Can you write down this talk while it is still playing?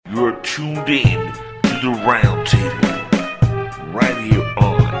are tuned in to the Roundtable right here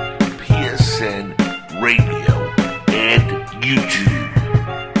on PSN Radio and YouTube.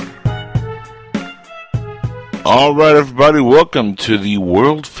 All right, everybody, welcome to the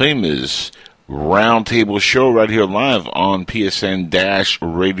world famous Roundtable show right here live on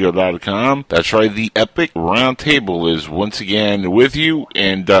PSN-radio.com. That's right, the epic Roundtable is once again with you,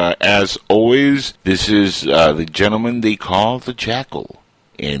 and as always, this is the gentleman they call the Jackal,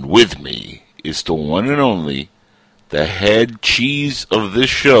 and with me is the one and only, the head cheese of this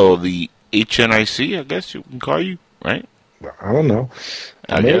show, the HNIC, I guess you can call you, right? I don't know.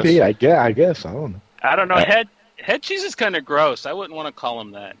 Maybe, I guess, I don't know. I don't know, Head cheese is kind of gross. I wouldn't want to call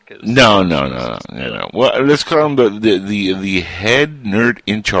him that. No. Well, let's call him the head nerd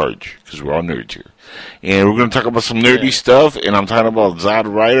in charge, because we're all nerds here. And we're going to talk about some nerdy stuff, and I'm talking about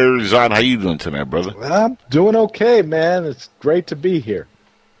Zod Ryder. Zod, how you doing tonight, brother? I'm doing okay, man. It's great to be here.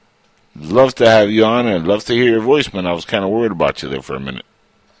 Love to have you on, and love to hear your voice, man. I was kind of worried about you there for a minute.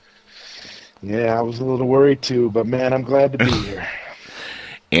 Yeah, I was a little worried too, but man, I'm glad to be here.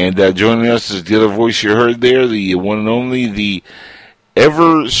 And joining us is the other voice you heard there, the one and only, the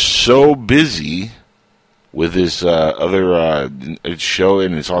ever so busy with his other show,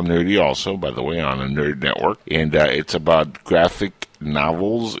 and it's on Nerdy also, by the way, on a Nerd Network. And it's about graphic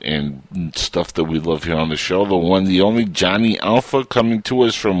novels and stuff that we love here on the show. The one, the only Johnny Alpha, coming to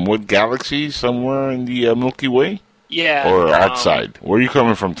us from what galaxy? Somewhere in the Milky Way? Yeah. Or outside? Where are you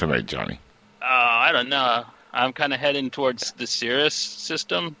coming from tonight, Johnny? I don't know. I'm kind of heading towards the Sirius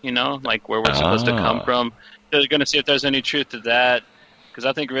system, like where we're supposed to come from. They're going to see if there's any truth to that, because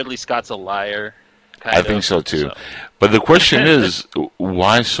I think Ridley Scott's a liar. I think so, too. So. But the question is,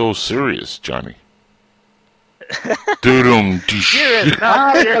 why so serious, Johnny? Johnny,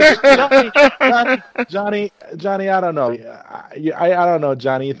 I don't know. I don't know,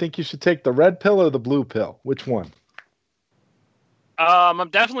 Johnny. You think you should take the red pill or the blue pill? Which one? I'm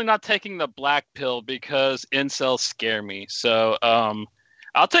definitely not taking the black pill because incels scare me. So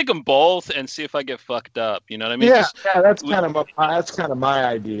I'll take them both and see if I get fucked up. You know what I mean? Yeah, that's kind of my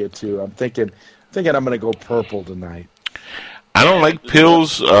idea too. I'm thinking I'm gonna go purple tonight. I don't like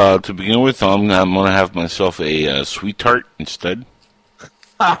pills to begin with. I'm gonna have myself a sweet tart instead.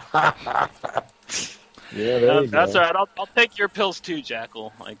 Yeah, that's all right. I'll take your pills too,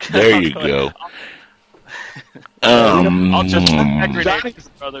 Jackal. There you go. I'll just Johnny's,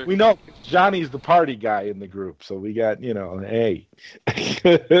 brother. We know Johnny's the party guy in the group, so we got, hey.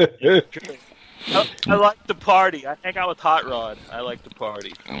 I like to party. I hang out with Hot Rod. I like to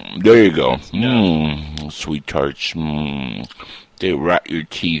party. There you go. Sweet tarts. They rot your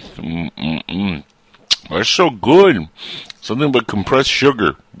teeth. They're so good. Something but compressed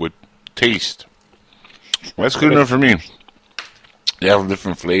sugar with taste. That's good enough for me. They have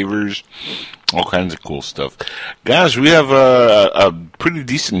different flavors, all kinds of cool stuff. Guys, we have a pretty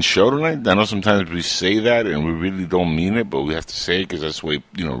decent show tonight. I know sometimes we say that and we really don't mean it, but we have to say it because that's the way,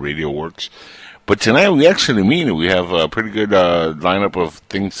 radio works. But tonight we actually mean it. We have a pretty good lineup of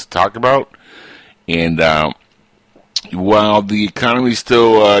things to talk about. And while the economy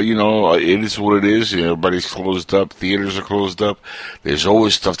still, it is what it is, everybody's closed up, theaters are closed up, there's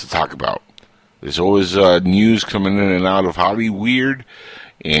always stuff to talk about. There's always news coming in and out of Hollyweird,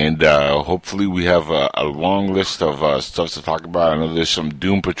 and hopefully we have a long list of stuff to talk about. I know there's some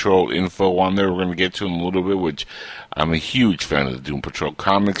Doom Patrol info on there we're going to get to in a little bit, which I'm a huge fan of the Doom Patrol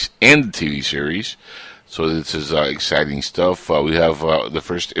comics and the TV series. So this is exciting stuff. We have the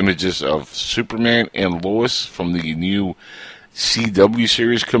first images of Superman and Lois from the new CW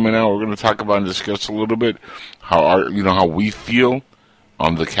series coming out. We're going to talk about and discuss a little bit how we feel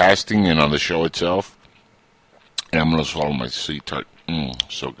on the casting and on the show itself. And I'm going to swallow my sweet tart.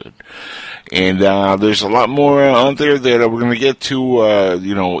 So good. And there's a lot more out there that we're going to get to.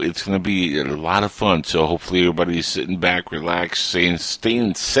 It's going to be a lot of fun. So hopefully everybody's sitting back, relaxed,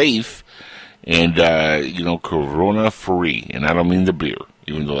 staying safe, and, corona-free. And I don't mean the beer,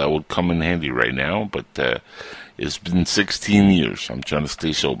 even though that would come in handy right now. But it's been 16 years. I'm trying to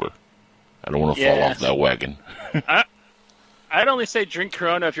stay sober. I don't want to fall off that wagon. I'd only say drink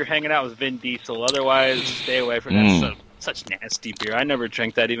Corona if you're hanging out with Vin Diesel. Otherwise, stay away from that such nasty beer. I never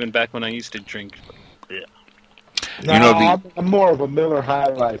drank that even back when I used to drink. Yeah. No, I'm more of a Miller High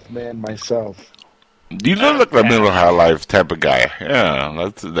Life man myself. You look like a Miller High Life type of guy. Yeah,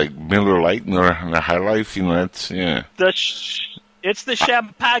 that's like Miller Lite, Miller High Life. That's It's the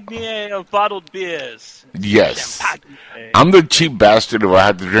champagne of bottled beers. Yes. Champagne. I'm the cheap bastard. If I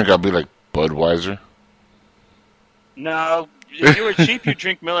had to drink, I'd be like Budweiser. No. If you were cheap, you'd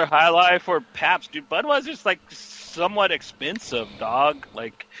drink Miller High Life or Pabst, dude. Budweiser's like somewhat expensive, dog.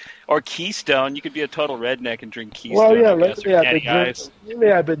 Like, or Keystone. You could be a total redneck and drink Keystone. Well, yeah, I guess, or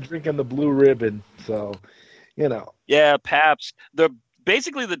Natty I've been drinking the Blue Ribbon, so you know. Yeah, Pabst. They're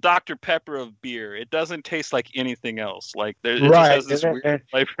basically the Dr. Pepper of beer. It doesn't taste like anything else. Like it just has this weird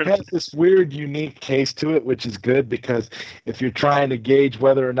flavor. It has this weird, unique taste to it, which is good because if you're trying to gauge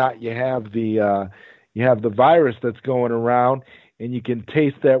whether or not you have the virus that's going around, and you can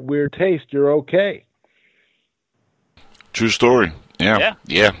taste that weird taste, you're okay. True story. Yeah.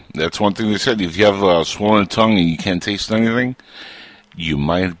 That's one thing they said. If you have a swollen tongue and you can't taste anything, you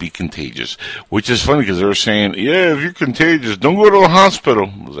might be contagious. Which is funny because they were saying, yeah, if you're contagious, don't go to the hospital.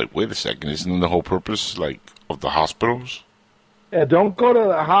 I was like, wait a second, isn't the whole purpose of the hospitals? Yeah, don't go to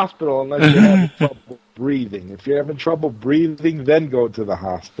the hospital unless you're having trouble breathing. If you're having trouble breathing, then go to the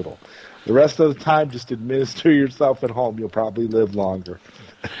hospital. The rest of the time, just administer yourself at home. You'll probably live longer.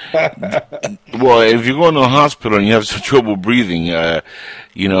 Well, if you go to a hospital and you have some trouble breathing, good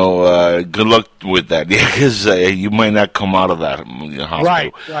luck with that. Because you might not come out of that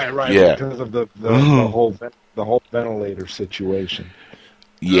hospital. Right. Yeah. Because of the whole ventilator situation.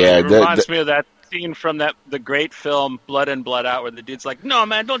 Yeah, it reminds me of that scene from the great film Blood In, Blood Out, where the dude's like, "No,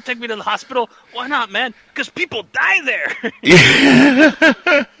 man, don't take me to the hospital." Why not, man? Because people die there. Yeah.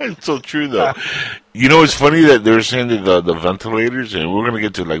 It's so true, though. You know, it's funny that they're saying that the ventilators, and we're going to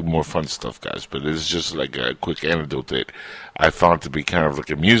get to more fun stuff, guys, but it's just a quick anecdote that I found to be kind of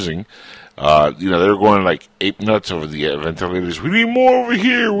amusing. They're going ape nuts over the ventilators. We need more over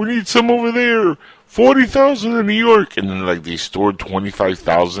here. We need some over there. 40,000 in New York. And then they stored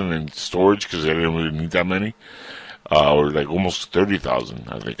 25,000 in storage because they didn't really need that many. Or almost 30,000,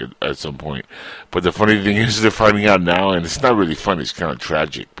 I think, at some point. But the funny thing is they're finding out now, and it's not really funny, it's kind of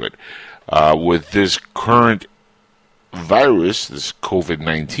tragic, but with this current virus, this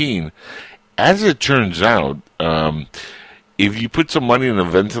COVID-19, as it turns out, if you put some money in a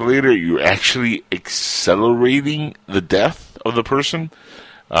ventilator, you're actually accelerating the death of the person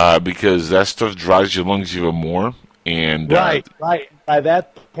because that stuff dries your lungs even more. And right. By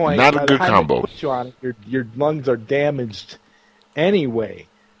that point, not a good combo. Put you on it, your lungs are damaged anyway,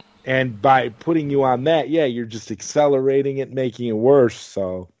 and by putting you on that, you're just accelerating it, making it worse.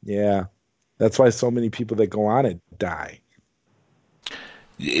 So that's why so many people that go on it die.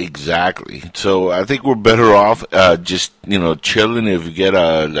 Exactly. So I think we're better off just chilling. If you get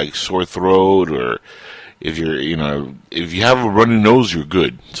a sore throat or if if you have a runny nose, you're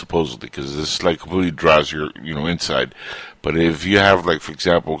good, supposedly, because this completely dries your, inside. But if you have, for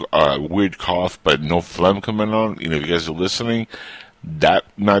example, a weird cough but no phlegm coming on, if you guys are listening, that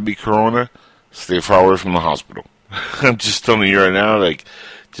might be corona. Stay far away from the hospital. I'm just telling you right now,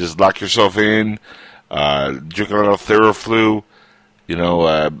 just lock yourself in, drink a lot of Theraflu,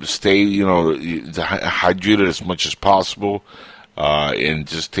 stay, hydrated as much as possible. And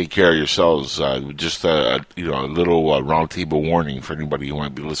just take care of yourselves. Just a little roundtable warning for anybody who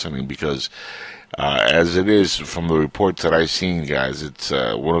might be listening, because as it is from the reports that I've seen, guys, it's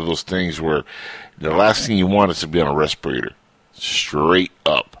one of those things where the last thing you want is to be on a respirator, straight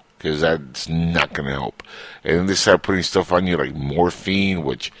up, because that's not going to help. And then they start putting stuff on you like morphine,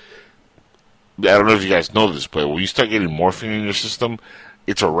 which I don't know if you guys know this, but when you start getting morphine in your system,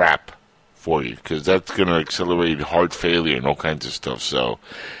 it's a wrap for you, because that's going to accelerate heart failure and all kinds of stuff. So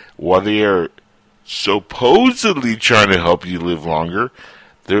while they are supposedly trying to help you live longer,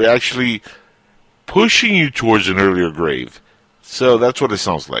 they're actually pushing you towards an earlier grave. So that's what it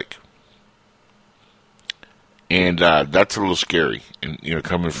sounds like. And that's a little scary, and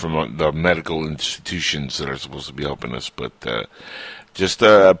coming from the medical institutions that are supposed to be helping us. But just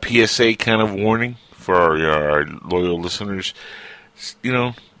a PSA kind of warning for our loyal listeners. Just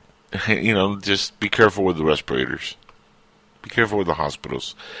be careful with the respirators. Be careful with the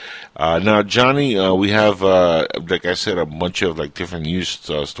hospitals. Now, Johnny, we have, like I said, a bunch of different news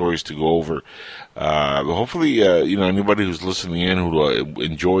stories to go over. Hopefully, anybody who's listening in who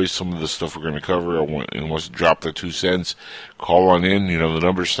enjoys some of the stuff we're going to cover and wants to drop their 2 cents, call on in. The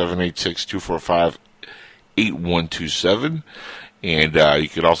number is 786-245-8127. And you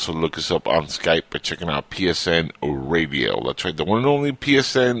could also look us up on Skype by checking out PSN Radio. That's right, the one and only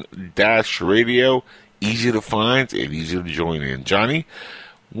PSN-Radio. Easy to find and easy to join in. Johnny,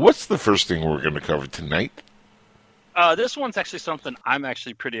 what's the first thing we're going to cover tonight? This one's actually something I'm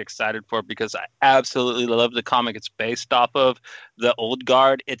actually pretty excited for, because I absolutely love the comic it's based off of, The Old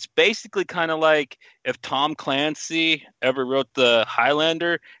Guard. It's basically kind of like if Tom Clancy ever wrote the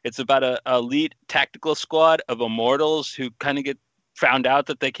Highlander. It's about a elite tactical squad of immortals who kind of get found out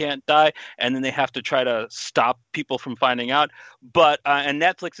that they can't die, and then they have to try to stop people from finding out. But and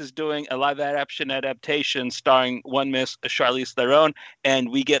Netflix is doing a live adaptation starring one Miss Charlize Theron, and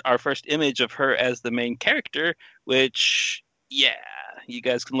we get our first image of her as the main character, which, yeah, you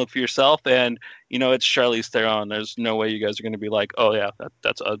guys can look for yourself, and it's Charlize Theron. There's no way you guys are going to be like, oh yeah,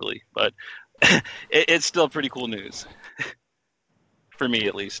 that's ugly, but it's still pretty cool news. For me,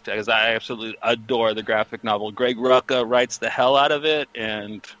 at least, because I absolutely adore the graphic novel. Greg Rucka writes the hell out of it,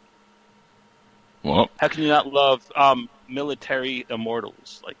 and how can you not love military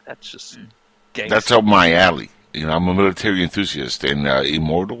immortals? Like, that's just gangster. That's up my alley. I'm a military enthusiast, and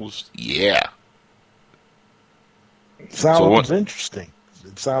immortals, yeah. Sounds interesting.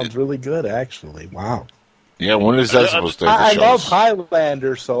 It sounds really good, actually. Wow. Yeah, when is that supposed to? I love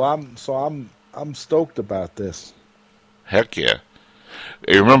Highlander, so I'm stoked about this. Heck yeah.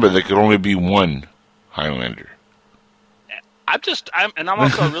 Hey, remember, there could only be one Highlander. I'm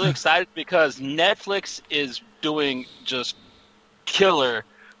also really excited because Netflix is doing just killer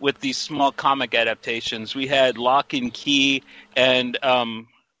with these small comic adaptations. We had Lock and Key and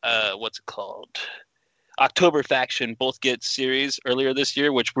what's it called? October Faction both get series earlier this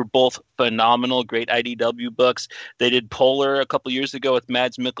year, which were both phenomenal, great IDW books. They did Polar a couple years ago with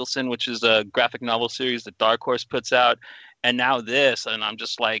Mads Mikkelsen, which is a graphic novel series that Dark Horse puts out. And now this, and I'm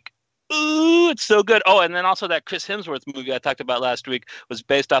just like, ooh, it's so good. Oh, and then also that Chris Hemsworth movie I talked about last week was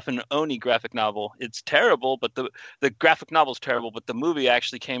based off an Oni graphic novel. It's terrible, but the graphic novel's terrible, but the movie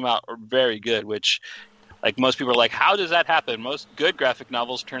actually came out very good, which, like, most people are like, how does that happen? Most good graphic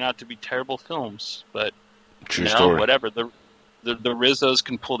novels turn out to be terrible films, but True story. Whatever. The Rizzos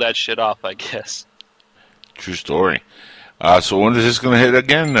can pull that shit off, I guess. True story. So when is this going to hit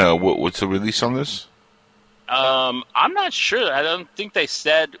again? What's the release on this? I'm not sure. I don't think they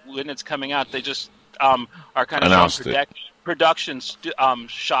said when it's coming out. They just are kind of showing production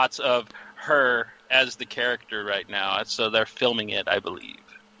shots of her as the character right now. So they're filming it, I believe.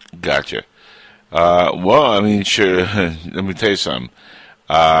 Gotcha. Well, I mean, sure. Let me tell you something.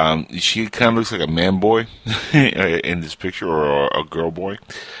 She kind of looks like a man boy in this picture, or a girl boy.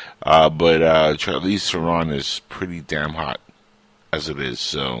 But Charlize Theron is pretty damn hot as it is.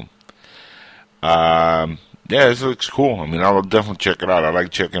 So, yeah, this looks cool. I mean, I'll definitely check it out. I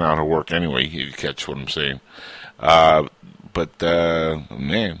like checking out her work anyway, if you catch what I'm saying. But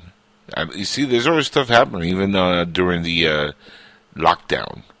man, you see, there's always stuff happening, even during the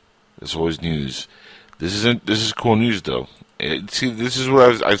lockdown. There's always news. This is cool news, though. See, this is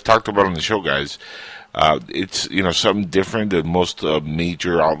what I've talked about on the show, guys. It's, something different that most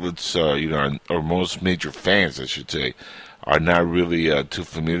major outlets, or most major fans, I should say, are not really too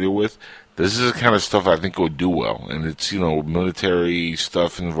familiar with. This is the kind of stuff I think would do well, and it's, military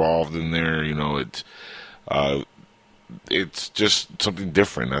stuff involved in there. It's just something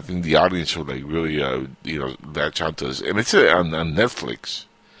different. I think the audience will really, latch onto this, and it's on Netflix.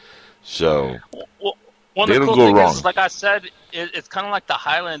 So Well, the cool thing is, like I said, it's kind of like the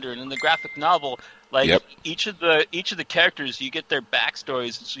Highlander, and in the graphic novel, like each of the characters, you get their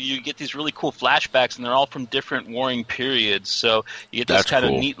backstories, so you get these really cool flashbacks, and they're all from different warring periods. So you get this kind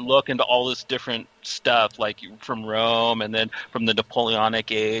of neat look into all this different stuff, like from Rome, and then from the Napoleonic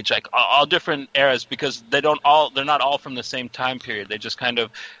age, like all different eras, because they're not all from the same time period. They just kind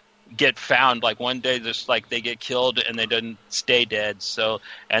of get found, like one day just like they get killed and they didn't stay dead, so,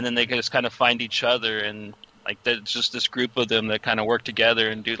 and then they just kind of find each other, and like there's just this group of them that kind of work together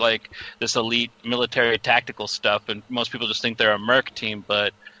and do like this elite military tactical stuff. And most people just think they're a merc team,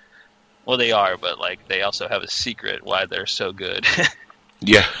 but well, they are, but like they also have a secret why they're so good.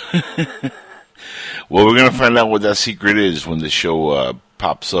 Yeah. Well, we're gonna find out what that secret is when the show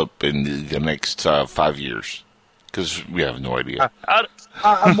pops up in the next 5 years, because we have no idea.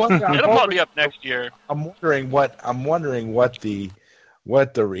 I'm wondering, it'll probably be up next year. I'm wondering what the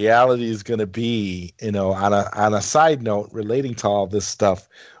reality is going to be. On a side note relating to all this stuff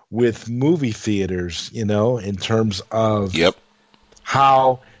with movie theaters. In terms of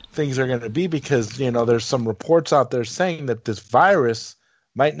how things are going to be, because there's some reports out there saying that this virus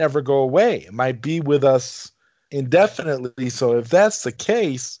might never go away. It might be with us indefinitely. So if that's the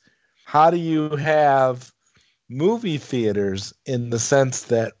case, how do you have movie theaters in the sense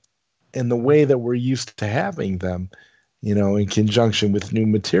that, in the way that we're used to having them, in conjunction with new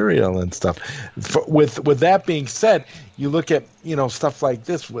material and stuff. With that being said, you look at, stuff like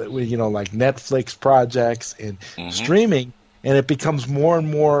this, with like Netflix projects and streaming, and it becomes more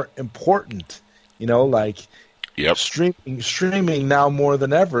and more important, streaming now more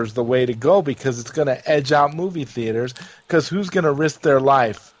than ever is the way to go, because it's going to edge out movie theaters, because who's going to risk their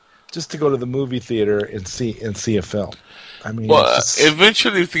life just to go to the movie theater and see a film. I mean, Well, it's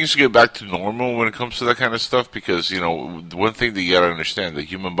eventually things get back to normal when it comes to that kind of stuff because, one thing that you gotta understand, the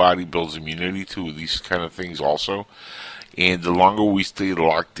human body builds immunity to these kind of things also. And the longer we stay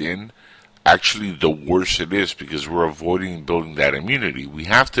locked in, actually the worse it is because we're avoiding building that immunity. We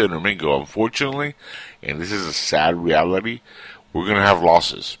have to intermingle, unfortunately, and this is a sad reality, we're going to have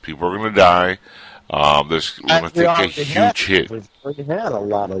losses. People are going to die. There's going to take a huge hit. We've already had a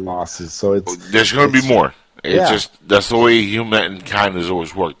lot of losses, so there's going to be more. It's yeah. just that's the way humankind has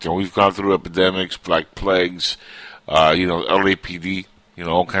always worked. We've gone through epidemics, black plagues, LAPD,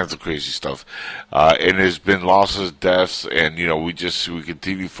 all kinds of crazy stuff. And there's been losses, deaths, and we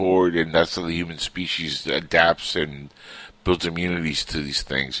continue forward, and that's how the human species adapts and builds immunities to these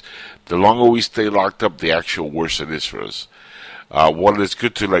things. The longer we stay locked up, the actual worse it is for us. While it's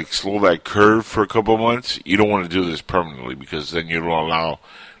good to slow that curve for a couple of months, you don't want to do this permanently because then you don't allow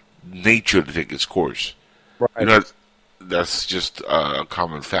nature to take its course. Right. That's just a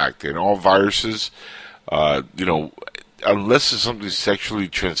common fact. And all viruses, unless it's something sexually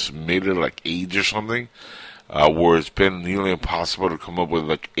transmitted like AIDS or something, where it's been nearly impossible to come up with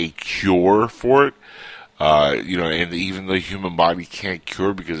a cure for it, and even the human body can't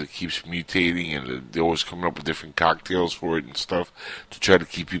cure because it keeps mutating and they're always coming up with different cocktails for it and stuff to try to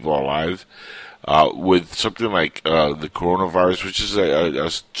keep people alive. With something like the coronavirus, which is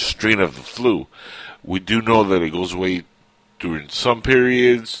a strain of the flu, we do know that it goes away during some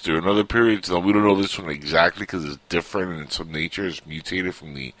periods, during other periods. Now, we don't know this one exactly because it's different in some nature. It's mutated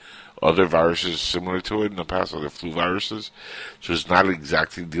from the other viruses similar to it in the past, other flu viruses. So it's not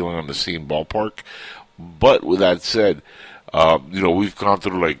exactly dealing on the same ballpark. But with that said, we've gone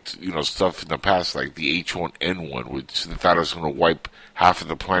through stuff in the past like the H1N1, which they thought was going to wipe half of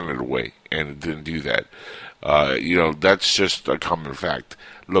the planet away, and it didn't do that. That's just a common fact.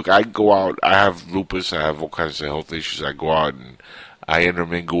 Look, I go out, I have lupus, I have all kinds of health issues. I go out and I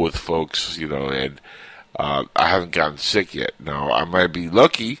intermingle with folks, and I haven't gotten sick yet. Now, I might be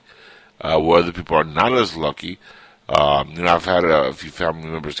lucky, where other people are not as lucky. I've had a few family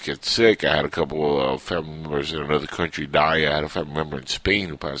members get sick. I had a couple of family members in another country die. I had a family member in Spain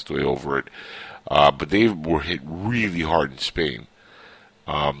who passed away over it. But they were hit really hard in Spain.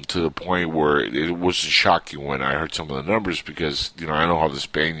 To the point where it was shocking when I heard some of the numbers because, I know how the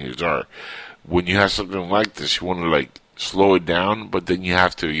Spaniards are. When you have something like this, you want to slow it down, but then you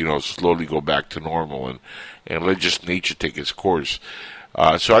have to, slowly go back to normal and let just nature take its course.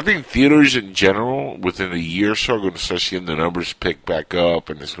 So I think theaters in general, within a year or so, are going to start seeing the numbers pick back up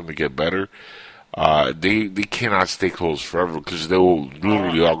and it's going to get better. They cannot stay closed forever because they will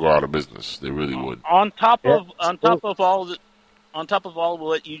literally all go out of business. They really would. On top of all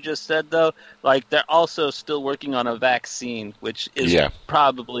what you just said, though, they're also still working on a vaccine, which is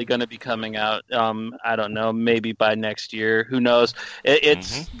probably going to be coming out. I don't know, maybe by next year. Who knows?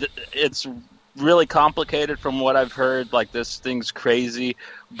 It's really complicated from what I've heard. This thing's crazy,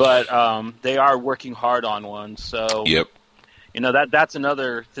 but they are working hard on one. So yep. That's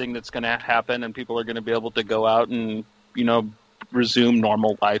another thing that's going to happen, and people are going to be able to go out and resume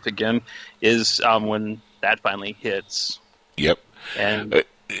normal life again. Is when that finally hits. Yep. And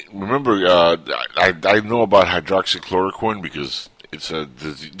remember, I know about hydroxychloroquine because it's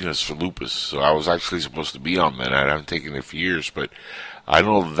it's for lupus. So I was actually supposed to be on that. I haven't taken it for years, but I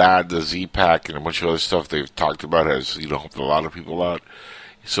know that the Z-Pack and a bunch of other stuff they've talked about has helped a lot of people out.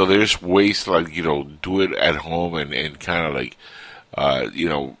 So there's ways to do it at home and kind of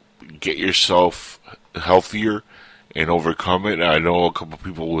get yourself healthier and overcome it. I know a couple of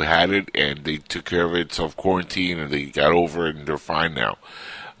people who had it and they took care of it, self-quarantine, and they got over it and they're fine now.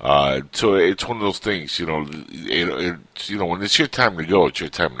 So it's one of those things, when it's your time to go, it's your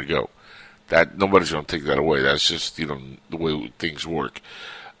time to go. That nobody's going to take that away. That's just, the way things work.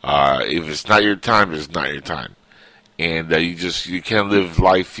 If it's not your time, it's not your time. And you can't live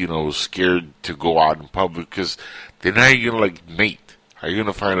life, scared to go out in public because then how are you going to mate? How are you going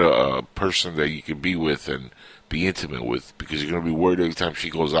to find a person that you can be with and be intimate with, because you're going to be worried every time she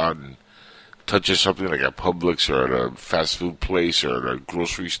goes out and touches something like at Publix or at a fast food place or at a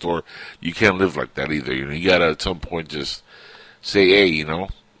grocery store. You can't live like that either. You got to at some point just say, hey,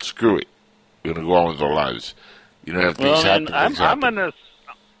 screw it. We're going to go on with our lives. If things happen, I'm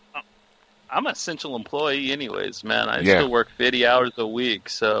an essential employee anyways, man. I still work 50 hours a week,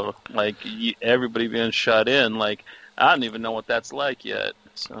 so everybody being shut in, I don't even know what that's like yet.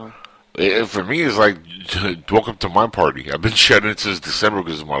 So for me, it's welcome to my party. I've been shut in since December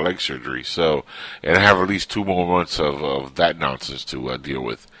because of my leg surgery. So, and I have at least 2 more months of that nonsense to deal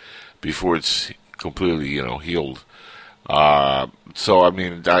with before it's completely, healed. So I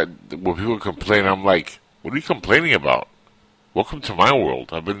mean, when people complain, I'm like, what are you complaining about? Welcome to my world.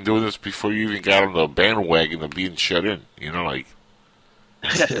 I've been doing this before you even got on the bandwagon of being shut in. You know, like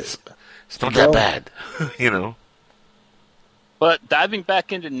it's not that bad. You know. But diving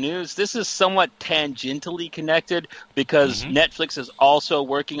back into news, this is somewhat tangentially connected because Netflix is also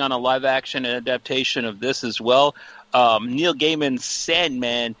working on a live-action adaptation of this as well. Neil Gaiman's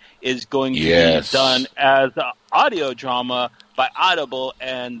Sandman is going to be done as an audio drama by Audible,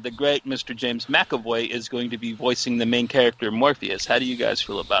 and the great Mr. James McAvoy is going to be voicing the main character, Morpheus. How do you guys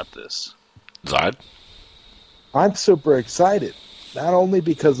feel about this? Zod? I'm super excited, not only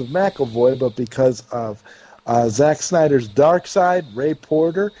because of McAvoy, but because of Zack Snyder's Darkseid, Ray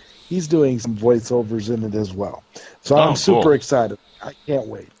Porter. He's doing some voiceovers in it as well. So I'm super excited. I can't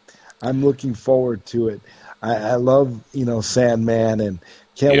wait. I'm looking forward to it. I love, Sandman, and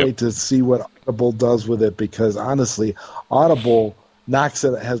can't wait to see what Audible does with it, because honestly, Audible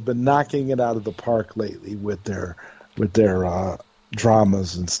has been knocking it out of the park lately with their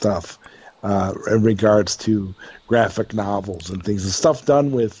dramas and stuff in regards to graphic novels and things. The stuff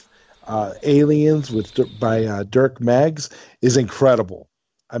done with Aliens by Dirk Maggs is incredible.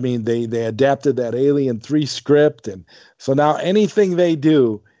 I mean, they adapted that Alien 3 script, and so now anything they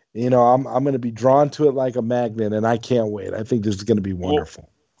do, I'm going to be drawn to it like a magnet, and I can't wait. I think this is going to be wonderful.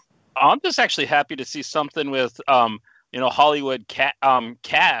 Well, I'm just actually happy to see something with Hollywood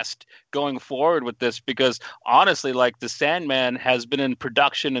cast going forward with this, because honestly, like, the Sandman has been in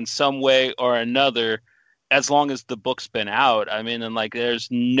production in some way or another as long as the book's been out. I mean, and like, there's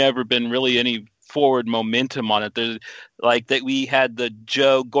never been really any forward momentum on it. There's like that we had the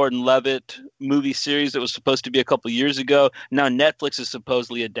Joe Gordon-Levitt movie series that was supposed to be a couple years ago. Now Netflix is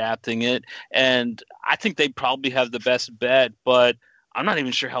supposedly adapting it, and I think they probably have the best bet, but I'm not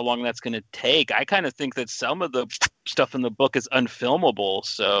even sure how long that's going to take. I kind of think that some of the stuff in the book is unfilmable.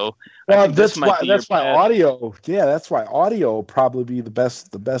 So that's why audio. Yeah, that's why audio will probably be the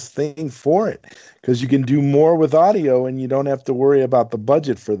best thing for it, because you can do more with audio, and you don't have to worry about the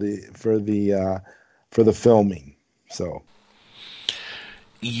budget for the filming. So.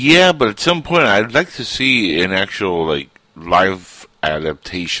 Yeah, but at some point, I'd like to see an actual live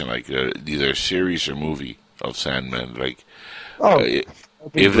adaptation, either a series or movie of Sandman,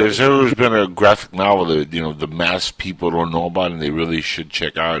 if there's ever been a graphic novel that the mass people don't know about and they really should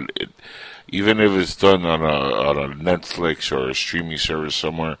check out, even if it's done on a Netflix or a streaming service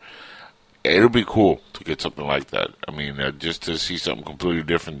somewhere, it'll be cool to get something like that. I mean, just to see something completely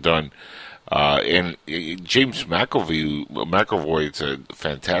different done. And James McAvoy, is a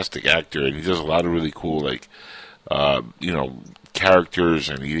fantastic actor, and he does a lot of really cool characters,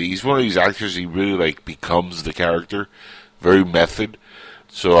 and he's one of these actors. He really becomes the character. Very method.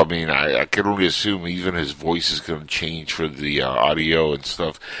 So, I mean, I can only assume even his voice is going to change for the audio and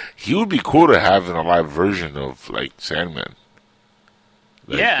stuff. He would be cool to have in a live version of, Sandman.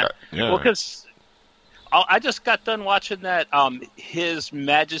 Yeah. Well, because I just got done watching that His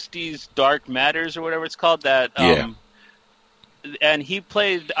Majesty's Dark Matters, or whatever it's called. That and he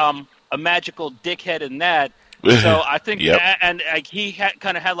played a magical dickhead in that. So I think, and he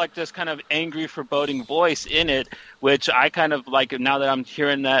kind of had this kind of angry, foreboding voice in it, which I kind of like. Now that I'm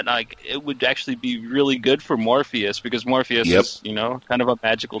hearing that, it would actually be really good for Morpheus, because Morpheus is, kind of a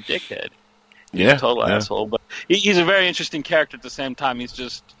magical dickhead. He's a total asshole, but he's a very interesting character at the same time.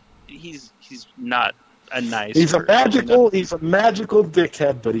 He's not a nice. He's a magical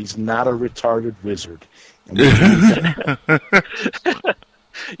dickhead, but he's not a retarded wizard.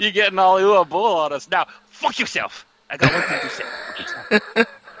 You're getting all ooh bull on us now. Fuck yourself. I got one thing to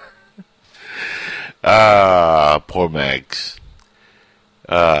say. Poor Mags.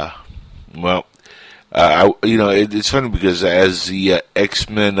 It's funny because as the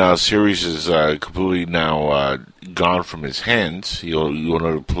X-Men series is completely now gone from his hands, he'll want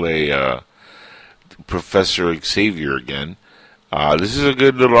to play Professor Xavier again. This is a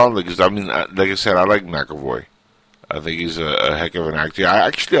good little outlet because, I mean, like I said, I like McAvoy. I think he's a heck of an actor.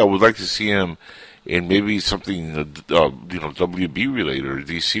 I would like to see him in maybe something, WB related or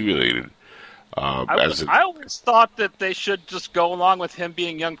DC related. I always thought that they should just go along with him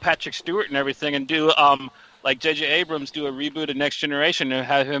being young Patrick Stewart and everything, and do like J.J. Abrams, do a reboot of Next Generation and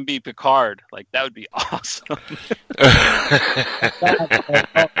have him be Picard. Like, that would be awesome.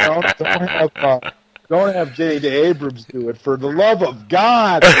 Don't have J.J. Abrams do it, for the love of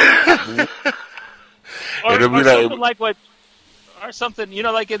God. Or something like what, or something,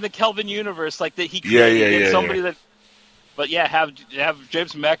 like in the Kelvin universe, like that he created somebody that. But yeah, have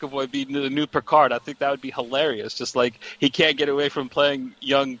James McAvoy be the new Picard. I think that would be hilarious. Just like he can't get away from playing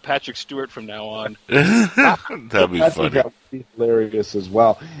young Patrick Stewart from now on. That'd be I funny. think that would be hilarious as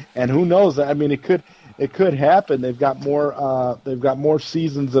well. And who knows? I mean, it could happen. They've got more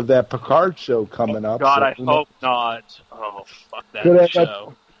seasons of that Picard show coming up. God, so I hope not. Oh, fuck that Could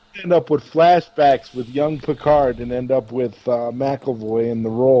show. end up with flashbacks with young Picard and end up with McAvoy in the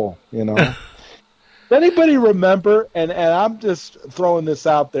role. You know. Does anybody remember? And I'm just throwing this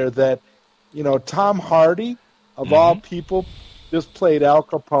out there that Tom Hardy of all people just played Al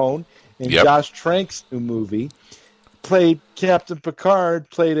Capone in Josh Trank's new movie. Played Captain Picard,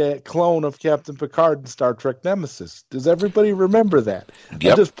 played a clone of Captain Picard in Star Trek Nemesis. Does everybody remember that?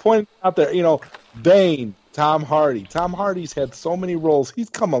 Yep. I'm just pointing out there, Bane, Tom Hardy. Tom Hardy's had so many roles. He's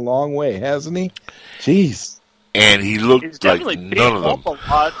come a long way, hasn't he? Jeez. And he looked like none of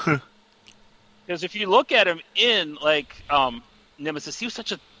them. Because if you look at him in Nemesis, he was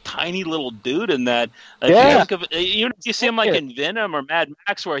such a tiny little dude in that. Even if you see him in Venom or Mad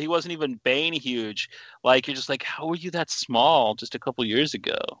Max, where he wasn't even Bane huge, you're just like, how were you that small just a couple years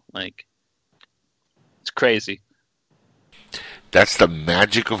ago? It's crazy. That's the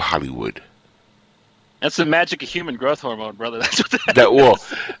magic of Hollywood. That's the magic of human growth hormone, brother. That's what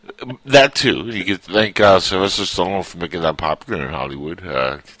that too. You could thank Sylvester Stallone for making that popular in Hollywood.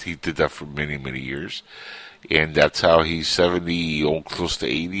 He did that for many, many years. And that's how he's 70, close to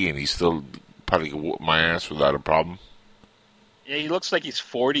 80, and he's still probably can whoop my ass without a problem. Yeah, he looks like he's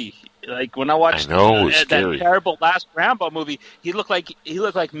 40. When I watched that terrible last Rambo movie, he looked like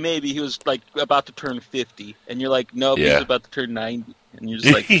maybe he was about to turn 50, and you're like, nope, he's about to turn 90, and you're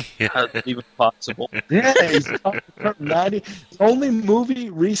just like, how's that even possible? Yeah, he's about to turn 90. The only movie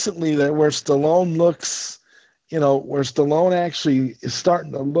recently where Stallone looks, where Stallone actually is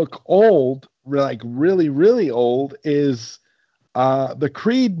starting to look old, really, really old, is the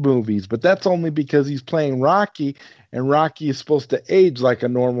Creed movies, but that's only because he's playing Rocky, and Rocky is supposed to age like a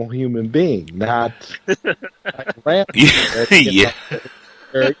normal human being, not like Rambo.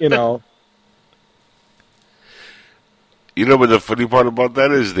 But the funny part about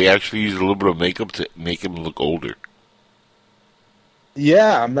that is they actually use a little bit of makeup to make him look older.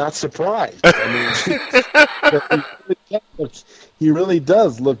 Yeah, I'm not surprised. I mean, he really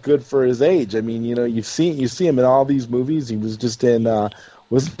does look good for his age. I mean, you see him in all these movies. He was just in,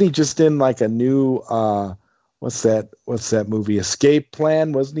 wasn't he just in a new, what's that movie, Escape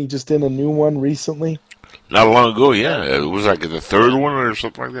Plan? Wasn't he just in a new one recently? Not long ago, yeah. It was the third one or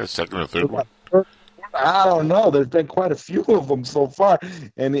something like that, second or third one. I don't know. There's been quite a few of them so far,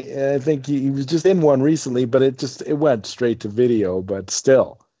 and I think he was just in one recently, but it went straight to video. But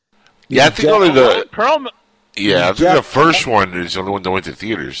still, I think only the Pearl. Yeah, I think the first one is the only one that went to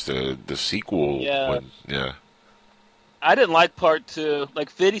theaters. The sequel one, I didn't like part 2.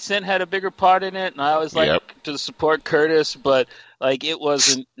 50 Cent had a bigger part in it, and I always like to support Curtis, but it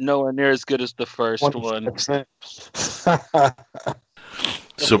wasn't nowhere near as good as the first one.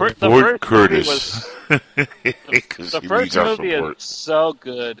 Support Curtis. The first movie is so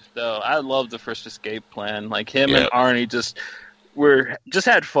good, though. I love the first Escape Plan. Him and Arnie just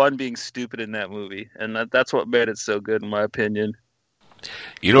had fun being stupid in that movie, and that's what made it so good, in my opinion.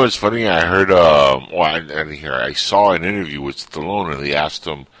 It's funny. I heard, I saw an interview with Stallone, and they asked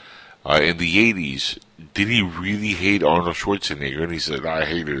him in the 80s, did he really hate Arnold Schwarzenegger? And he said, I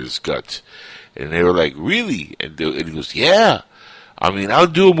hated his guts. And they were like, really? And he goes, yeah. I mean, I'll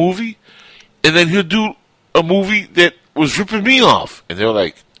do a movie, and then he'll do a movie that was ripping me off. And they're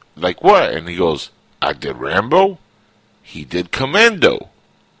like what? And he goes, I did Rambo. He did Commando.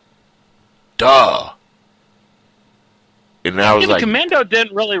 Duh. And I was Commando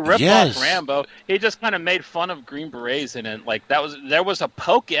didn't really rip off Rambo. He just kind of made fun of Green Berets in it. There was a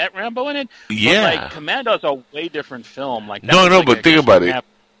poke at Rambo in it. Yeah. But Commando's a way different film. But think about it.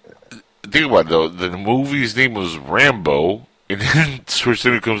 Think about it, though. The movie's name was Rambo, and then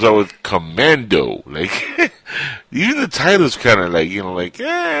Schwarzenegger comes out with Commando. Even the title's kind of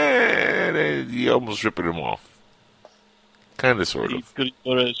you almost ripping him off. Kind of, sort of. He's going to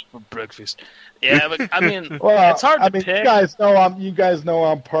go to for breakfast. Yeah, but I mean, it's hard to pick. You guys know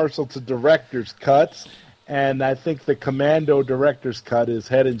I'm partial to director's cuts, and I think the Commando director's cut is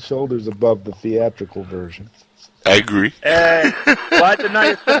head and shoulders above the theatrical version. I agree. Hey, why deny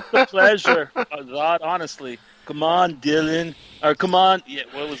yourself the pleasure? God, honestly. Come on, Dylan. Or come on,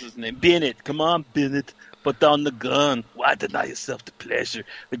 what was his name? Bennett. Come on, Bennett. Put down the gun. Why deny yourself the pleasure?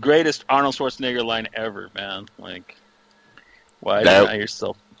 The greatest Arnold Schwarzenegger line ever, man. Why deny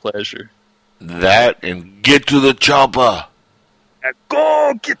yourself the pleasure? That and get to the chopper.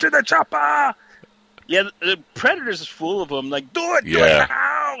 Go, get to the chopper. Yeah, the Predators is full of them. Like, do it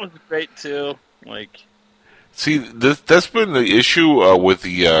now! It was great, too. Like... See, that's been the issue with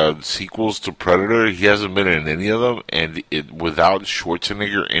the sequels to Predator. He hasn't been in any of them, and without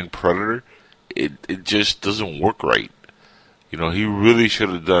Schwarzenegger in Predator, it just doesn't work right. You know, he really should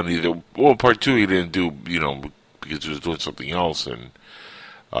have done either. Well, part 2 he didn't do, because he was doing something else, and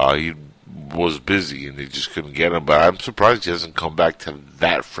he was busy, and they just couldn't get him. But I'm surprised he hasn't come back to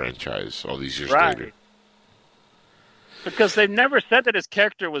that franchise all these years later. Because they've never said that his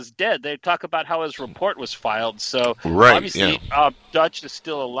character was dead. They talk about how his report was filed. So obviously, Dutch is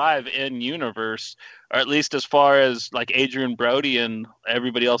still alive in universe, or at least as far as like Adrian Brody and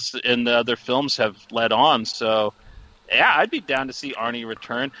everybody else in the other films have led on. So yeah, I'd be down to see Arnie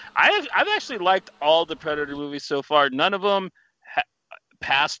return. I've actually liked all the Predator movies so far. None of them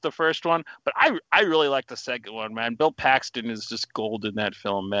past the first one, but I really like the second one, man. Bill Paxton is just gold in that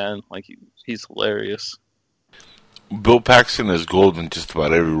film, man. Like he's hilarious. Bill Paxton is gold in just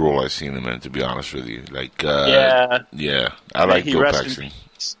about every role I've seen him in, to be honest with you. Like, I like Bill Paxton.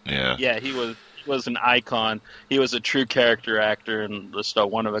 Yeah, he was an icon. He was a true character actor and just a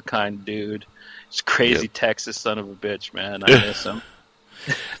one of a kind dude. He's crazy Texas son of a bitch, man. I miss him.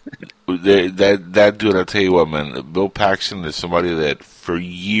 that dude, I'll tell you what, man. Bill Paxton is somebody that for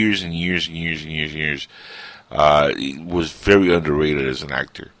years and years and years and years and years was very underrated as an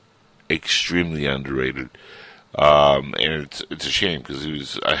actor, extremely underrated. And it's a shame because he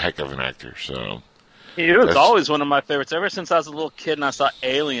was a heck of an actor. So he was always one of my favorites ever since I was a little kid and I saw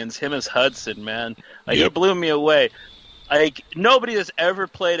Aliens. Him as Hudson, man, he blew me away. Like nobody has ever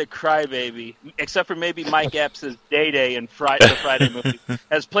played a crybaby except for maybe Mike Epps' Day in the Friday movie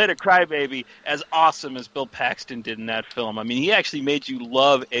has played a crybaby as awesome as Bill Paxton did in that film. I mean, he actually made you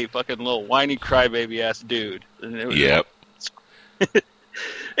love a fucking little whiny crybaby ass dude. Game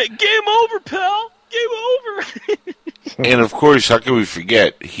over, pal. Game over. And of course, how can we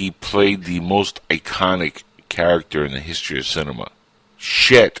forget? He played the most iconic character in the history of cinema.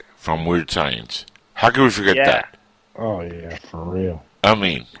 Shit from Weird Science. How can we forget that? Oh yeah, for real. I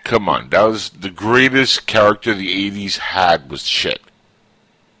mean, come on. That was the greatest character the 80s had was Chet.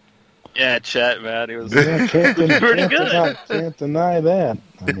 Yeah, Chet, man. He was pretty good. Can't deny that.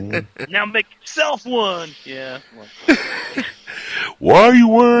 I mean, now make yourself one. Yeah. Why are you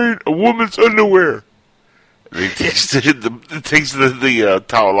wearing a woman's underwear? And he takes the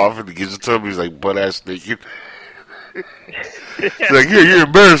towel off and he gives it to him. He's like butt ass naked. He's like, you're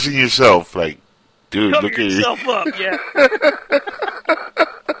embarrassing yourself. Like, dude, Cover look at yourself up, yeah.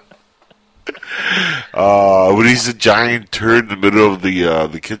 When he's a giant turd in the middle of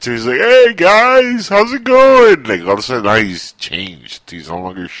the kitchen, he's like, "Hey guys, how's it going?" Like all of a sudden, now he's changed. He's no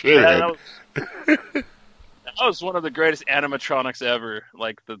longer shit. Yeah, that was one of the greatest animatronics ever.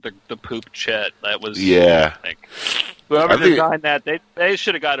 Like the poop Chet. That was Like, whoever designed that, they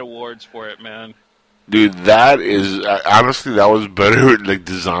should have got awards for it, man. Dude, that is honestly that was better like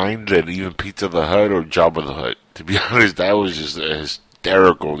designed than even Pizza the Hut or Jabba the Hutt. To be honest, that was just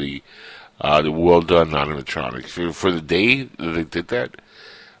hysterically well done animatronics for the day that they did that.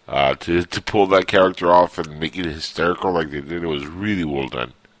 To pull that character off and make it hysterical like they did, it was really well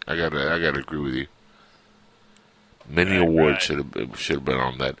done. I gotta agree with you. Many awards should have been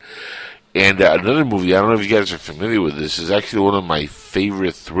on that. And another movie, I don't know if you guys are familiar with this, is actually one of my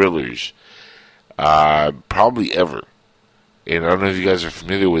favorite thrillers, probably ever. And I don't know if you guys are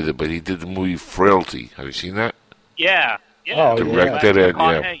familiar with it, but he did the movie Frailty. Have you seen that? Yeah. Oh, directed it.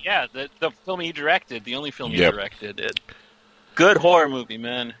 The film he directed, the only film he directed. Good horror movie,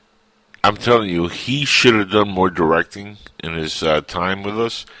 man. I'm telling you, he should have done more directing in his time with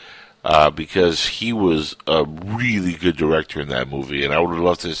us. Because he was a really good director in that movie, and I would have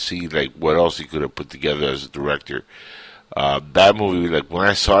loved to see like what else he could have put together as a director. That movie, like when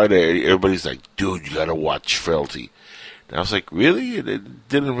I saw it, everybody's like, "Dude, you gotta watch Frailty." And I was like, "Really?" It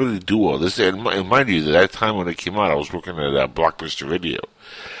didn't really do well. This, and mind you, that time when it came out, I was working at Blockbuster Video,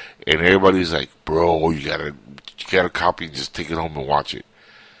 and everybody's like, "Bro, you gotta copy and just take it home and watch it."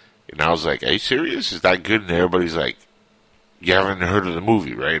 And I was like, "Are you serious? Is that good?" And everybody's like, "You haven't heard of the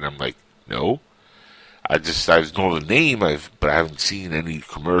movie, right?" And I'm like, "No. I know the name, but I haven't seen any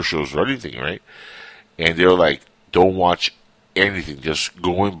commercials or anything, right?" And they're like, "Don't watch anything. Just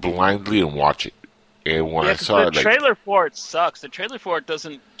go in blindly and watch it." And when I saw it, the trailer for it sucks. The trailer for it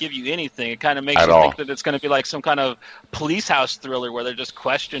doesn't give you anything. It kind of makes you think that it's going to be like some kind of police house thriller where they're just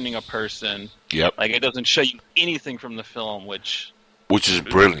questioning a person. Yep. Like it doesn't show you anything from the film, which is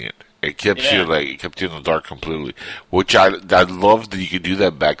brilliant. It kept you in the dark completely, which I loved that you could do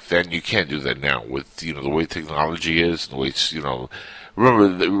that back then. You can't do that now with the way technology is, and the way it's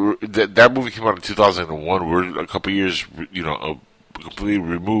remember that movie came out in 2001. We're a couple years, completely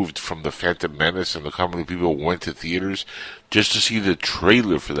removed from the Phantom Menace, and look how many people went to theaters just to see the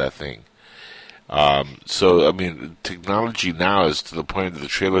trailer for that thing. So, I mean, technology now is to the point that the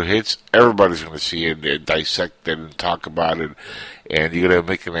trailer hits, everybody's going to see it and dissect it and talk about it, and you're going to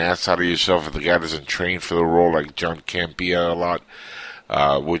make an ass out of yourself if the guy doesn't train for the role like John Campea a lot,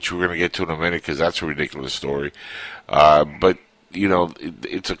 which we're going to get to in a minute because that's a ridiculous story. But,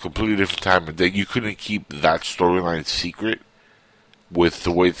 it's a completely different time, and then you couldn't keep that storyline secret with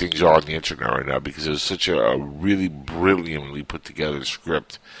the way things are on the internet right now because it was such a really brilliantly put together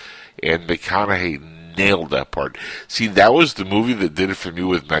script. And McConaughey nailed that part. See, that was the movie that did it for me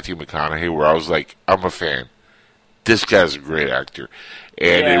with Matthew McConaughey, where I was like, I'm a fan. This guy's a great actor.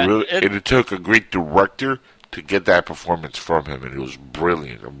 And it took a great director to get that performance from him, and it was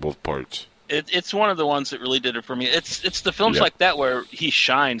brilliant on both parts. It's one of the ones that really did it for me. It's the films like that where he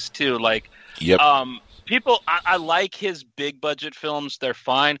shines, too. Like, people, I like his big budget films. They're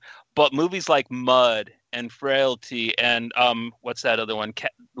fine. But movies like Mud and Frailty and what's that other one?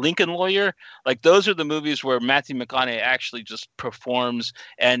 Lincoln Lawyer. Like those are the movies where Matthew McConaughey actually just performs,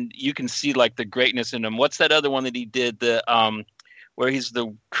 and you can see like the greatness in him. What's that other one that he did? The where he's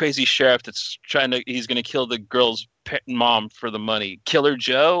the crazy sheriff that's he's going to kill the girl's mom for the money. Killer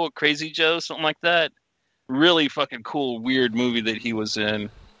Joe, Crazy Joe, something like that. Really fucking cool, weird movie that he was in.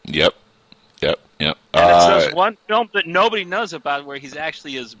 Yep. And it's just one film that nobody knows about where he's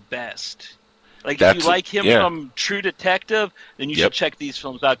actually his best. Like, if you like him from True Detective, then you should check these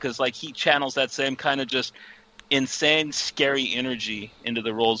films out because, like, he channels that same kind of just insane, scary energy into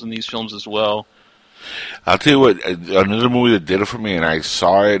the roles in these films as well. I'll tell you what, another movie that did it for me, and I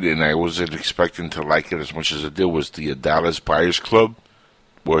saw it, and I wasn't expecting to like it as much as I did, was the Dallas Buyers Club,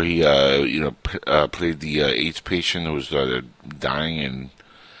 where he, played the AIDS patient who was dying, and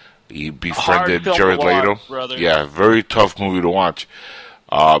he befriended Jared Leto. Yeah, very tough movie to watch.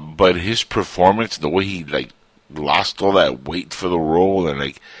 But his performance, the way he lost all that weight for the role,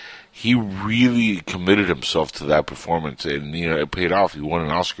 and he really committed himself to that performance, and it paid off. He won an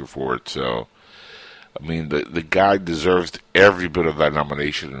Oscar for it. So, I mean, the guy deserves every bit of that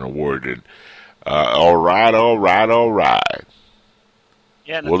nomination and award. And all right.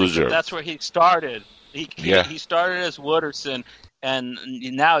 Yeah, that's where he started. He started as Wooderson. And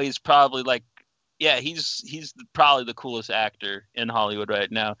now he's probably he's probably the coolest actor in Hollywood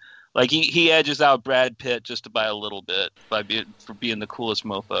right now. Like he edges out Brad Pitt just by a little bit for being the coolest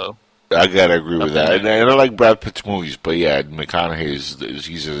mofo. I gotta agree with that. And I like Brad Pitt's movies, but yeah, McConaughey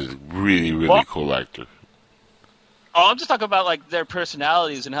he's a really, really cool actor. Oh, I'm just talking about their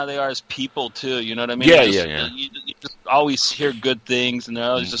personalities and how they are as people too. You know what I mean? Yeah. You just always hear good things, and they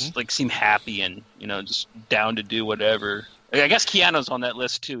always just seem happy and just down to do whatever. I guess Keanu's on that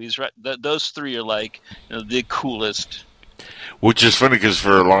list too. He's right. Those three are the coolest. Which is funny because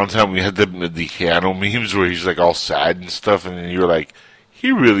for a long time we had the Keanu memes where he's all sad and stuff, and then you're like,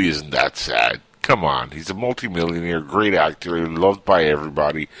 he really isn't that sad. Come on, he's a multimillionaire, great actor, loved by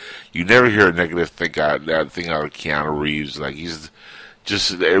everybody. You never hear a negative thing out of Keanu Reeves. He's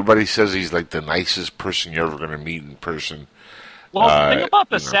just everybody says he's the nicest person you're ever going to meet in person. Well, the thing about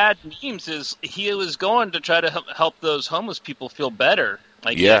the sad memes is he was going to try to help those homeless people feel better.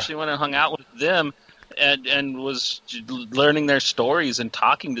 He actually went and hung out with them and was learning their stories and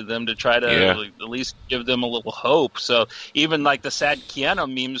talking to them to try to at least give them a little hope. So even the sad Keanu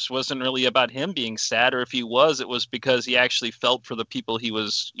memes wasn't really about him being sad, or if he was, it was because he actually felt for the people he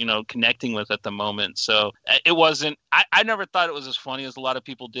was, connecting with at the moment. So it wasn't, I never thought it was as funny as a lot of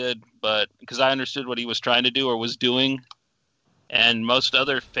people did, but because I understood what he was trying to do or was doing. And most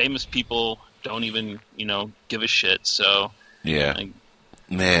other famous people don't even, give a shit. So yeah,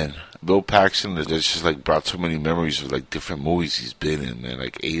 man, Bill Paxton has just brought so many memories of different movies he's been in,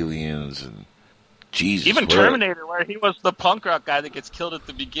 man, Aliens and Jesus. Even Terminator, where he was the punk rock guy that gets killed at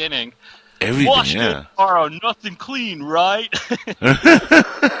the beginning. Everything, Washed it tomorrow, nothing clean, right?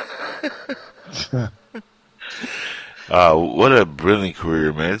 What a brilliant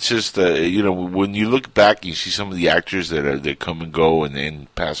career, man. It's just, when you look back and you see some of the actors that come and go and then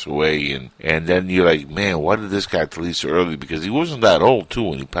pass away, and then you're like, man, why did this guy leave so early? Because he wasn't that old, too,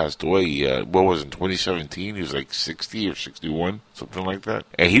 when he passed away. What was it, 2017? He was 60 or 61, something like that.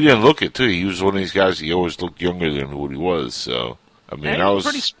 And he didn't look it, too. He was one of these guys, he always looked younger than what he was, so... I mean, he was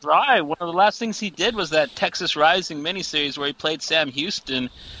pretty spry. One of the last things he did was that Texas Rising miniseries where he played Sam Houston,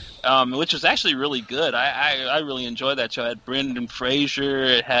 which was actually really good. I really enjoyed that show. It had Brendan Fraser.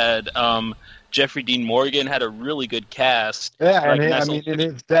 It had Jeffrey Dean Morgan had a really good cast. Yeah, Like, and nice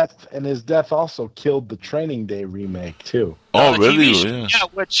his death also killed the Training Day remake too. Oh, the really? TV show,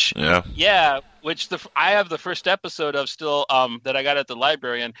 which I have the first episode of still that I got at the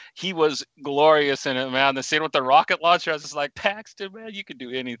library, and he was glorious in it, man. The scene with the rocket launcher, I was just like, Paxton, man, you can do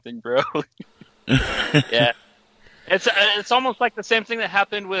anything, bro. Yeah. It's almost like the same thing that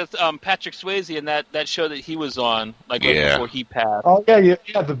happened with Patrick Swayze in that show that he was on, like right before he passed. Oh yeah,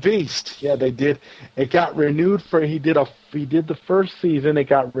 The Beast. Yeah, they did. It got renewed for he did the first season. It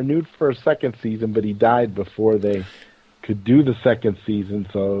got renewed for a second season, but he died before they could do the second season,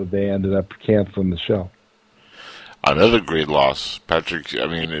 so they ended up canceling the show. Another great loss, Patrick. I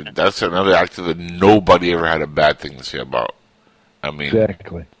mean, that's another actor that nobody ever had a bad thing to say about. I mean,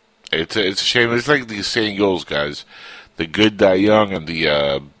 exactly. It's a shame. It's like the saying goes, guys: the good die young, and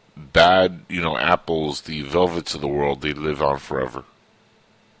the bad, apples, the velvets of the world, they live on forever.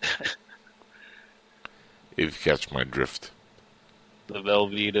 If you catch my drift. The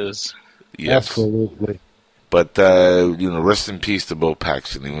Velvetas. Yes. Absolutely. But rest in peace to Bill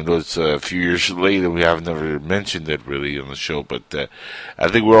Paxton. Even though it's a few years later, we have never mentioned it really on the show. But I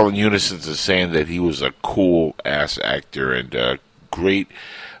think we're all in unison to saying that he was a cool ass actor and great.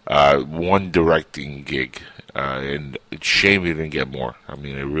 One directing gig, and it's a shame he didn't get more. I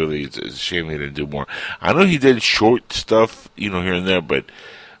mean, it's a shame he didn't do more. I know he did short stuff, here and there, but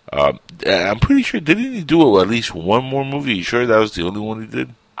I'm pretty sure didn't he do at least one more movie? You sure that was the only one he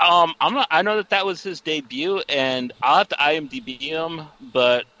did? I know that was his debut, and I'll have to IMDb him.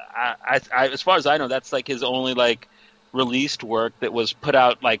 But I, as far as I know, that's like his only like released work that was put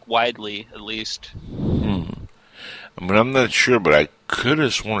out like widely, at least. I mean, I'm not sure, but I could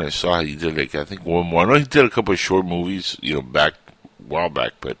have sworn I saw he did, I think one more. I know he did a couple of short movies, a while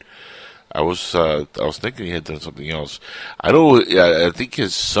back, but I was thinking he had done something else. I think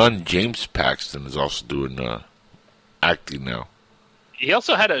his son, James Paxton, is also doing acting now. He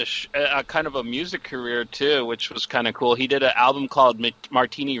also had a kind of a music career, too, which was kind of cool. He did an album called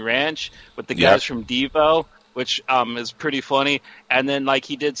Martini Ranch with the guys from Devo, which is pretty funny. And then,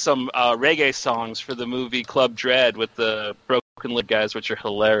 he did some reggae songs for the movie Club Dread with the Broken Lid guys, which are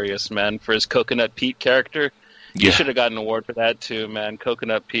hilarious, man, for his Coconut Pete character. Yeah. He should have gotten an award for that, too, man.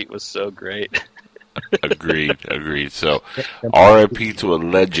 Coconut Pete was so great. Agreed. So, R.I.P. to a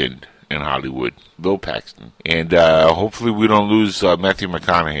legend in Hollywood, Bill Paxton. And hopefully we don't lose Matthew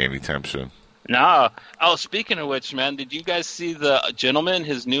McConaughey anytime soon. No. Oh, speaking of which, man, did you guys see The Gentleman,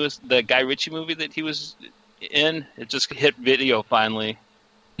 the Guy Ritchie movie that he was in? It just hit video finally.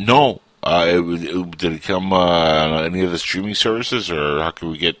 No. Did it come on any of the streaming services, or how can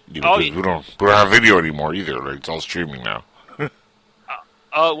we get? We don't have video anymore either. It's all streaming now.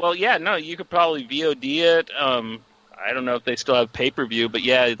 Well, yeah, no, you could probably VOD it. I don't know if they still have pay-per-view, but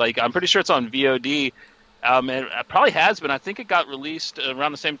yeah, I'm pretty sure it's on VOD. And it probably has been. I think it got released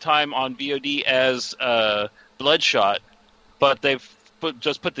around the same time on VOD as Bloodshot, but they've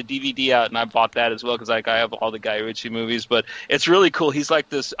just put the DVD out, and I bought that as well because I have all the Guy Ritchie movies. But it's really cool. He's like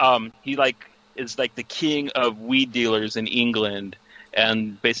this. He is like the king of weed dealers in England.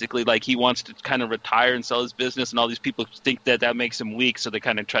 And basically, he wants to kind of retire and sell his business, and all these people think that makes him weak, so they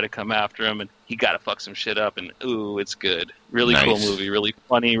kind of try to come after him, and he got to fuck some shit up, and ooh, it's good. Really Cool movie, really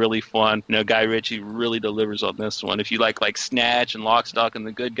funny, really fun. Guy Ritchie really delivers on this one. If you like Snatch and Lock, Stock, and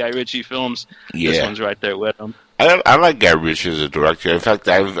the good Guy Ritchie films, this one's right there with him. I like Guy Ritchie as a director. In fact,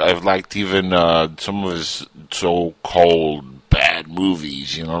 I've liked even some of his so-called bad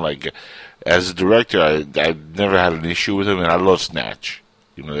movies, As a director, I've never had an issue with him, and I love Snatch.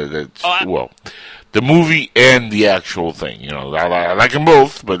 The movie and the actual thing. I like them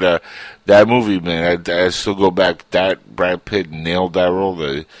both, but that movie, man, I still go back. That Brad Pitt nailed that role.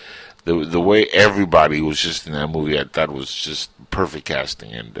 The way everybody was just in that movie, I thought was just perfect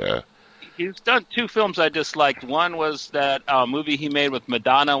casting. And he's done two films I disliked. One was that movie he made with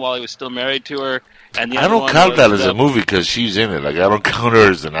Madonna while he was still married to her. And I don't count that as a movie because she's in it. I don't count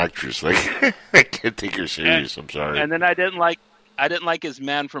her as an actress. I can't take her serious. I'm sorry. And then I didn't like his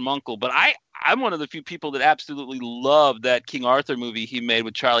Man from U.N.C.L.E. But I'm one of the few people that absolutely loved that King Arthur movie he made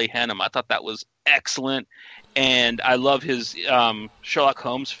with Charlie Hunnam. I thought that was excellent. And I love his Sherlock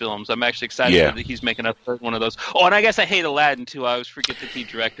Holmes films. I'm actually excited that he's making a third one of those. Oh, and I guess I hate Aladdin, too. I always forget that he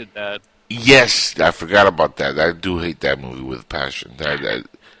directed that. Yes, I forgot about that. I do hate that movie with passion.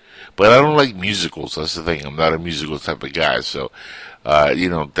 But I don't like musicals. That's the thing. I'm not a musical type of guy. So,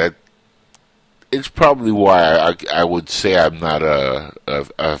 that it's probably why I would say I'm not a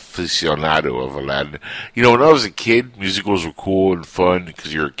aficionado of Aladdin. When I was a kid, musicals were cool and fun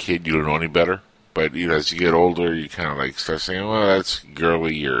because you're a kid. You don't know any better. But, as you get older, you kind of start saying, well, that's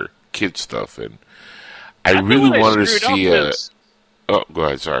girly or kid stuff, and I think really what they wanted to screwed see. up is Oh, go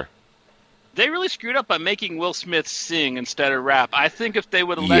ahead. Sorry. they really screwed up by making Will Smith sing instead of rap. I think if they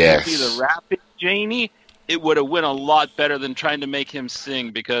would have let Yes. him be the rapping genie, it would have went a lot better than trying to make him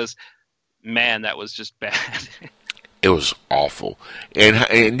sing. Because man, that was just bad. It was awful, and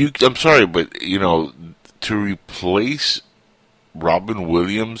I'm sorry, but to replace Robin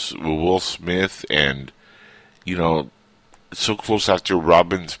Williams with Will Smith, and so close after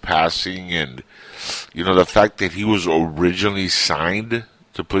Robin's passing, and the fact that he was originally signed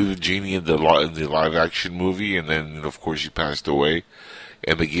to play the genie in the live action movie, and then of course he passed away,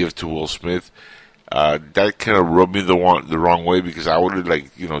 and they gave it to Will Smith. That kind of rubbed me the wrong way, because I would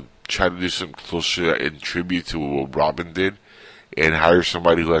have try to do something closer in tribute to what Robin did, and hire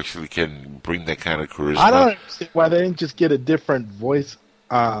somebody who actually can bring that kind of charisma. I don't understand why they didn't just get a different voice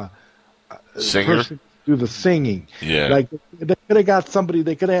Singer? person to do the singing. Yeah. Like they could have got somebody.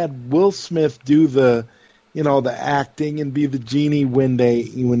 They could have had Will Smith do the acting and be the genie when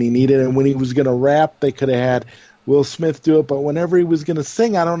he needed it, and when he was going to rap, they could have had Will Smith do it. But whenever he was going to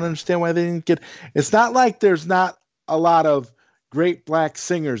sing, I don't understand why they didn't get. It's not like there's not a lot of great black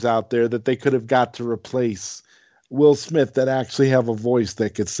singers out there that they could have got to replace Will Smith that actually have a voice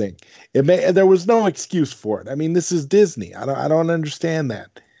that could sing. There was no excuse for it. I mean, this is Disney. I don't understand that.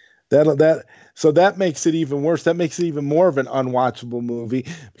 So that makes it even worse. That makes it even more of an unwatchable movie,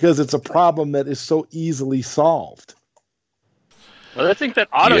 because it's a problem that is so easily solved. Well, I think that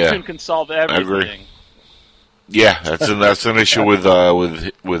auto-tune can solve everything. I agree. Yeah, that's an issue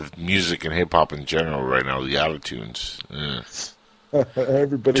with music and hip hop in general right now. The auto tunes.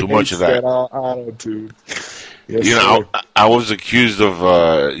 Everybody Too much of that. Auto-tune. Yes, I was accused of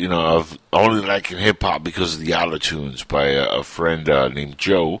of only liking hip hop because of the auto tunes by a friend named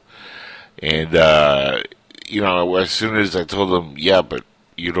Joe, and as soon as I told him, yeah, but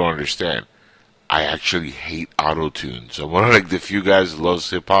you don't understand, I actually hate auto tunes. I'm one of the few guys that loves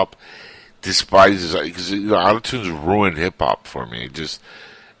hip hop. Despises, because auto tunes ruined hip hop for me.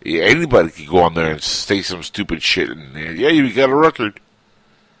 Anybody could go on there and say some stupid shit, and you got a record.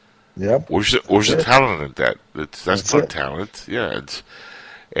 Yep. Where's the talent in that? That's not talent. Yeah,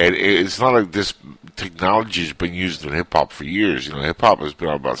 it's not like this technology has been used in hip hop for years. Hip hop has been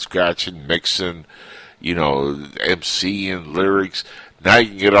all about scratching, mixing, MC and lyrics. Now you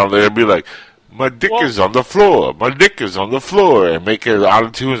can get on there and be like, my dick is on the floor. My dick is on the floor, and make it auto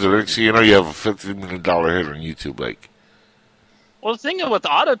tunes, and next thing you know, you have a $50 million hit on YouTube. Well, the thing with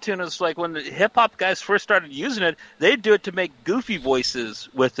auto-tune is, like, when the hip-hop guys first started using it, they'd do it to make goofy voices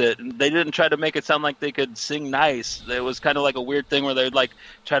with it. And they didn't try to make it sound like they could sing nice. It was kind of like a weird thing where they'd,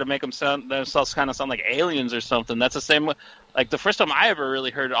 try to make themselves kind of sound like aliens or something. That's the same way. The first time I ever really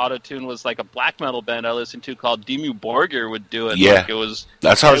heard auto-tune was, a black metal band I listened to called Dimmu Borgir would do it. Yeah.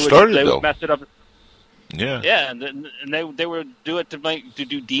 That's how it started, they though. Would mess it up. Yeah. Yeah, and they would do it to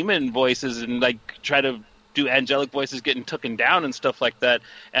do demon voices and, try to do angelic voices getting taken down and stuff like that.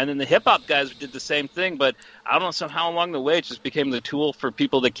 And then the hip-hop guys did the same thing, but I don't know, somehow along the way it just became the tool for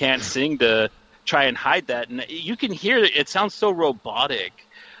people that can't sing to try and hide that. And you can hear it sounds so robotic.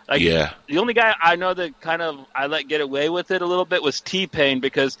 The only guy I know that kind of I let get away with it a little bit was T-Pain,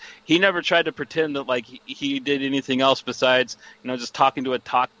 because he never tried to pretend that he did anything else besides just talking to a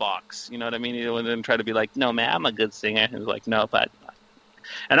talk box. You know what I mean? He didn't try to be like, no man, I'm a good singer. He was like, no, but.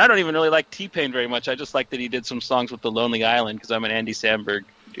 And I don't even really like T-Pain very much. I just like that he did some songs with The Lonely Island, because I'm an Andy Samberg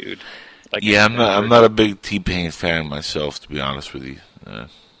dude. I'm not a big T-Pain fan myself, to be honest with you.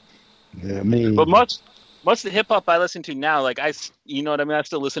 Me. But much of the hip hop I listen to now, I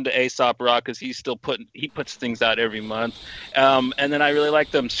still listen to Aesop Rock, because he puts things out every month. And then I really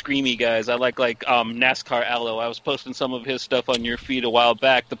like them screamy guys. I like NASCAR Aloe. I was posting some of his stuff on your feed a while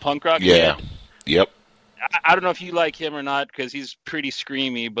back. The punk rock. Yeah. Kid. Yep. I don't know if you like him or not, because he's pretty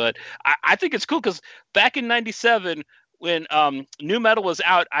screamy, but I think it's cool, because back in '97, when new metal was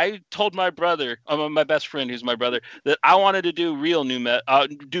out, I told my brother, my best friend, who's my brother, that I wanted to do real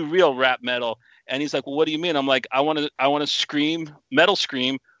do real rap metal. And he's like, "Well, what do you mean?" I'm like, "I want to scream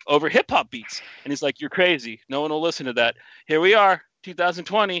over hip hop beats." And he's like, "You're crazy. No one will listen to that." Here we are,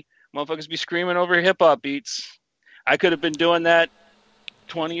 2020. Motherfuckers be screaming over hip hop beats. I could have been doing that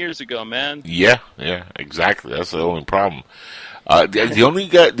 20 years ago, man. Yeah, exactly. That's the only problem. The only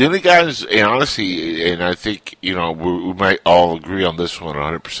guys, and honestly, and I think we might all agree on this one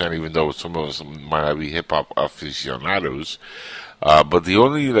 100%, even though some of us might not be hip hop aficionados. But the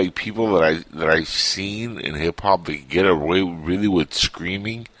only people that I've seen in hip hop that get away really with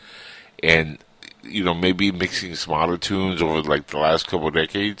screaming, and maybe mixing some auto tunes over the last couple of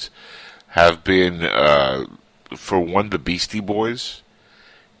decades, have been for one, the Beastie Boys.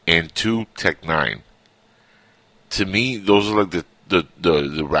 and 2 Tech Nine. To me, those are like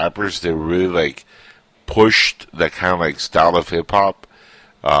the rappers that really like pushed that kind of like style of hip hop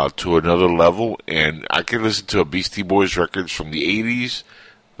to another level. And I can listen to a Beastie Boys records from the 80s,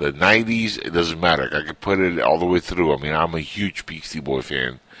 the 90s. It doesn't matter. I can put it all the way through. I mean, I'm a huge Beastie Boy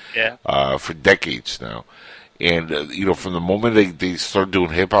fan. Yeah. For decades now. And, you know, from the moment they started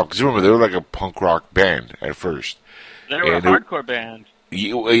doing hip hop, because remember, they were like a punk rock band at first. They were a hardcore band.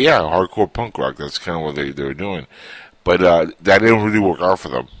 Yeah, hardcore punk rock. That's kind of what they were doing. But that didn't really work out for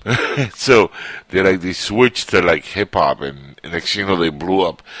them. So they switched to like hip hop, and next thing you know, they blew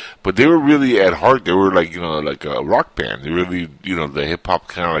up. But they were really at heart, they were like, you know, like a rock band. They really, you know, the hip hop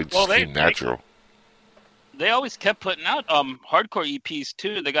kind of like just came natural. They always kept putting out hardcore EPs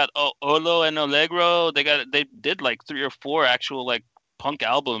too. They got Olo and Allegro. They did like 3 or 4 actual like punk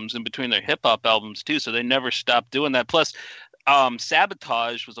albums in between their hip hop albums too. So they never stopped doing that. Plus,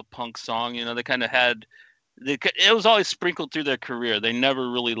 Sabotage was a punk song. You know, they kind of had it was always sprinkled through their career. They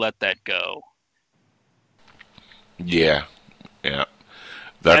never really let that go. Yeah. And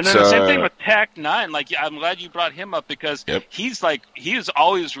then the same thing with Tech Nine. Like, I'm glad you brought him up because he's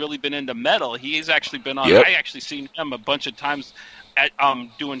always really been into metal. He's actually been on. I actually seen him a bunch of times at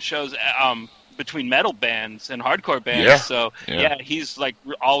doing shows between metal bands and hardcore bands. Yeah. So he's like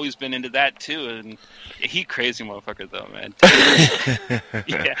always been into that too. And he crazy motherfucker though, man.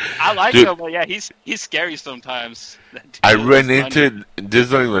 I like him, but he's scary sometimes. I ran into this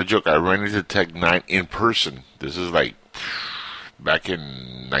is not even a joke. I ran into Tech Nine in person. This is like back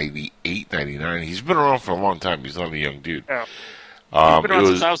in 98, 99. He's been around for a long time. He's not a young dude. Yeah. He's been around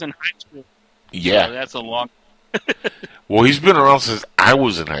since I was in high school. Yeah. So that's a long... Well, he's been around since I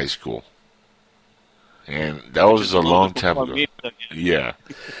was in high school. And that was a long time ago. Yeah.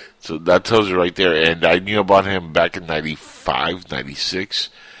 So that tells you right there. And I knew about him back in 95, 96.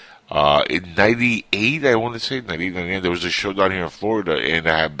 In 98, I want to say, 98, 99, there was a show down here in Florida, and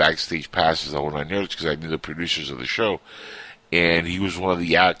I had backstage passes the whole 9 yards because I knew the producers of the show. And he was one of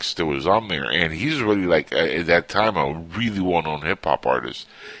the acts that was on there. And he's really, like, at that time, a really well-known hip-hop artist.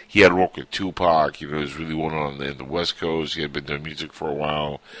 He had worked with Tupac. You know, he was really well-known in the West Coast. He had been doing music for a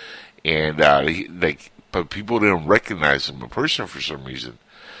while. And, but people didn't recognize him in person for some reason.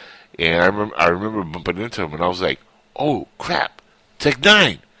 And I remember bumping into him, and I was like, oh, crap, Tech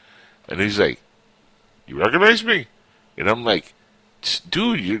Nine. And he's like, you recognize me? And I'm like,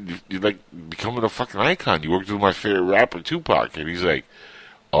 dude, you're like becoming a fucking icon. You worked with my favorite rapper, Tupac. And he's like,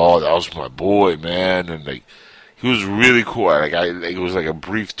 oh, that was my boy, man. And like, he was really cool. It was like a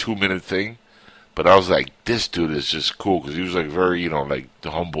brief 2-minute thing. But I was like, this dude is just cool. Because he was like very, you know, like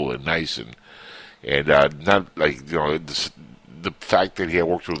humble and nice. And not like, you know, the fact that he had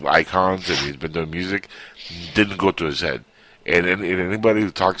worked with icons and he's been doing music didn't go to his head. And anybody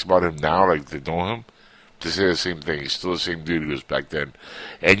who talks about him now, like they know him, they say the same thing. He's still the same dude he was back then.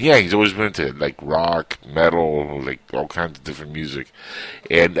 And yeah, he's always been into like rock, metal, like all kinds of different music.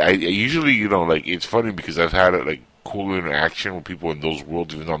 And I usually, you know, like it's funny because I've had like cool interaction with people in those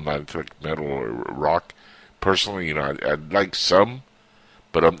worlds, even though I'm not into like metal or rock. Personally, you know, I like some,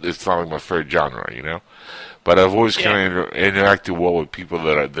 but it's not like my favorite genre, you know. But I've always kind of interacted well with people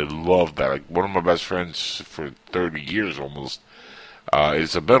that love that. Like one of my best friends for 30 years almost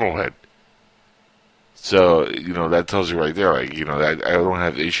is a metalhead. So, you know, that tells you right there, like, you know, that I don't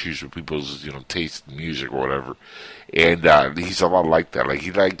have issues with people's, you know, taste in music or whatever. And he's a lot like that. Like,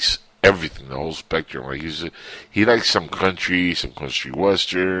 he likes everything, the whole spectrum. Like, he likes some country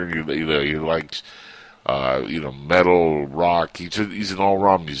western. He likes, you know, metal, rock. He's an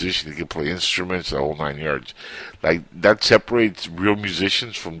all-around musician. He can play instruments, the whole 9 yards. Like, that separates real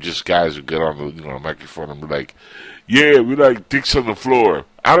musicians from just guys who get on the, you know, microphone and be like, yeah, we like dicks on the floor.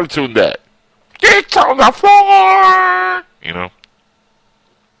 Auto-tune that. Dicks on the floor! You know?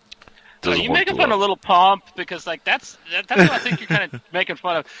 You make fun of Little Pump because, like, that's what I think you're kind of making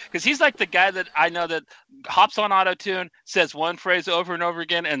fun of. Because he's like the guy that I know that hops on auto-tune, says one phrase over and over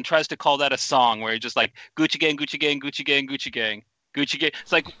again, and tries to call that a song where he just like, Gucci gang, Gucci gang, Gucci gang, Gucci gang, Gucci gang.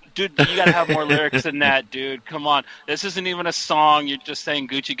 It's like, dude, you gotta have more lyrics than that, dude. Come on. This isn't even a song. You're just saying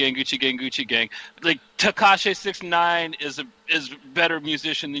Gucci gang, Gucci gang, Gucci gang. Like, Tekashi 6ix9ine is a better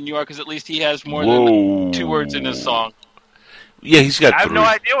musician than you are because at least he has more than 2 words in his song. Yeah, he's got. I have no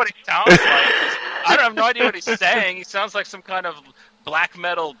idea what he sounds like. I have no idea what he's saying. He sounds like some kind of black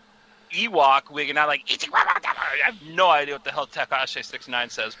metal Ewok wigging out like. I have no idea what the hell Tekashi 6ix9ine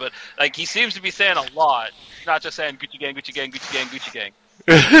says, but like he seems to be saying a lot, not just saying Gucci gang, Gucci gang, Gucci gang, Gucci gang.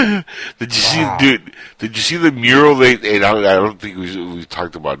 Did you see, Wow. dude? Did you see the mural? And I don't think we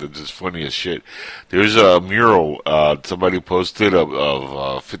talked about it. It's funny as shit. There's a mural somebody posted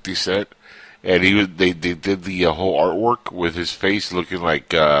of 50 Cent, and they did the whole artwork with his face looking like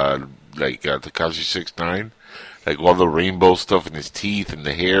Tekashi 6ix9ine, like all the rainbow stuff in his teeth and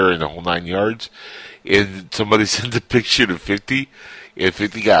the hair and the whole 9 yards. And somebody sent a picture to 50, and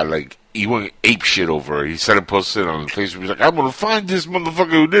 50 got like, he went ape shit over it. He started posting on Facebook. He's like, I'm gonna find this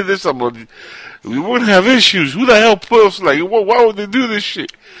motherfucker who did this. We wouldn't have issues. Who the hell posts like, why would they do this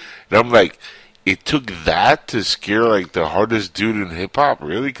shit? And I'm like, it took that to scare like the hardest dude in hip hop,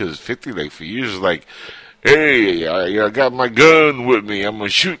 really? Because 50, like for years, is like, hey, I got my gun with me. I'm gonna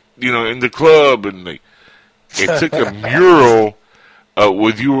shoot, in the club, and like, it took a mural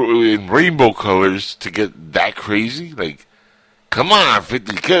with you in rainbow colors to get that crazy. Like, come on,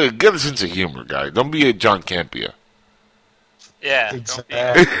 50, get a sense of humor, guy. Don't be a John Campia. Yeah, Exactly.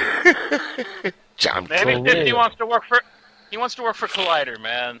 John maybe For 50 real. wants to work for. He wants to work for Collider,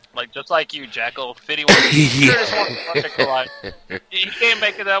 man. Like just like you, Jackal. 50 wants. Yeah. Curtis wants to work at Collider. He can't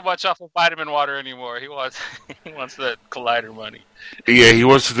make it that much off of vitamin water anymore. He wants that Collider money. Yeah, he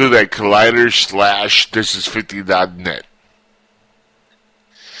wants to do that Collider / thisis50.net.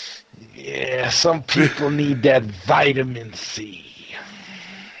 Yeah, some people need that vitamin C.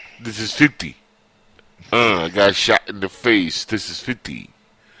 This is 50. I got shot in the face. This is 50.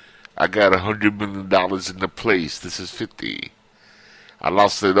 I got $100 million in the place. This is 50. I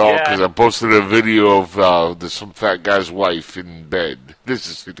lost it all because I posted a video of some fat guy's wife in bed. This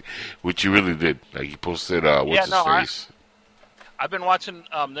is 50. Which he really did. Like, he posted, what's his face? I've been watching.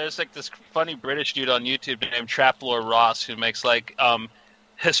 There's like this funny British dude on YouTube named Traplore Ross who makes like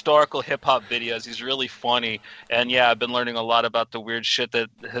historical hip hop videos. He's really funny, and yeah, I've been learning a lot about the weird shit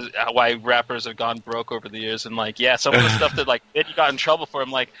why rappers have gone broke over the years, and like some of the stuff that like Diddy got in trouble for. I'm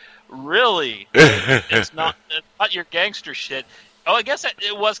like, really? It's not your gangster shit. Oh, I guess that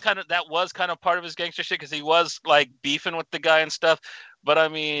was kind of part of his gangster shit because he was like beefing with the guy and stuff. But I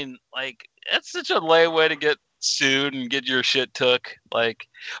mean, like, it's such a lame way to get sued and get your shit took. Like,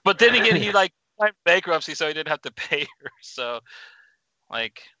 but then again, he like filed bankruptcy, so he didn't have to pay her. So,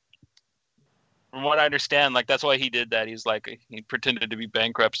 like, from what I understand, like that's why he did that. He's like he pretended to be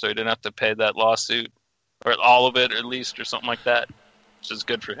bankrupt, so he didn't have to pay that lawsuit or all of it, at least, or something like that, which is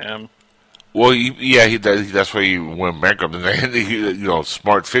good for him. Well, that's why he went bankrupt. And then,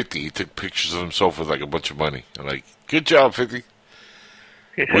 smart 50, he took pictures of himself with like a bunch of money. I'm like, good job, 50.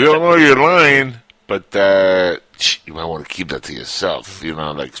 We all know you're lying, but you might want to keep that to yourself.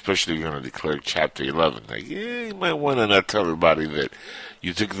 Like especially if you're going to declare Chapter 11. Like, you might want to not tell everybody that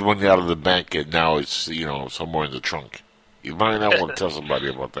you took the money out of the bank and now it's somewhere in the trunk. You might not want to tell somebody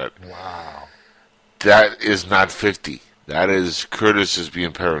about that. Wow. That is not 50. That is Curtis is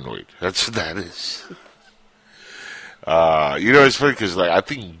being paranoid. That's what that is. It's funny because like I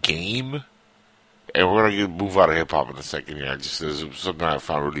think Game, and we're gonna move out of hip hop in a second here. There's something I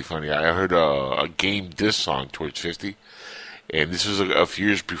found really funny. I heard a Game diss song towards 50, and this was a few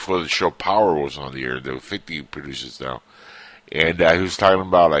years before the show Power was on the air. There were 50 producers now, and he was talking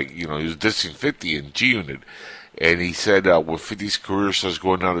about like he was dissing 50 in G Unit. And he said when 50's career starts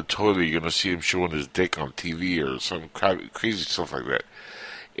going down the toilet, you're going to see him showing his dick on TV or some crazy stuff like that.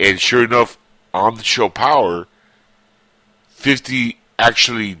 And sure enough, on the show Power, 50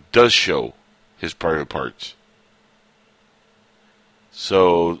 actually does show his private parts.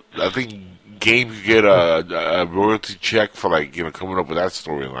 So I think Game could get a royalty check for coming up with that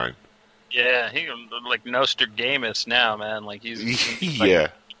storyline. Yeah, he like Nostradamus now, man. Like he's Yeah.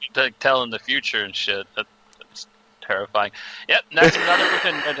 like telling the future and shit. That's terrifying. Yep, that's another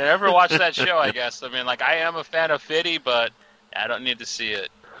reason to never watch that show. I guess. I mean, like I am a fan of 50, but I don't need to see it.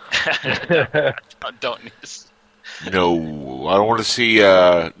 I don't need to. No, I don't want to see.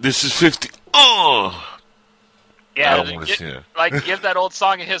 This is 50. Oh. Yeah, I don't want to see it. Like give that old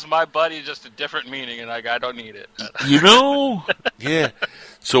song of his, "My Buddy," just a different meaning, and like I don't need it. Yeah.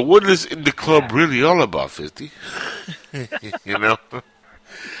 So what is In the Club really all about, 50? I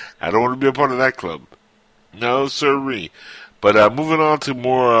don't want to be a part of that club. No, sirree. But moving on to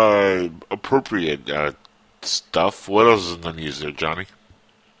more appropriate stuff. What else is in the news there, Johnny?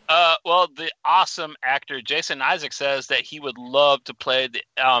 Well, the awesome actor Jason Isaac says that he would love to play the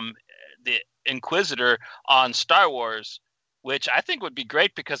Inquisitor on Star Wars, which I think would be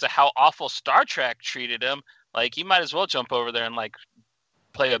great because of how awful Star Trek treated him. Like, he might as well jump over there and like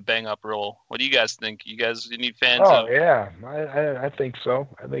play a bang up role. What do you guys think? You guys any fans? Oh yeah, I think so.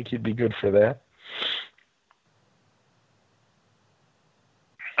 I think he'd be good for that.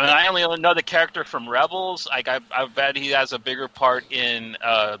 I mean, I only know the character from Rebels. Like, I bet he has a bigger part in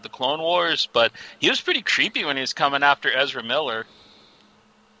the Clone Wars, but he was pretty creepy when he was coming after Ezra Miller.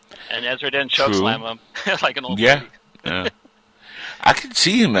 And Ezra didn't chokeslam him like an old lady. Yeah. I could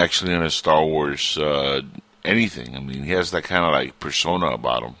see him actually in a Star Wars anything. I mean, he has that kind of like persona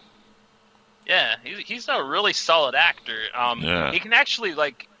about him. Yeah, he's a really solid actor. Yeah. He can actually,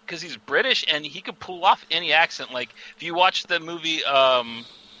 like, because he's British and he could pull off any accent. Like, if you watch the movie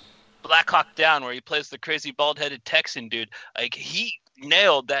Black Hawk Down, where he plays the crazy bald-headed Texan dude, like, he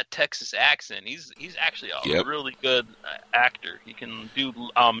nailed that Texas accent. He's actually a really good actor. He can do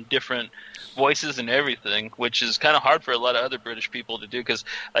different voices and everything, which is kind of hard for a lot of other British people to do. Because,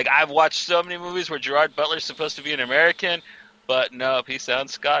 like, I've watched so many movies where Gerard Butler's supposed to be an American, but no, he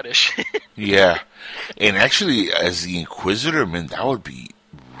sounds Scottish. Yeah, and actually, as the Inquisitor, man, that would be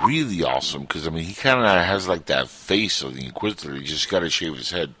really awesome. Because I mean, he kind of has like that face of the Inquisitor. You just got to shave his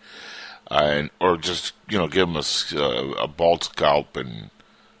head. Or just, give him a bald scalp and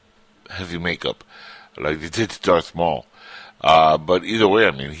heavy makeup, like they did to Darth Maul. But either way,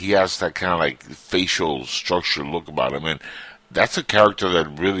 I mean, he has that kind of like facial structure look about him, and that's a character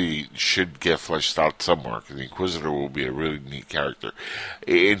that really should get fleshed out somewhere, because the Inquisitor will be a really neat character.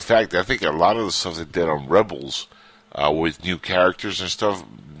 In fact, I think a lot of the stuff they did on Rebels, with new characters and stuff,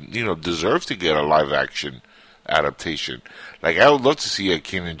 deserves to get a live action adaptation. Like, I would love to see a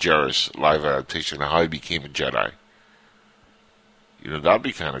Kanan Jarrus live adaptation of how he became a Jedi. That'd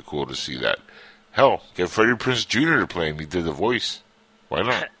be kind of cool to see that. Hell, get Freddie Prinze Jr. to play him. He did the voice. Why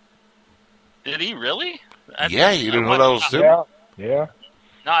not? Did he really? Yeah, you didn't know that was him? Yeah.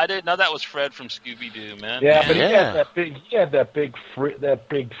 No, I didn't know that was Fred from Scooby-Doo, man. Yeah, but he had that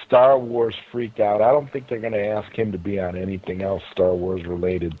big Star Wars freak out. I don't think they're going to ask him to be on anything else Star Wars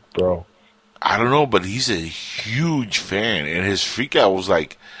related, bro. I don't know, but he's a huge fan, and his freak out was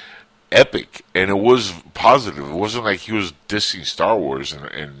like epic, and it was positive. It wasn't like he was dissing Star Wars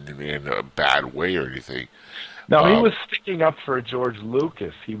in a bad way or anything. No, he was sticking up for George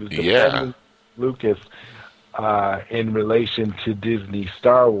Lucas. He was defending Lucas in relation to Disney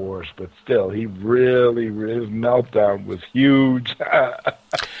Star Wars, but still, his meltdown was huge.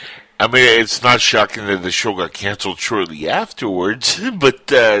 I mean, it's not shocking that the show got canceled shortly afterwards, but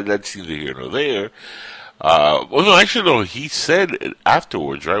that's neither here nor there. No, he said it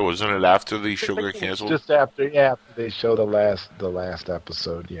afterwards, right? Wasn't it after the show got canceled? Just after they show the last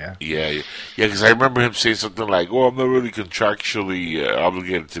episode, yeah. Yeah, because I remember him saying something like, "Oh, I'm not really contractually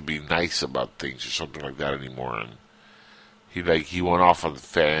obligated to be nice about things," or something like that anymore. And he went off on the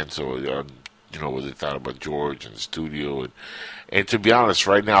fans, or what they thought about George and the studio, and to be honest,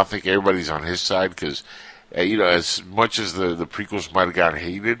 right now I think everybody's on his side, because as much as the prequels might have gotten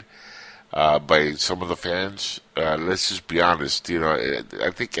hated by some of the fans, let's just be honest.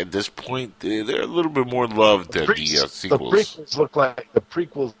 I think at this point they're a little bit more loved than the sequels. The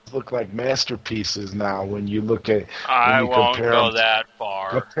prequels look like masterpieces now. When you look at, I won't go that far.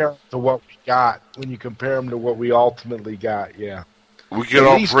 Compare them to what we got. When you compare them to what we ultimately got, yeah. We can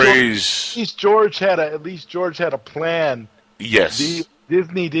all praise. At least George had a plan. Yes.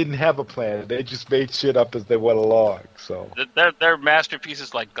 Disney didn't have a plan. They just made shit up as they went along. So they're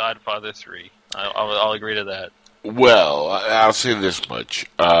masterpieces like Godfather 3. I'll agree to that. Well, I'll say this much: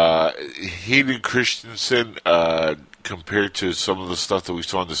 Hayden Christensen, compared to some of the stuff that we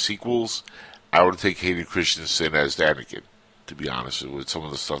saw in the sequels, I would take Hayden Christensen as Anakin. To be honest, with some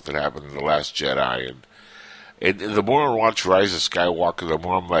of the stuff that happened in The Last Jedi, and the more I watch Rise of Skywalker, the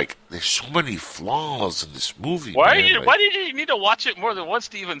more I'm like, there's so many flaws in this movie. Why did you need to watch it more than once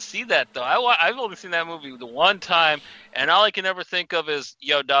to even see that, though? I've only seen that movie the one time, and all I can ever think of is,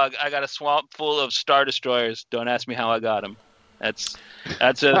 yo, dog, I got a swamp full of Star Destroyers. Don't ask me how I got them. That's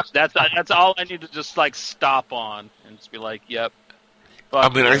all I need to just, like, stop on and just be like, yep. I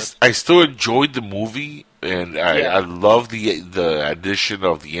mean, I still enjoyed the movie, and I love the addition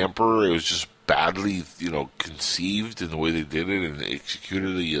of the Emperor. It was just badly, conceived in the way they did it and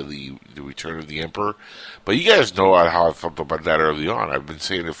executed the Return of the Emperor. But you guys know how I felt about that early on. I've been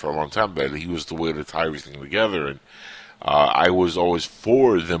saying it for a long time, that he was the way to tie everything together, and I was always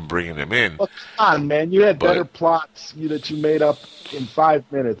for them bringing him in. Well, come on, man. You had better plots that you made up in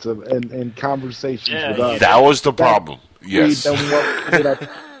 5 minutes in conversations with us. That was the problem. Yes.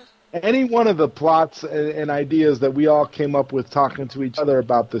 Any one of the plots and ideas that we all came up with talking to each other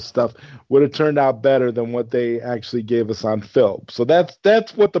about this stuff would have turned out better than what they actually gave us on film. So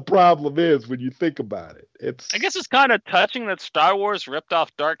that's what the problem is when you think about it. I guess it's kind of touching that Star Wars ripped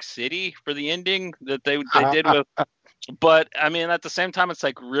off Dark City for the ending that they did with. But I mean, at the same time, it's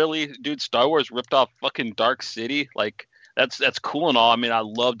like, really, dude, Star Wars ripped off fucking Dark City. Like, that's cool and all. I mean, I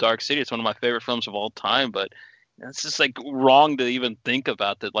love Dark City. It's one of my favorite films of all time, but it's just like wrong to even think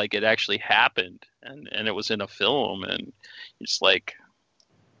about that. Like it actually happened, and it was in a film, and it's like,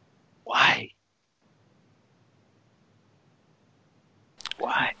 why?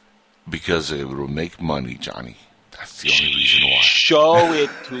 Why? Because it will make money, Johnny. That's the only reason why. Show it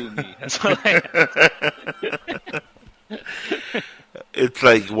to me. That's what It's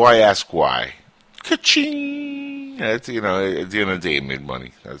like, why ask why? Ka-ching! That's, at the end of the day, it made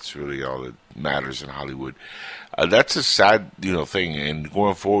money. That's really all that matters in Hollywood. That's a sad, thing. And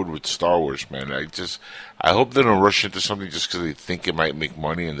going forward with Star Wars, man, I hope they don't rush into something just because they think it might make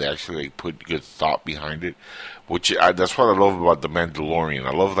money and they actually put good thought behind it. That's what I love about The Mandalorian.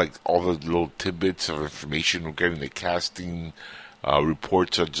 I love all the little tidbits of information we're getting. The casting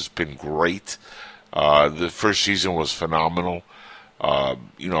reports have just been great. The first season was phenomenal.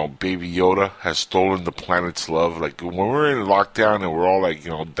 Baby Yoda has stolen the planet's love. Like when we're in lockdown and we're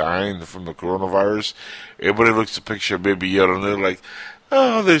all dying from the coronavirus, everybody looks at a picture of Baby Yoda and they're like,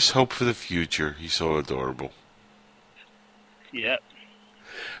 "Oh, there's hope for the future. He's so adorable." Yeah.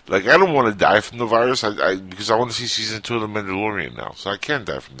 Like I don't want to die from the virus, because I want to see season 2 of The Mandalorian now. So I can't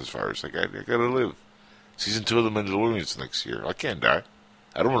die from this virus. I gotta live. Season 2 of The Mandalorian is next year. I can't die.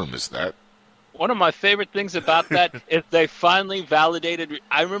 I don't want to miss that. One of my favorite things about that is they finally validated.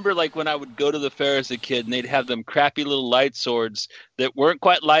 I remember when I would go to the fair as a kid and they'd have them crappy little light swords that weren't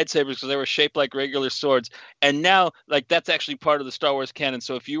quite lightsabers because they were shaped like regular swords. And now that's actually part of the Star Wars canon.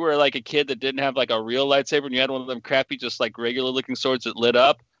 So if you were a kid that didn't have a real lightsaber and you had one of them crappy, just regular looking swords that lit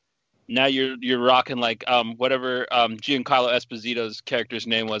up, now you're rocking whatever Giancarlo Esposito's character's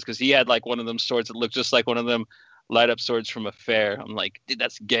name was, because he had one of them swords that looked just like one of them light up swords from a fair. I'm like, dude,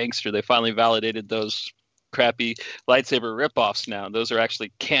 that's gangster. They finally validated those crappy lightsaber ripoffs now. Those are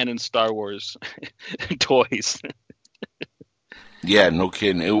actually canon Star Wars toys. Yeah, no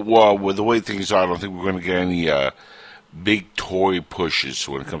kidding. With the way things are, I don't think we're going to get any big toy pushes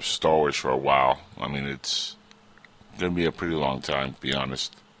when it comes to Star Wars for a while. I mean, it's going to be a pretty long time, to be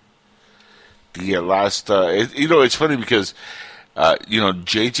honest. The last, it's funny because,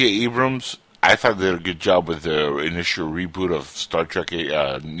 J.J. Abrams, I thought they did a good job with the initial reboot of Star Trek,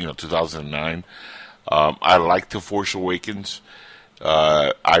 2009. I liked The Force Awakens.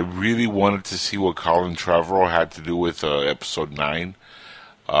 I really wanted to see what Colin Trevorrow had to do with Episode 9.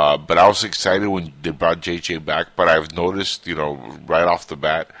 But I was excited when they brought JJ back. But I've noticed, right off the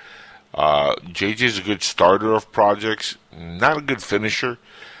bat, JJ's a good starter of projects, not a good finisher.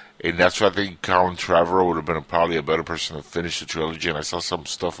 And that's why I think Colin Trevorrow would have been probably a better person to finish the trilogy. And I saw some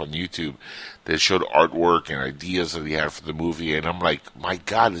stuff on YouTube that showed artwork and ideas that he had for the movie. And I'm like, my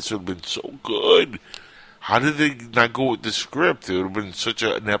God, this would have been so good. How did they not go with the script? It would have been such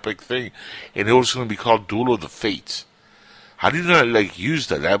an epic thing. And it was going to be called Duel of the Fates. How did you not use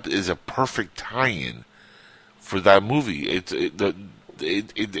that? That is a perfect tie-in for that movie. It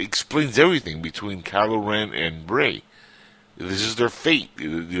explains everything between Kylo Ren and Rey. This is their fate.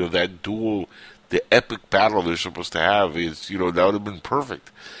 That duel, the epic battle they're supposed to have is, that would have been perfect.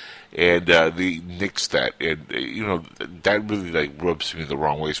 And they nixed that. And, that really, rubs me the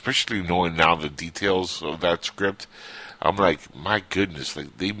wrong way, especially knowing now the details of that script. I'm like, my goodness,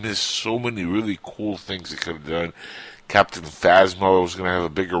 they missed so many really cool things they could have done. Captain Phasma was going to have a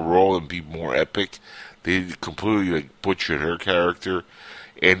bigger role and be more epic. They completely, butchered her character.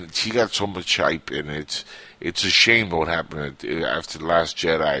 And she got so much hype, and it's a shame what happened after The Last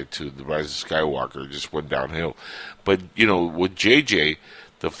Jedi to The Rise of Skywalker. It just went downhill. But, with JJ,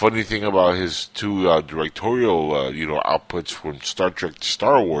 the funny thing about his two directorial, outputs from Star Trek to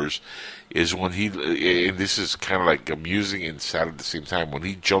Star Wars is when and this is kind of amusing and sad at the same time, when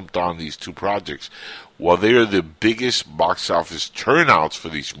he jumped on these two projects, while they are the biggest box office turnouts for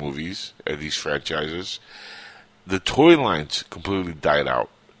these movies and these franchises, the toy lines completely died out.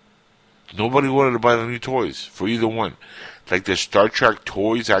 Nobody wanted to buy the new toys for either one. The Star Trek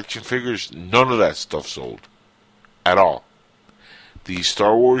toys, action figures, none of that stuff sold. At all. The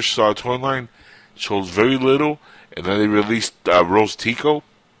Star Wars toy line sold very little, and then they released Rose Tico.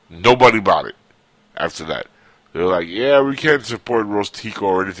 Nobody bought it after that. They're like, yeah, we can't support Rose Tico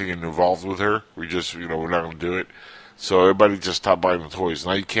or anything involved with her. We just, we're not going to do it. So everybody just stopped buying the toys.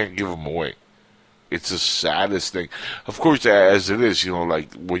 Now you can't give them away. It's the saddest thing. Of course, as it is,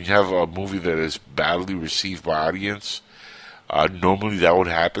 when you have a movie that is badly received by audience, normally that would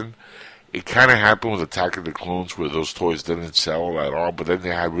happen. It kind of happened with Attack of the Clones, where those toys didn't sell at all, but then they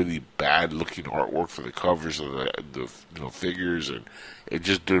had really bad looking artwork for the covers of the figures, and it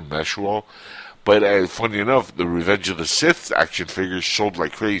just didn't mesh well. But funny enough, the Revenge of the Sith action figures sold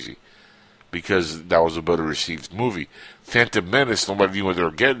like crazy. because that was a better received movie. Phantom Menace, nobody knew what they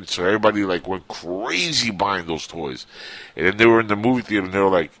were getting, so everybody like went crazy buying those toys. And then they were in the movie theater and they were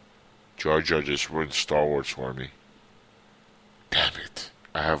like, Jar Jar just ruined Star Wars for me. Damn it.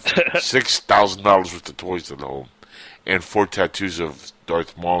 I have $6,000 worth of toys at home and 4 tattoos of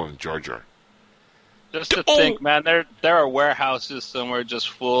Darth Maul and Jar Jar. Just to think, man, there are warehouses somewhere just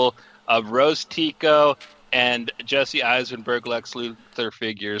full of Rose Tico and Jesse Eisenberg Lex Luthor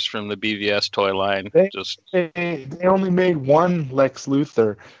figures from the BVS toy line. They only made one Lex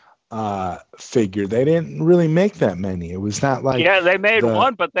Luthor figure. They didn't really make that many. It was not like they made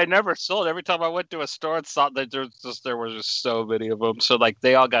one, but they never sold. Every time I went to a store and saw that there were just so many of them. So like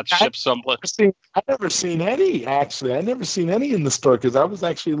they all got shipped someplace. I've never seen any. Actually, I never seen any in the store because I was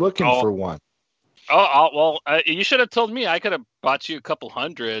actually looking for one. You should have told me. I could have bought you a couple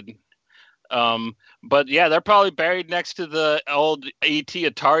hundred. But yeah, they're probably buried next to the old ET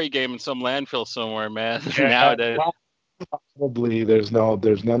Atari game in some landfill somewhere, man. Nowadays, probably there's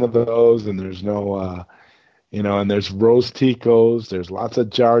none of those, and there's no, and there's Rose Ticos, there's lots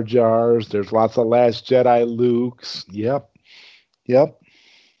of Jar Jars, there's lots of Last Jedi Lukes. Yep.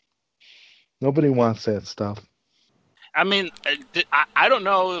 Nobody wants that stuff. I mean, I don't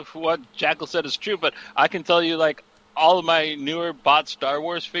know if what Jackal said is true, but I can tell you, like, all of my newer bought Star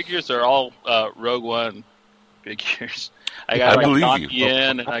Wars figures are all Rogue One figures. I got Donnie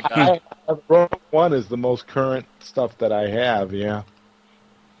Yen, and I got Rogue One is the most current stuff that I have. Yeah,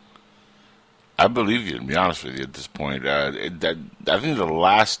 I believe you. To be honest with you, at this point, I think the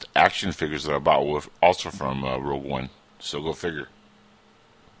last action figures that I bought were also from Rogue One. So go figure.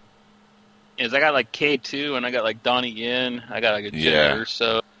 I got like K2, and I got like Donnie Yen. I got like a Jyn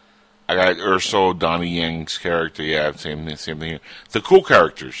Erso. I got Erso, Donnie Yen's character. Yeah, same thing. The cool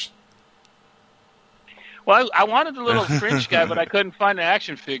characters. Well, I wanted the little French guy, but I couldn't find an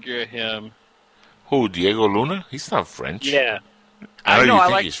action figure of him. Who, Diego Luna? He's not French. Yeah. I know. I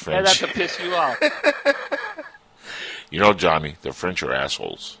like he's French. that to piss you off. You know, Johnny, the French are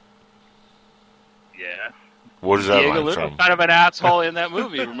assholes. Yeah. What is that Diego line Luna from? was kind of an asshole in that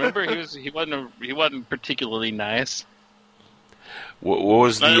movie. Remember, he wasn't particularly nice. What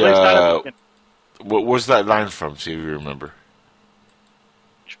was the what was that line from? See if you remember.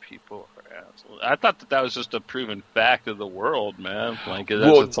 People are assholes. I thought that was just a proven fact of the world, man. Like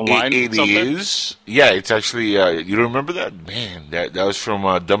it's a line. It is. Yeah, it's actually. You don't remember that? Man, that was from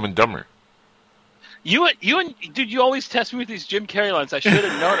Dumb and Dumber. You dude, you always test me with these Jim Carrey lines. I should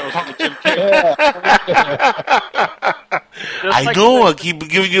have known it was from the Jim Carrey. I know. I keep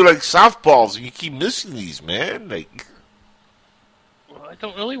giving you like softballs, and you keep missing these, man. Like, well, I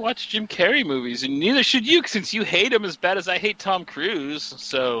don't really watch Jim Carrey movies, and neither should you, since you hate him as bad as I hate Tom Cruise.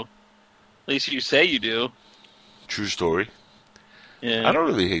 So, at least you say you do. True story. Yeah. I don't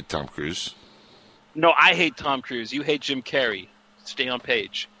really hate Tom Cruise. No, I hate Tom Cruise. You hate Jim Carrey. Stay on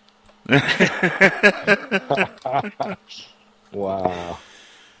page. Wow.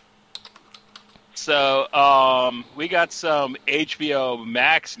 So, we got some HBO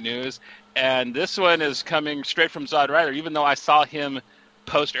Max news, and this one is coming straight from Zod Ryder, even though I saw him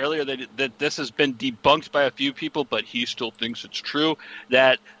post earlier that this has been debunked by a few people, but he still thinks it's true,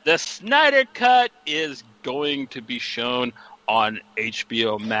 that the Snyder Cut is going to be shown on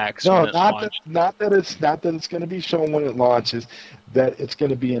HBO Max. No, not that it's going to be shown when it launches. That it's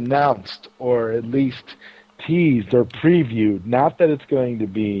going to be announced or at least teased or previewed. Not that it's going to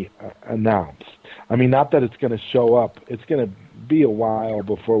be announced. I mean, not that it's going to show up. It's going to be a while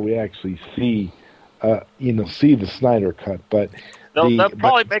before we actually see the Snyder Cut. But they'll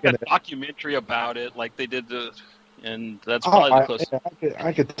probably make a documentary about it, like they did and that's probably the closest.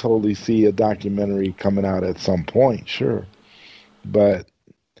 I could totally see a documentary coming out at some point, sure. But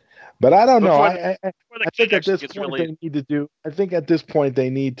I don't know. I think at this point they need to do. I think at this point they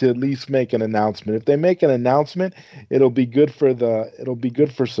need to at least make an announcement. If they make an announcement, it'll be good for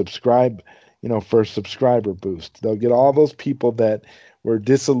subscribe. For a subscriber boost. They'll get all those people that were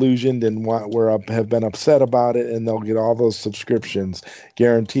disillusioned and have been upset about it, and they'll get all those subscriptions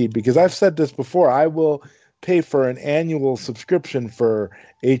guaranteed. Because I've said this before, I will pay for an annual subscription for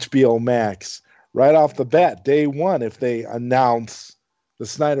HBO Max right off the bat, day one, if they announce the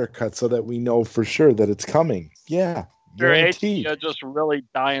Snyder Cut, so that we know for sure that it's coming. Yeah, guaranteed. HBO just really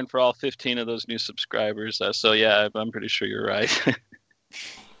dying for all 15 of those new subscribers. So yeah, I'm pretty sure you're right.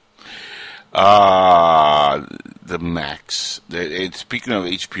 The Max. Speaking of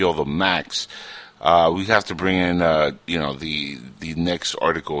HBO, the Max, we have to bring in, the next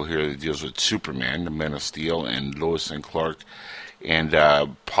article here that deals with Superman, the Man of Steel, and Lois and Clark, and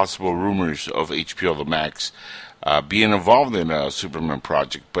possible rumors of HBO, the Max. being involved in a Superman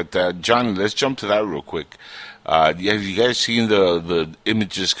project. But Johnny, let's jump to that real quick. Have you guys seen the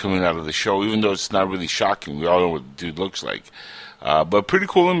images coming out of the show? Even though it's not really shocking, we all know what the dude looks like. But pretty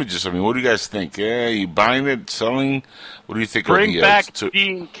cool images. I mean, what do you guys think? Yeah, you buying it, selling? What do you think? Bring back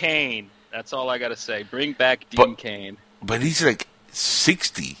Dean Cain. That's all I got to say. Bring back Dean Cain. But he's like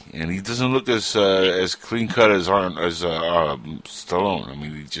 60, and he doesn't look as clean cut as Stallone. I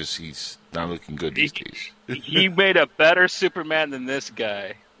mean, he's not looking good these days. He made a better Superman than this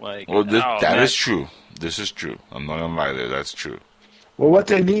guy. Like, well, that is true. This is true. I'm not gonna lie there. That's true. Well, what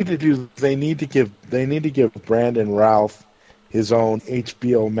they need to do, they need to give Brandon Routh his own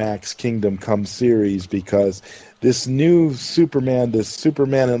HBO Max Kingdom Come series, because this new Superman, this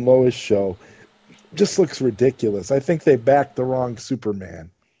Superman and Lois show, just looks ridiculous. I think they backed the wrong Superman.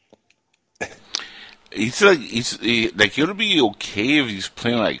 He's like it'll be okay if he's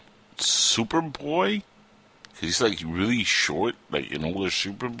playing like Superboy. He's like really short, like an older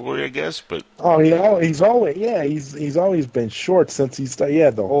Superboy, I guess. But he's always been short since he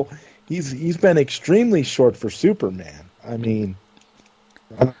started. He's been extremely short for Superman. I mean,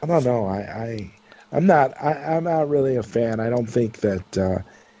 I don't know. I'm not really a fan. I don't think that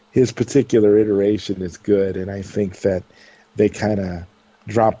his particular iteration is good, and I think that they kind of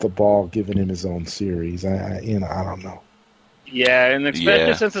dropped the ball giving him his own series. I don't know. Yeah, and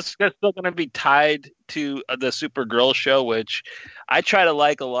especially since it's still going to be tied to the Supergirl show, which I try to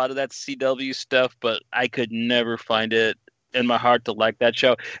like a lot of that CW stuff, but I could never find it in my heart to like that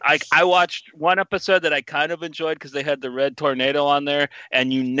show. I watched one episode that I kind of enjoyed because they had the Red Tornado on there,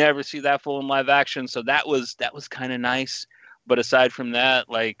 and you never see that full in live action, so that was kind of nice. But aside from that,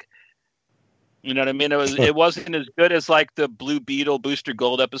 like, you know what I mean? It wasn't as good as like the Blue Beetle Booster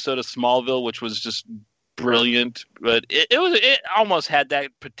Gold episode of Smallville, which was just brilliant. But it almost had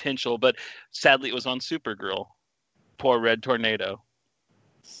that potential, but sadly it was on Supergirl. Poor Red Tornado.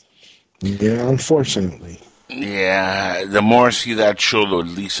 Yeah, unfortunately. Yeah, the more I see that show, the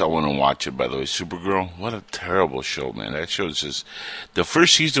least I want to watch it, by the way. Supergirl, what a terrible show, man. That show is just... The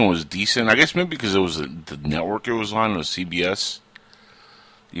first season was decent. I guess maybe because it was the network it was on, it was CBS.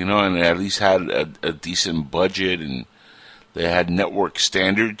 You know, and it at least had a decent budget, and they had network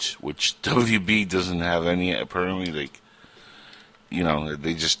standards, which WB doesn't have any, apparently. Like, you know,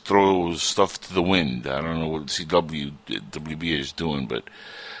 they just throw stuff to the wind. I don't know what WB is doing, but...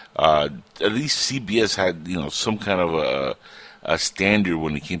 at least CBS had, you know, some kind of a standard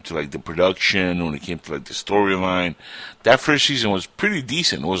when it came to like the production, when it came to like the storyline. That first season was pretty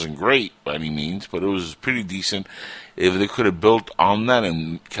decent. It wasn't great by any means, but it was pretty decent. If they could have built on that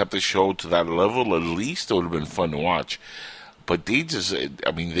and kept the show to that level, at least it would have been fun to watch. But they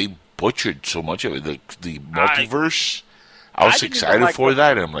they butchered so much of it. The multiverse, I was excited for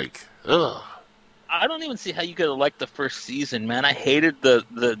that. I'm like, ugh. I don't even see how you could have liked the first season, man. I hated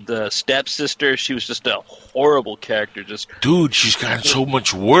the stepsister. She was just a horrible character. Dude, she's gotten so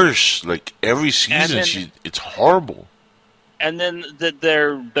much worse. Like every season, it's horrible. And then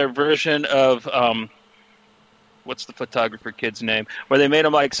their version of what's the photographer kid's name? Where they made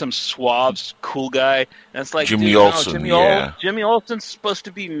him like some suave, cool guy. And it's like Jimmy Olsen. Jimmy Olsen's supposed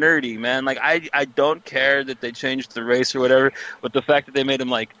to be nerdy, man. Like I don't care that they changed the race or whatever, but the fact that they made him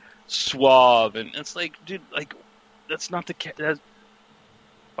like suave, and it's like, dude, like that's not the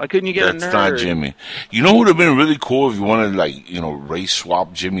why couldn't you get a nerd? That's not Jimmy. You know what would have been really cool if you wanted, like, you know, race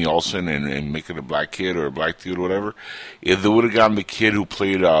swap Jimmy Olsen and make it a black kid or a black dude or whatever? If they would have gotten the kid who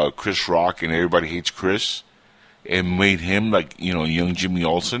played Chris Rock and Everybody Hates Chris and made him like, you know, young Jimmy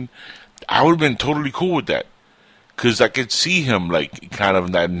Olsen, I would have been totally cool with that, because I could see him like kind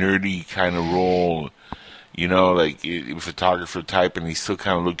of that nerdy kind of role. You know, like a photographer type, and he still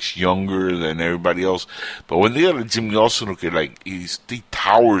kind of looks younger than everybody else. But when they got a Jimmy Olsen look at, like, he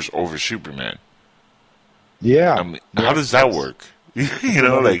towers over Superman. Yeah. I mean, how does that work? You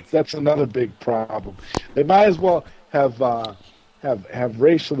know, like, that's another big problem. They might as well have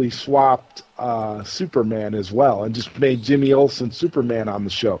racially swapped Superman as well, and just made Jimmy Olsen Superman on the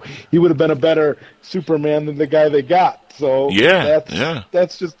show. He would have been a better Superman than the guy they got. So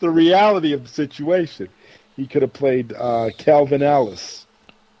that's just the reality of the situation. He could have played Calvin Ellis.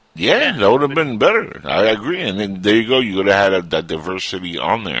 Yeah, that would have been better. I agree. And then there you go. You would have had that diversity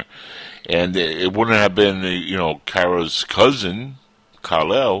on there. And it wouldn't have been, you know, Kara's cousin,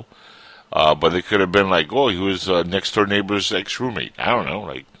 Kal-El, but it could have been like, oh, he was next door neighbor's ex-roommate. I don't know,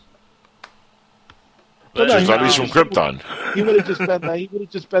 like. Just at least from Krypton. He would have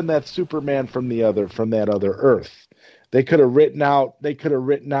just been that Superman from that other Earth. They could have written out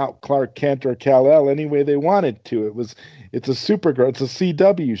Clark Kent or Kal-El any way they wanted to. It's a Supergirl. It's a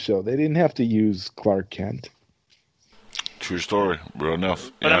CW show. They didn't have to use Clark Kent. True story. Real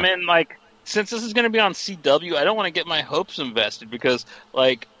enough. But yeah. I mean, like, since this is going to be on CW, I don't want to get my hopes invested because,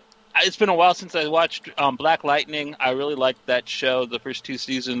 like, it's been a while since I watched Black Lightning. I really liked that show. The first 2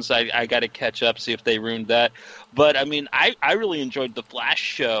 seasons, I got to catch up, see if they ruined that. But, I mean, I really enjoyed the Flash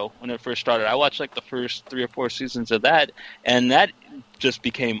show when it first started. I watched, like, the first 3 or 4 seasons of that, and that just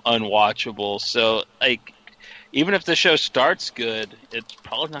became unwatchable. So, like, even if the show starts good, it's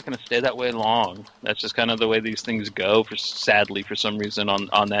probably not going to stay that way long. That's just kind of the way these things go, sadly, for some reason,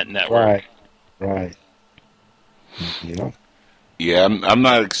 on that network. Right. You know? Yeah, I'm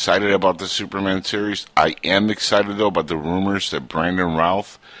not excited about the Superman series. I am excited, though, about the rumors that Brandon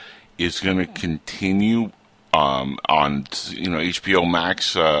Routh is going to continue on HBO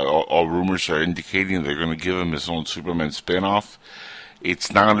Max. All rumors are indicating they're going to give him his own Superman spinoff.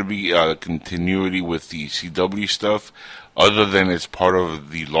 It's not going to be a continuity with the CW stuff, other than it's part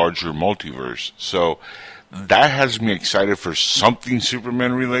of the larger multiverse. So that has me excited for something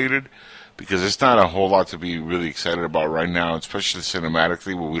Superman related, because it's not a whole lot to be really excited about right now, especially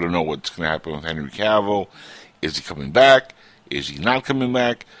cinematically, where we don't know what's going to happen with Henry Cavill. Is he coming back? Is he not coming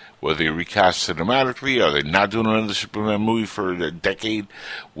back? Will they recast cinematically? Are they not doing another Superman movie for a decade?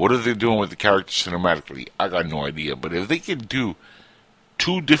 What are they doing with the character cinematically? I got no idea. But if they could do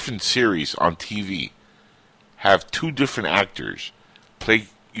 2 different series on TV, have 2 different actors play,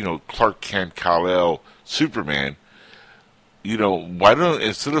 Clark Kent, Kal-El, Superman, why don't,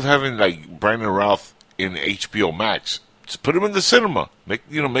 instead of having like Brandon Routh in HBO Max, just put him in the cinema. Make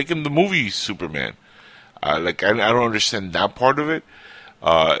him the movie Superman. I don't understand that part of it.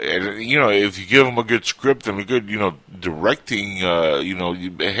 And if you give him a good script and a good, directing,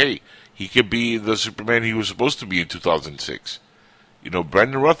 hey, he could be the Superman he was supposed to be in 2006.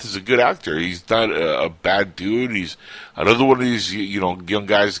 Brandon Routh is a good actor. He's not a bad dude. He's another one of these, young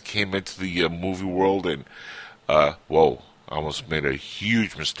guys that came into the movie world and, whoa. I almost made a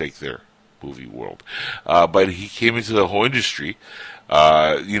huge mistake there, movie world. But he came into the whole industry,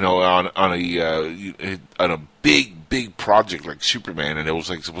 on a big project like Superman, and it was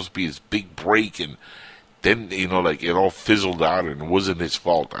like supposed to be his big break, and then it all fizzled out, and it wasn't his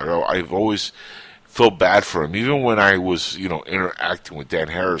fault. I've always felt bad for him, even when I was interacting with Dan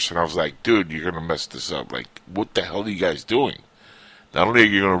Harris, and I was like, dude, you're gonna mess this up. Like, what the hell are you guys doing? Not only are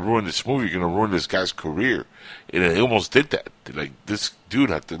you going to ruin this movie, you're going to ruin this guy's career. And he almost did that. Like, this dude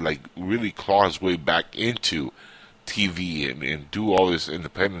had to, really claw his way back into TV and do all this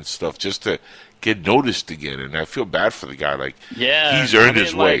independent stuff just to get noticed again. And I feel bad for the guy. He's earned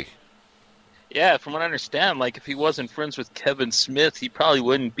his way. Yeah, from what I understand, if he wasn't friends with Kevin Smith, he probably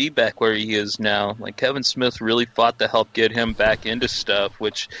wouldn't be back where he is now. Kevin Smith really fought to help get him back into stuff,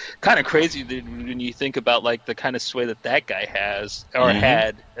 which kind of crazy when you think about the kind of sway that guy has or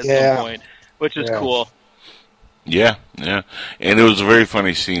had at some point, which is cool. Yeah. And it was a very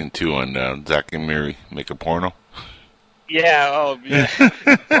funny scene too on Zack and Miri make a porno. Yeah,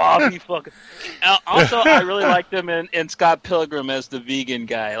 Bobby fucking. Also, I really liked him in Scott Pilgrim as the vegan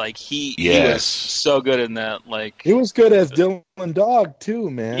guy. He was so good in that. He was good as Dylan Dog too,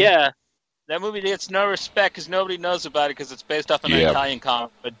 man. Yeah, that movie gets no respect because nobody knows about it because it's based off an Italian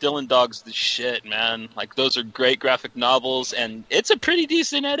comic. But Dylan Dog's the shit, man. Those are great graphic novels, and it's a pretty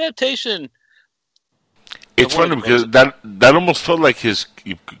decent adaptation. It's funny because that almost felt like his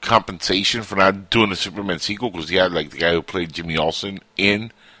compensation for not doing a Superman sequel, because he had the guy who played Jimmy Olsen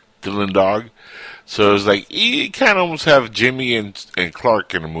in Dylan Dog. So it was he kind of almost have Jimmy and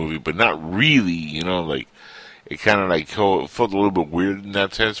Clark in the movie, but not really, it kind of felt a little bit weird in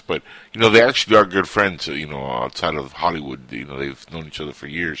that sense. But, they actually are good friends, outside of Hollywood. They've known each other for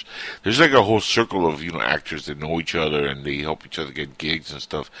years. There's a whole circle of, actors that know each other and they help each other get gigs and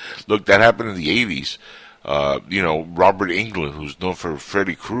stuff. Look, that happened in the 80s. Robert Englund, who's known for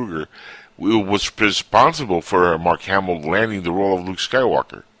Freddy Krueger, was responsible for Mark Hamill landing the role of Luke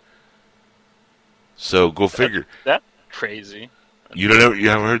Skywalker. So go figure. That's crazy. You haven't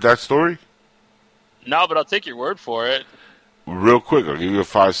heard that story? No, but I'll take your word for it. Real quick, I'll give you a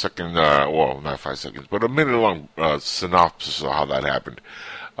 5-second, not 5 seconds, but a minute-long synopsis of how that happened.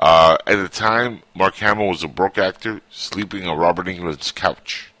 At the time, Mark Hamill was a broke actor sleeping on Robert Englund's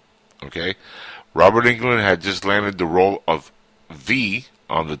couch. Okay? Robert Englund had just landed the role of V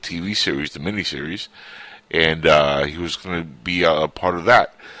on the TV series, the miniseries, and he was going to be a part of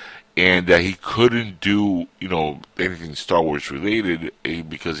that. And he couldn't do, anything Star Wars related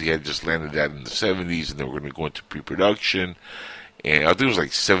because he had just landed that in the 70s, and they were going to go into pre-production. And I think it was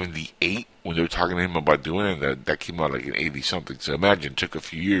like 78 when they were talking to him about doing it. That came out like in 80 something. So imagine, it took a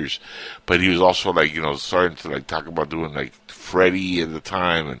few years. But he was also like, starting to like talk about doing like Freddy at the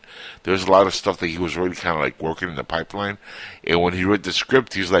time. And there was a lot of stuff that he was already kind of like working in the pipeline. And when he read the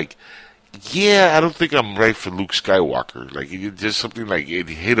script, he was like, yeah, I don't think I'm right for Luke Skywalker. Like, it just something like it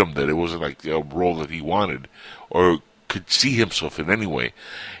hit him that it wasn't like a role that he wanted or could see himself in anyway.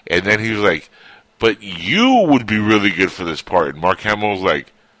 And then he was like, but you would be really good for this part. And Mark Hamill was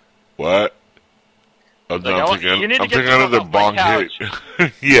like, what? I'm thinking another bong hit.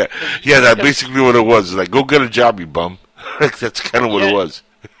 yeah, that's basically what it was. Like, go get a job, you bum. That's kind of what it was.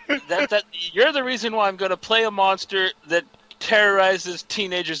 that you're the reason why I'm going to play a monster that terrorizes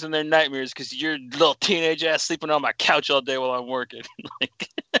teenagers in their nightmares because you're little teenage ass sleeping on my couch all day while I'm working.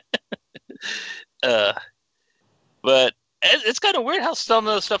 But it's kind of weird how some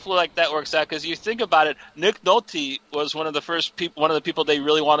of the stuff like that works out because you think about it. Nick Nolte was one of the people they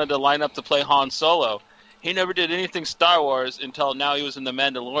really wanted to line up to play Han Solo. He never did anything Star Wars until now. He was in The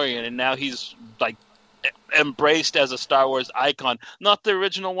Mandalorian, and now he's like embraced as a Star Wars icon. Not the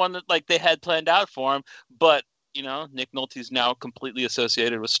original one that like they had planned out for him, but Nick Nolte's now completely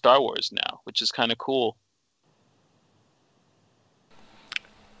associated with Star Wars now, which is kind of cool.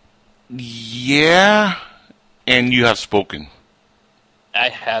 Yeah, and you have spoken. I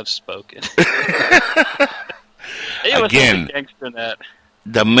have spoken. Again,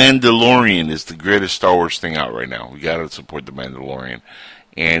 The Mandalorian is the greatest Star Wars thing out right now. We got to support The Mandalorian.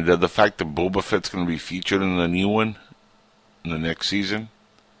 And the fact that Boba Fett's going to be featured in the new one in the next season.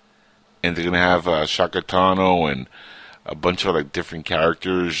 And they're going to have Shaka Tano and a bunch of like different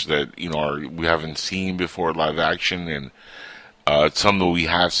characters that we haven't seen before live action, and some that we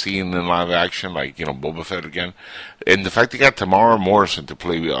have seen in live action, like Boba Fett again. And the fact they got Tamara Morrison to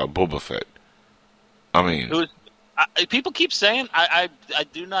play Boba Fett. I mean, people keep saying I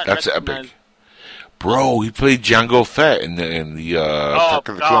do not. That's recognize... epic, bro. He played Jango Fett in the Attack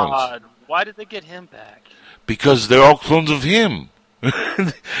of the Clones. Why did they get him back? Because they're all clones of him.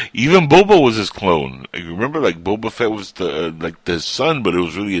 Even Boba was his clone. Like, remember, like Boba Fett was the son, but it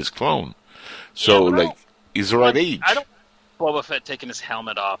was really his clone. So he's the right age. I don't Boba Fett taking his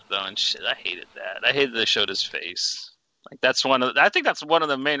helmet off though, and shit. I hated that. I hated they showed his face. Like I think that's one of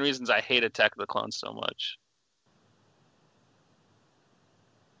the main reasons I hate Attack of the Clones so much.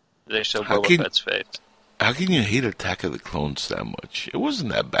 They show Boba Fett's face. How can you hate Attack of the Clones that much? It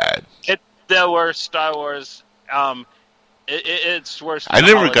wasn't that bad. It's the worst Star Wars. It's worse. I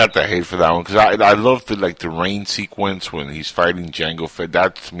never got the hate for that one because I love the rain sequence when he's fighting Jango Fett.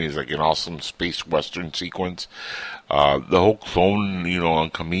 That to me is like an awesome space western sequence. The whole clone, on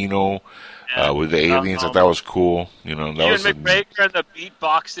Camino with the aliens, that was cool. That was McGregor and the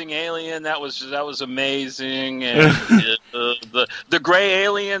beatboxing alien. That was amazing. And the gray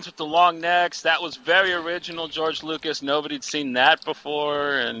aliens with the long necks. That was very original. George Lucas. Nobody'd seen that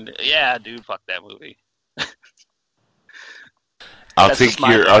before. And yeah, dude, fuck that movie. I'll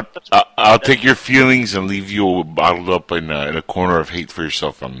take your feelings and leave you bottled up in a corner of hate for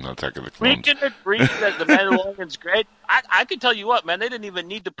yourself on Attack of the Clones. We can agree that The Mandalorian's great. I can tell you what, man, they didn't even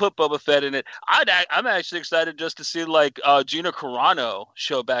need to put Boba Fett in it. I'm actually excited just to see Gina Carano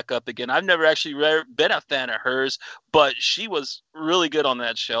show back up again. I've never actually been a fan of hers, but she was really good on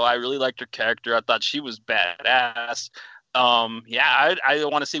that show. I really liked her character. I thought she was badass. I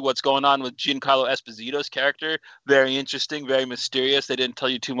want to see what's going on with Giancarlo Esposito's character. Very interesting, very mysterious. They didn't tell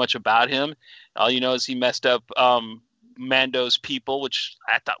you too much about him. All you know is he messed up Mando's people, which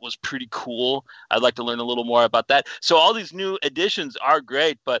I thought was pretty cool. I'd like to learn a little more about that. So all these new additions are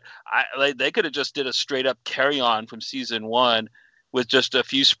great, but they could have just did a straight up carry on from season 1 with just a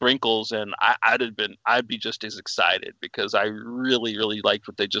few sprinkles, and I'd be just as excited because I really, really liked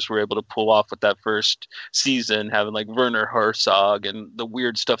what they just were able to pull off with that first season, having like Werner Herzog and the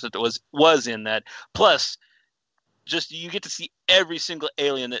weird stuff that was in that. Plus, just you get to see every single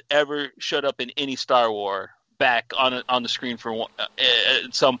alien that ever showed up in any Star Wars back on the screen for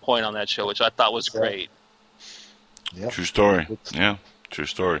at some point on that show, which I thought was great. Yep. True story. Yeah, true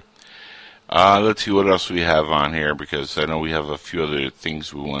story. Let's see what else we have on here because I know we have a few other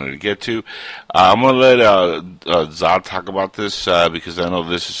things we wanted to get to. I'm going to let Zod talk about this because I know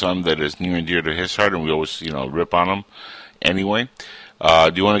this is something that is near and dear to his heart, and we always, rip on him anyway.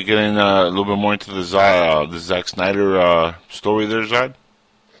 Do you want to get in a little bit more into the Zack Snyder story there, Zod?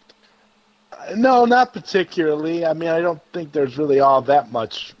 No, not particularly. I mean, I don't think there's really all that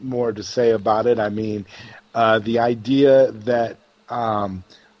much more to say about it. I mean, the idea that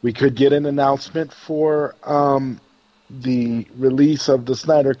we could get an announcement for the release of the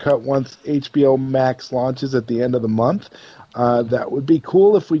Snyder Cut once HBO Max launches at the end of the month. That would be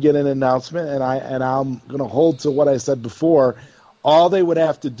cool if we get an announcement, and I'm going to hold to what I said before. All they would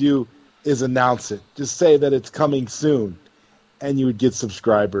have to do is announce it. Just say that it's coming soon, and you would get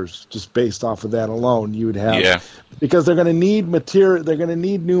subscribers just based off of that alone. You would have because they're going to need material. They're going to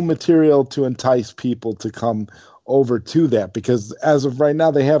need new material to entice people to come over to that, because as of right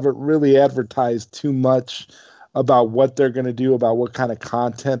now, they haven't really advertised too much about what they're going to do, about what kind of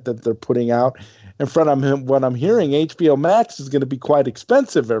content that they're putting out. In front of him, what I'm hearing, HBO Max is going to be quite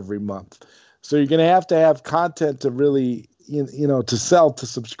expensive every month. So you're going to have content to really, to sell to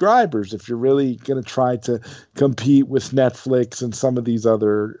subscribers if you're really going to try to compete with Netflix and some of these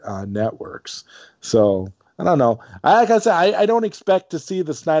other networks. So I don't know. Like I said, I don't expect to see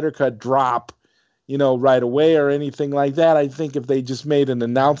the Snyder Cut drop, right away or anything like that. I think if they just made an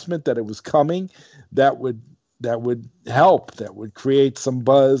announcement that it was coming, that would help. That would create some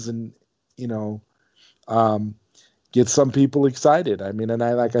buzz and, get some people excited. I mean, and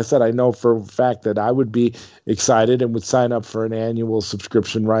like I said, I know for a fact that I would be excited and would sign up for an annual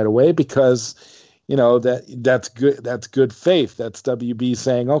subscription right away, because, that's good. That's good faith. That's WB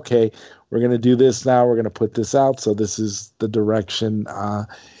saying, okay, we're going to do this now. We're going to put this out. So this is the direction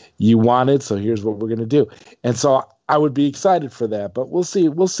you wanted. So here's what we're going to do. And so I would be excited for that, but we'll see.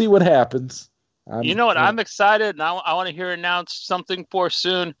 We'll see what happens. I'm excited, and I want to hear announced something for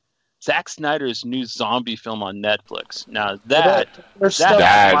soon. Zack Snyder's new zombie film on Netflix. Now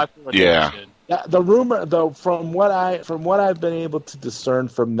the rumor, though, from what I've been able to discern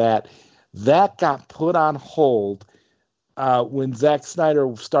from that got put on hold when Zack Snyder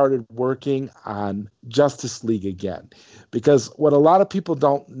started working on Justice League again, because what a lot of people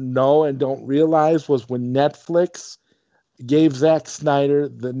don't know and don't realize was when Netflix gave Zack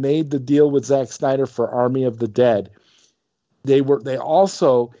Snyder made the deal with Zack Snyder for Army of the Dead, they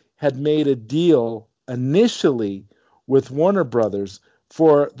also had made a deal initially with Warner Brothers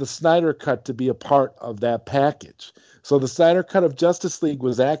for the Snyder Cut to be a part of that package. So the Snyder Cut of Justice League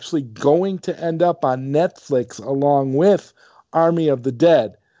was actually going to end up on Netflix along with Army of the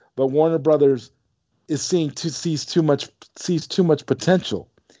Dead, but Warner Brothers sees too much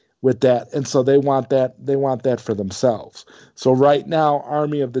potential with that, and so they want that for themselves. So right now,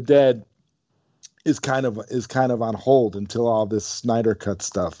 Army of the Dead is kind of on hold until all this Snyder Cut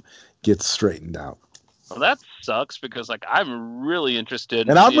stuff gets straightened out. Well, that sucks, because I'm really interested,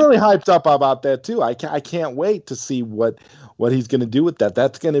 and I'm really hyped up about that too. I can't wait to see what he's going to do with that.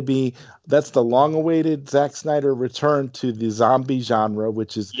 That's the long-awaited Zack Snyder return to the zombie genre,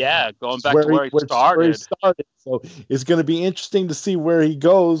 which is going back to where he started. So it's going to be interesting to see where he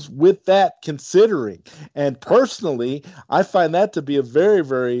goes with that, considering. And personally, I find that to be a very,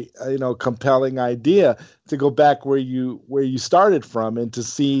 very compelling idea, to go back where you started from and to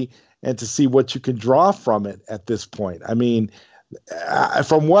see what you can draw from it at this point. I mean,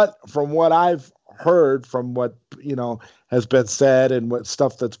 from what I've heard, from what has been said and what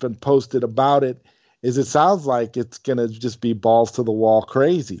stuff that's been posted about it, is it sounds like it's going to just be balls to the wall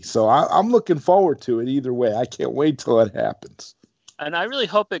crazy. So I'm looking forward to it either way. I can't wait till it happens. And I really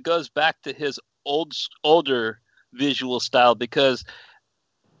hope it goes back to his older visual style, because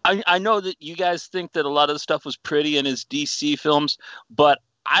I know that you guys think that a lot of the stuff was pretty in his DC films, but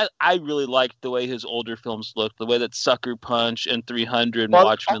I really liked the way his older films looked, the way that Sucker Punch and 300 and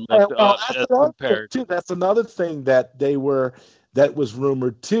Watchmen looked compared. Too. That's another thing that was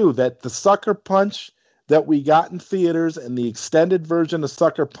rumored too, that the Sucker Punch that we got in theaters and the extended version of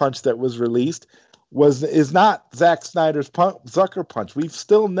Sucker Punch that was released is not Zack Snyder's Sucker Punch. We've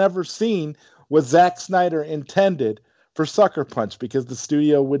still never seen what Zack Snyder intended for Sucker Punch, because the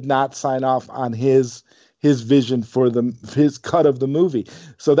studio would not sign off on his vision for his cut of the movie.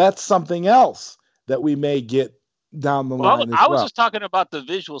 So that's something else that we may get down the line. I was just talking about the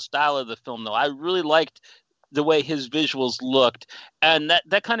visual style of the film, though. I really liked the way his visuals looked, and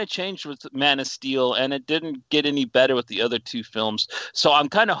that kind of changed with Man of Steel, and it didn't get any better with the other two films. So I'm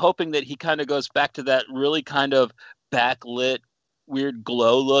kind of hoping that he kind of goes back to that really kind of backlit, weird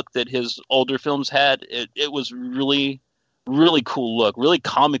glow look that his older films had. It was really, really cool look, really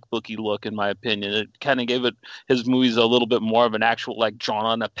comic booky look, in my opinion. It kind of gave his movies a little bit more of an actual drawn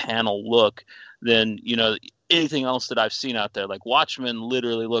on a panel look than anything else that I've seen out there. Like Watchmen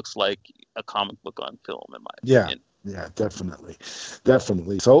literally looks like a comic book on film, in my opinion. Yeah, definitely.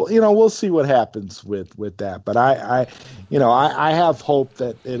 So we'll see what happens with that. But I have hope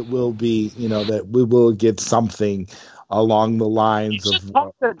that it will be that we will get something along the lines of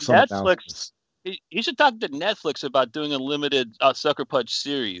Netflix. He should talk to Netflix about doing a limited Sucker Punch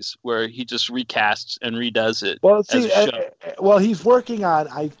series where he just recasts and redoes it Well, as a see, show. well, he's working on.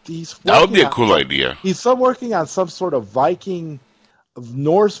 He's That would be working a on. cool idea. He's some working on some sort of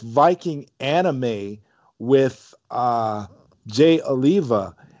Norse Viking anime with Jay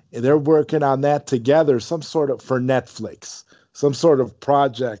Oliva. They're working on that together, some sort of for Netflix, some sort of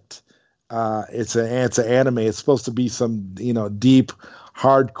project. It's an anime. It's supposed to be some deep,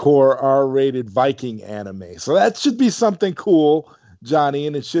 hardcore R-rated Viking anime. So that should be something cool, Johnny,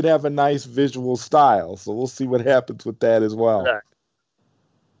 and it should have a nice visual style. So we'll see what happens with that as well. Right.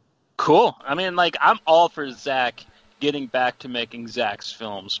 Cool. I mean, like, I'm all for Zach getting back to making Zach's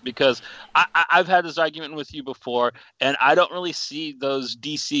films, because I've had this argument with you before, and I don't really see those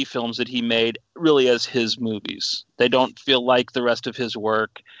DC films that he made really as his movies. They don't feel like the rest of his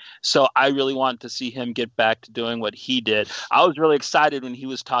work. So I really want to see him get back to doing what he did. I was really excited when he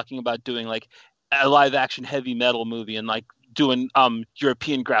was talking about doing like a live action heavy metal movie and like doing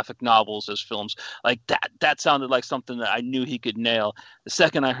European graphic novels as films. Like that sounded like something that I knew he could nail. The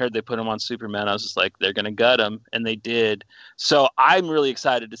second I heard they put him on Superman, I was just like, they're gonna gut him, and they did. So I'm really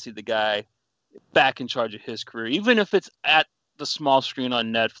excited to see the guy back in charge of his career. Even if it's at the small screen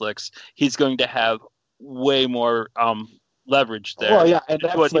on Netflix, he's going to have way more leverage there. Well, yeah, and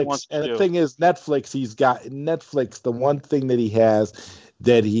Netflix, and the thing is, he's got Netflix. The one thing that he has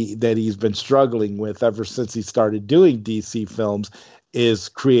that he's been struggling with ever since he started doing DC films is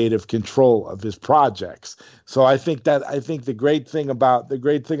creative control of his projects. So I think the great thing about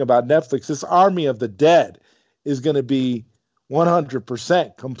Netflix, this Army of the Dead, is going to be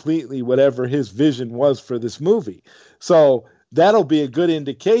 100% completely whatever his vision was for this movie. So that'll be a good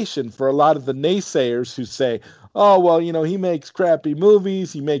indication for a lot of the naysayers who say, oh, well, he makes crappy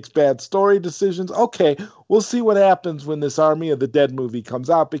movies, he makes bad story decisions. Okay, we'll see what happens when this Army of the Dead movie comes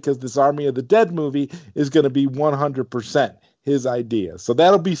out, because this Army of the Dead movie is going to be 100% his idea. So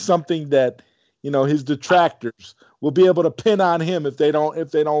that'll be something that, his detractors will be able to pin on him if they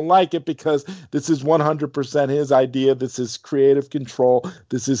don't like it, because this is 100% his idea. This is creative control.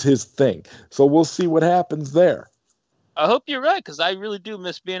 This is his thing. So we'll see what happens there. I hope you're right, because I really do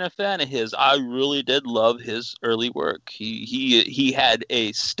miss being a fan of his. I really did love his early work. He had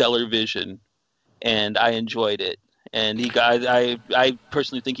a stellar vision, and I enjoyed it. And I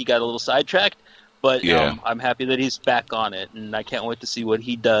personally think he got a little sidetracked, but yeah. I'm happy that he's back on it, and I can't wait to see what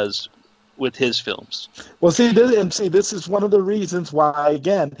he does with his films. Well, this is one of the reasons why,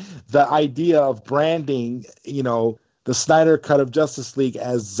 again, the idea of branding, the Snyder Cut of Justice League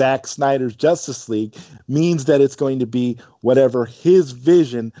as Zack Snyder's Justice League means that it's going to be whatever his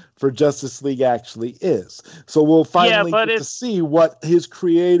vision for Justice League actually is. So we'll finally get to see what his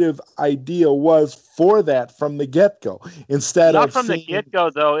creative idea was for that from the get-go. Not from the get-go,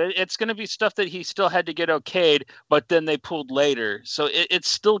 though. It's going to be stuff that he still had to get okayed, but then they pulled later. So it's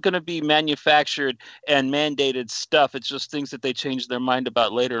still going to be manufactured and mandated stuff. It's just things that they changed their mind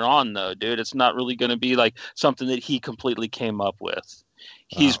about later on, though, dude. It's not really going to be like something that he completely came up with.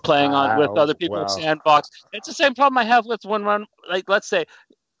 He's playing on with other people's sandbox. It's the same problem I have with like, let's say,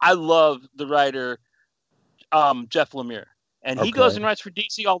 I love the writer Jeff Lemire, and he goes and writes for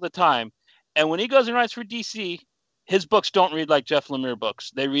DC all the time. And when he goes and writes for DC, his books don't read like Jeff Lemire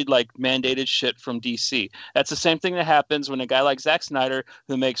books. They read like mandated shit from DC. That's the same thing that happens when a guy like Zack Snyder,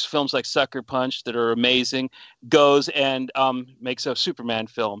 who makes films like Sucker Punch that are amazing, goes and makes a Superman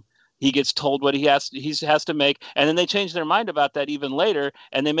film. He gets told what he has to make, and then they change their mind about that even later,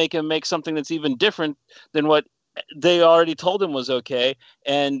 and they make him make something that's even different than what they already told him was okay,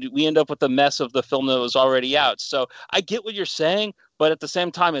 and we end up with the mess of the film that was already out. So I get what you're saying, but at the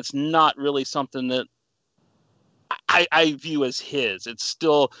same time, it's not really something that I view as his. It's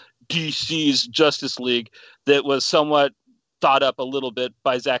still DC's Justice League that was somewhat thought up a little bit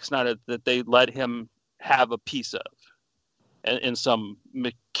by Zack Snyder that they let him have a piece of in some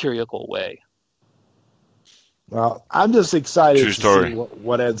mercurial way. Well, I'm just excited to see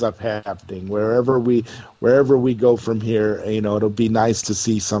what ends up happening wherever we go from here. It'll be nice to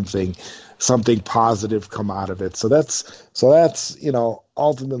see something positive come out of it. So that's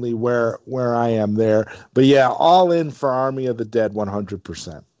ultimately where I am there. But yeah, all in for Army of the Dead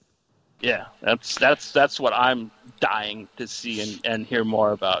 100%. Yeah, that's what I'm dying to see and hear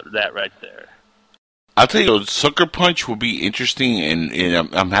more about that right there. I'll tell you, Sucker Punch will be interesting,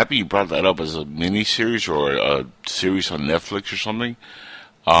 and I'm happy you brought that up as a mini-series or a series on Netflix or something,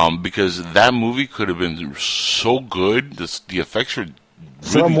 because that movie could have been so good. The effects are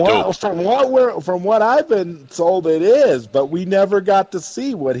really dope. From what I've been told, it is, but we never got to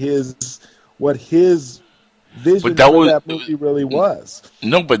see what his vision that for was that movie really was.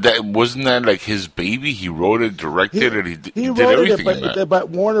 no, but that wasn't that like his baby. He wrote it, directed it, he did wrote everything it, in that. but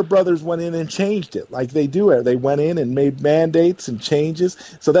Warner Brothers went in and changed it, like they do. They went in and made mandates and changes.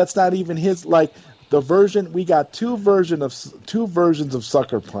 So that's not even his. Like the version we got, two versions of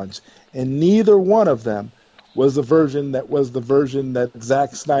Sucker Punch, and neither one of them was the version that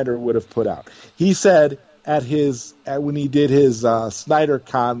Zack Snyder would have put out. He said when he did his Snyder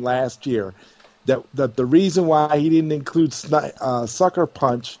Con last year that the reason why he didn't include Sucker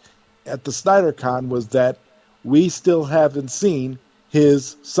Punch at the Snyder Con was that we still haven't seen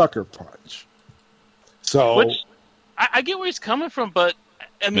his Sucker Punch. So, which I get where he's coming from, but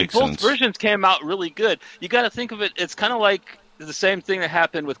I mean, Makes both sense. versions came out really good. You got to think of it. It's kind of like the same thing that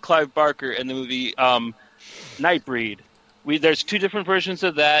happened with Clive Barker in the movie Nightbreed. There's two different versions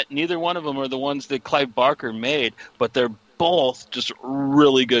of that. Neither one of them are the ones that Clive Barker made, but they're both just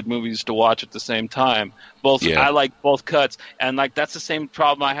really good movies to watch at the same time. I like both cuts, and like that's the same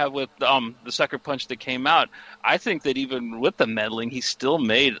problem I have with the Sucker Punch that came out. I think that even with the meddling, he still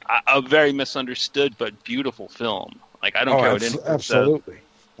made a very misunderstood but beautiful film. Like I don't care what anyone says.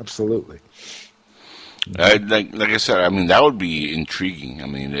 Absolutely. Like I said, I mean that would be intriguing. I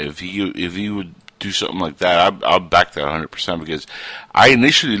mean, if he would do something like that, I'll back that 100% because I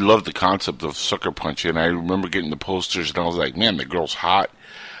initially loved the concept of Sucker Punch, and I remember getting the posters, and I was like, man, the girl's hot.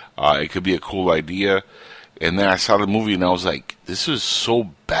 It could be a cool idea. And then I saw the movie, and I was like, this is so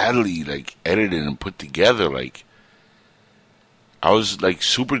badly like edited and put together. Like, I was like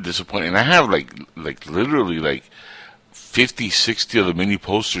super disappointed, and I have like literally like 50, 60 of the mini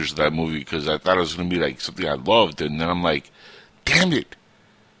posters of that movie because I thought it was going to be like something I loved, and then I'm like, damn it.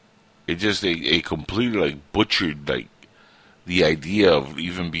 It just a completely like butchered like the idea of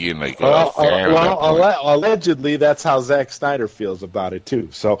even being like a fan. Allegedly, that's how Zack Snyder feels about it too.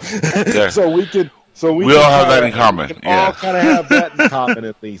 So, Yeah. we all have that in common. We all kind of have that in common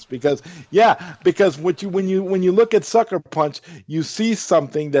at least, because when you look at Sucker Punch, you see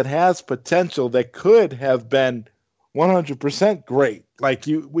something that has potential that could have been 100% great. Like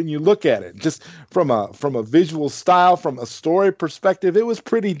when you look at it, just from a visual style, from a story perspective, it was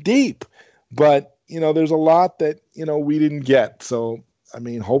pretty deep. But there's a lot that we didn't get. So I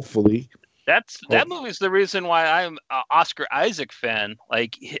mean, hopefully, that movie's the reason why I'm an Oscar Isaac fan.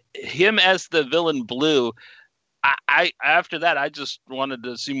 Like him as the villain Blue. I after that I just wanted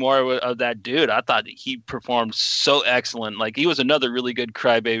to see more of that dude. I thought he performed so excellent. Like he was another really good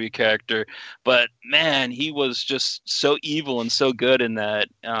crybaby character, but man, he was just so evil and so good in that.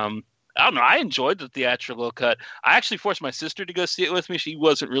 I don't know. I enjoyed the theatrical cut. I actually forced my sister to go see it with me. She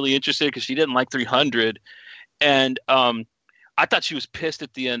wasn't really interested because she didn't like 300, and I thought she was pissed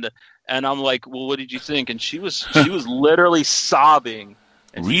at the end. And I'm like, "Well, what did you think?" And she was literally sobbing.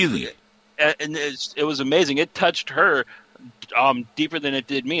 And Really? And it was amazing. It touched her deeper than it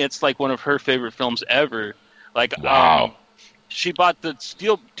did me. It's like one of her favorite films ever. Like, wow. She bought the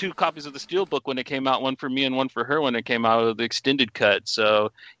two copies of the Steelbook when it came out, one for me and one for her when it came out of the extended cut.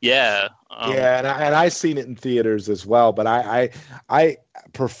 So yeah, and I've seen it in theaters as well. But I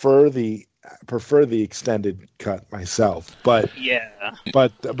prefer the extended cut myself. But yeah,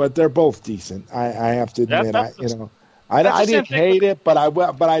 but they're both decent. I have to admit, I didn't hate it, but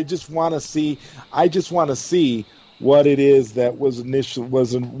I just want to see. I just want to see what it is that was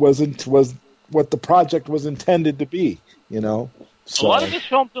what the project was intended to be. So, a lot of his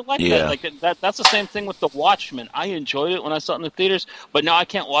films are like that. Like that's the same thing with The Watchmen. I enjoyed it when I saw it in the theaters, but now I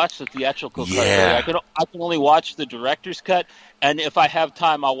can't watch the theatrical cut. I can only watch the director's cut, and if I have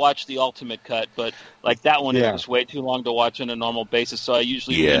time, I'll watch the ultimate cut. But like that one is way too long to watch on a normal basis, so I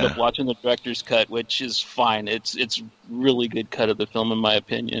usually end up watching the director's cut, which is fine. It's really good cut of the film in my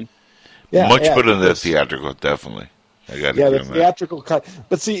opinion. Much better than the theatrical, definitely. The theatrical cut.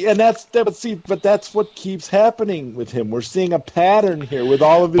 But that's what keeps happening with him. We're seeing a pattern here with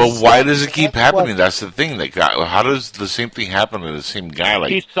all of his. But why does it keep happening? That's the thing. Like, how does the same thing happen to the same guy?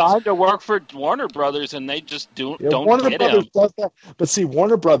 Like, he signed to work for Warner Brothers, and they just don't Warner get Brothers him. does that. But see,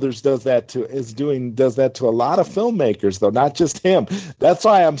 Warner Brothers does that to a lot of filmmakers, though, not just him. That's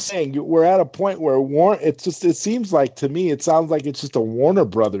why I'm saying we're at a point where it seems like to me, it sounds like it's just a Warner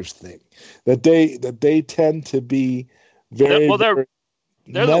Brothers thing that they tend to be. They're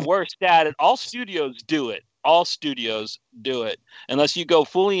the worst at it. All studios do it. Unless you go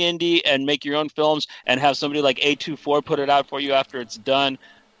fully indie and make your own films and have somebody like A24 put it out for you after it's done.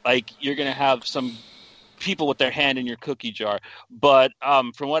 Like you're gonna have some people with their hand in your cookie jar. But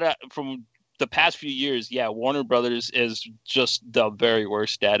from the past few years, Warner Brothers is just the very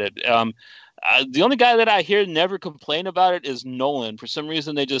worst at it. The only guy that I hear never complain about it is Nolan. For some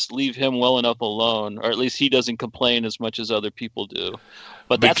reason, they just leave him well enough alone, or at least he doesn't complain as much as other people do.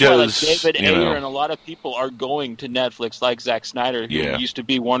 But that's why, like, David Ayer and a lot of people are going to Netflix, like Zack Snyder, who used to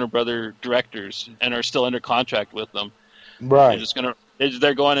be Warner Brother directors and are still under contract with them. Right.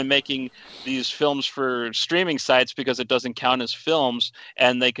 They're going and making these films for streaming sites because it doesn't count as films,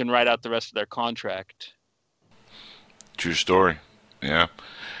 and they can write out the rest of their contract. True story. Yeah.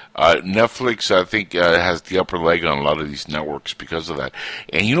 Netflix, I think, has the upper leg on a lot of these networks because of that.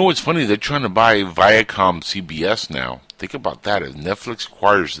 And you know what's funny? They're trying to buy Viacom CBS now. Think about that. If Netflix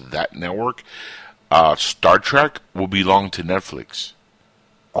acquires that network, Star Trek will belong to Netflix.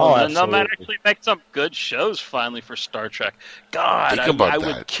 Oh, and they might actually make some good shows finally for Star Trek. God, I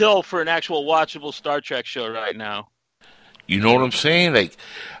would kill for an actual watchable Star Trek show right now. You know what I'm saying? Like,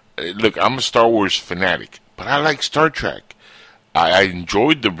 look, I'm a Star Wars fanatic, but I like Star Trek. I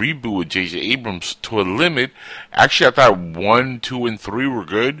enjoyed the reboot with J.J. Abrams to a limit. Actually, I thought 1, 2, and 3 were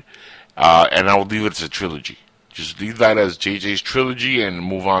good, and I will leave it as a trilogy. Just leave that as J.J.'s trilogy and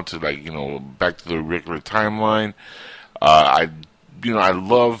move on to, like, back to the regular timeline. I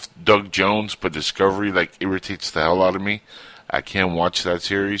love Doug Jones, but Discovery, like, irritates the hell out of me. I can't watch that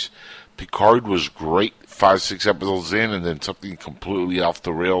series. Picard was great 5, 6 episodes in, and then something completely off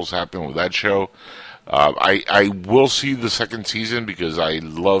the rails happened with that show. I will see the second season because I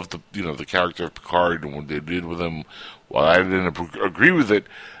love the character of Picard and what they did with him. While I didn't agree with it,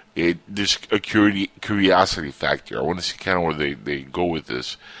 there's a curiosity factor. I want to see kind of where they go with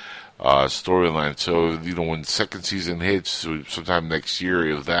this storyline. So when the second season hits, sometime next year,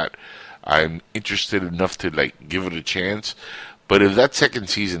 if that, I'm interested enough to like give it a chance. But if that second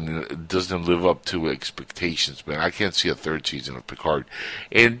season doesn't live up to expectations, man, I can't see a third season of Picard.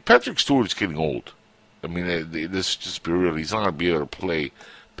 And Patrick Stewart's getting old. I mean, this just be real. He's not going to be able to play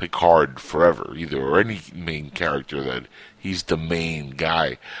Picard forever, either, or any main character that he's the main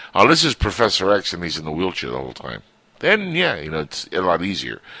guy. Unless it's Professor X and he's in the wheelchair the whole time. Then, yeah, it's a lot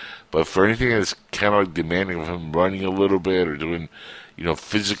easier. But for anything that's kind of like demanding of him running a little bit or doing,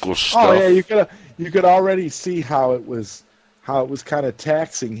 physical stuff. Oh, yeah, you could already see how it was kind of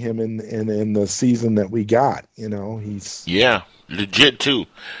taxing him in the season that we got. He's... Yeah, legit, too.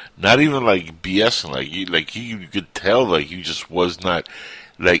 Not even like BSing, like you could tell like he just was not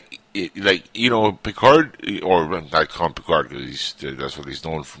Picard, or not call him Picard because that's what he's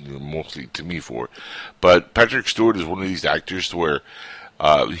known mostly to me for. But Patrick Stewart is one of these actors where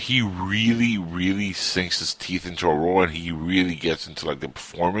he really, really sinks his teeth into a role and he really gets into like the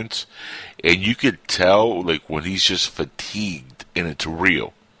performance, and you could tell like when he's just fatigued and it's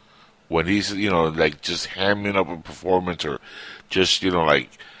real. When he's just hamming up a performance or just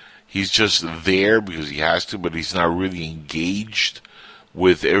he's just there because he has to, but he's not really engaged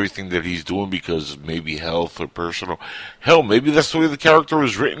with everything that he's doing because maybe health or personal. Hell, maybe that's the way the character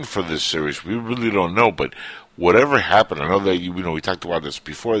was written for this series. We really don't know, but whatever happened, I know that we talked about this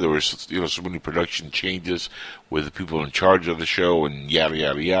before. There were so many production changes with the people in charge of the show and yada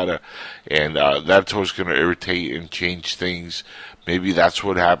yada yada, and that's always going to irritate and change things. Maybe that's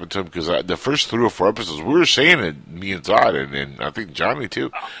what happened to him because the first 3 or 4 episodes, we were saying it, me and Todd, and I think Johnny too.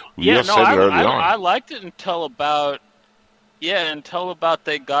 I liked it until about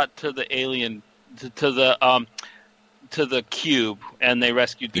they got to the alien, to the cube, and they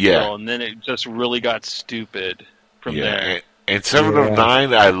rescued the girl, and then it just really got stupid from there. And 7 of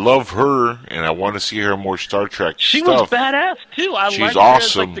 9, I love her, and I want to see her more Star Trek She stuff. was badass, too. She's awesome. Her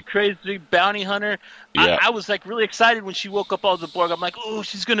as, like, the crazy bounty hunter. Yeah. I was, like, really excited when she woke up all the Borg. I'm like, oh,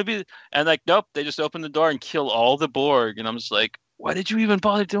 she's going to be... And, like, nope, they just open the door and kill all the Borg. And I'm just like, why did you even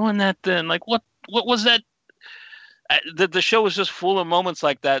bother doing that then? Like, what was that? The show was just full of moments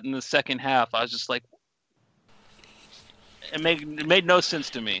like that in the second half. I was just like... It made no sense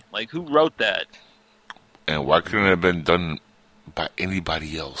to me. Like, who wrote that? And why couldn't it have been done by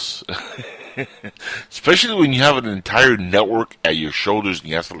anybody else? Especially when you have an entire network at your shoulders and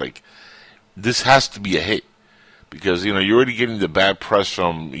you have to this has to be a hit. Because, you're already getting the bad press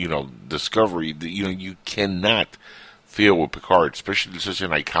from, Discovery. You cannot fail with Picard, especially such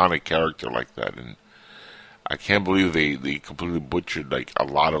an iconic character like that. And I can't believe they completely butchered, a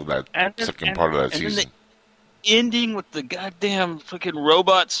lot of that second part of that season. Ending with the goddamn fucking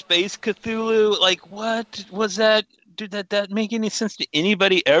robot space Cthulhu. Like, what was that? Did that make any sense to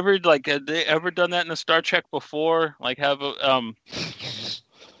anybody ever? Like, had they ever done that in a Star Trek before? Like, have a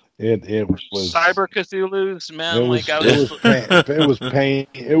It was cyber Cthulhu's, man. It was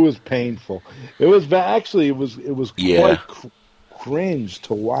painful. It was quite cringe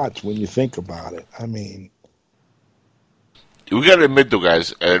to watch when you think about it. I mean, we got to admit, though,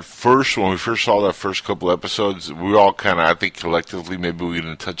 guys, at first, when we first saw that first couple episodes, we all kind of, I think collectively, maybe we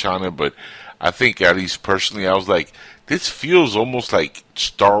didn't touch on it, but I think, at least personally, I was like, this feels almost like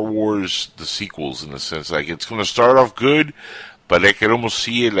Star Wars, the sequels, in a sense. Like, it's going to start off good, but I can almost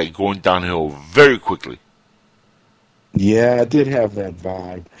see it, like, going downhill very quickly. Yeah, it did have that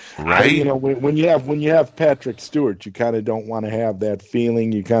vibe. Right? You know, when you have Patrick Stewart, you kind of don't want to have that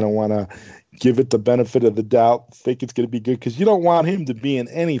feeling. You kind of want to give it the benefit of the doubt, think it's going to be good, because you don't want him to be in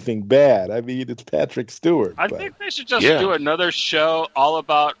anything bad. I mean, it's Patrick Stewart. I think they should just do another show all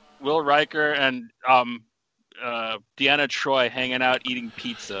about Will Riker and Deanna Troi hanging out eating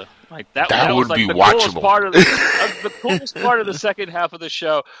pizza. Like that would was like be the watchable. Coolest part of the coolest part of the second half of the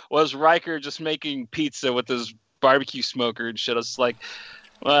show was Riker just making pizza with his barbecue smoker and shit. I was like,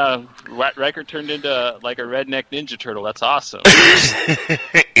 Riker turned into like a redneck Ninja Turtle. That's awesome.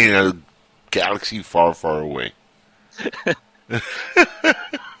 In a galaxy far, far away.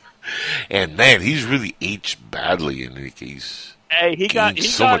 And man, he's really aged badly in any case. Hey, he got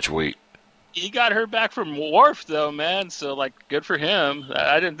so much weight. He got her back from Worf, though, man. So, like, good for him.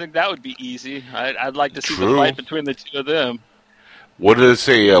 I didn't think that would be easy. I'd like to see the fight between the two of them. What did it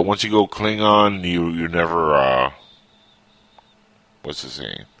say? Once you go Klingon, you never. What's it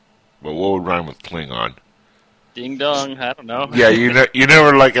saying? But what would rhyme with Klingon? Ding dong. I don't know. Yeah, you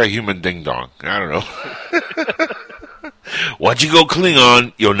never like a human ding dong. I don't know. Once you go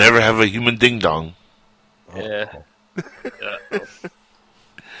Klingon, you'll never have a human ding dong. Yeah. Yeah.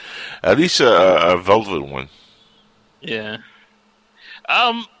 At least a velvet one. Yeah.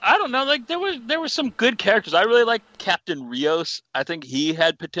 I don't know. Like there were some good characters. I really like Captain Rios. I think he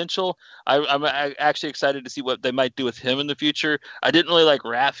had potential. I'm actually excited to see what they might do with him in the future. I didn't really like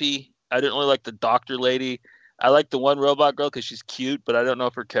Raffi. I didn't really like the doctor lady. I like the one robot girl because she's cute, but I don't know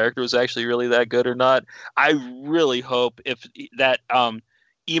if her character was actually really that good or not. I really hope if that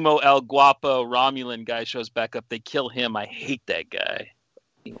Emo El Guapo Romulan guy shows back up, they kill him. I hate that guy.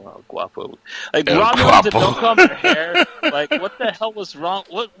 Emo El Guapo. Like Romulans that don't comb their hair. Like what the hell was wrong?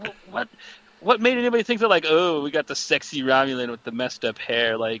 What made anybody think that like, oh, we got the sexy Romulan with the messed up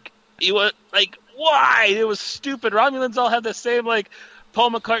hair? Like it was like why? It was stupid. Romulans all have the same like Paul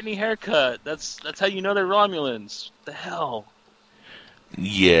McCartney haircut. That's how you know they're Romulans. What the hell?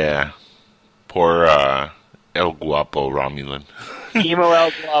 Yeah. Poor El Guapo Romulan. Emo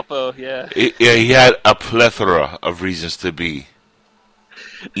El Guapo, yeah. Yeah, he had a plethora of reasons to be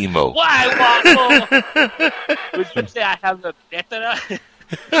emo. Why, Guapo? Would you say I have a plethora?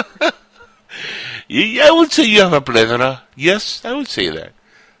 Yeah, I would say you have a plethora. Yes, I would say that.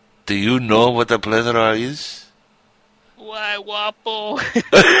 Do you know what a plethora is? Why, Guapo?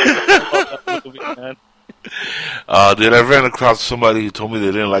 Dude, I ran across somebody who told me they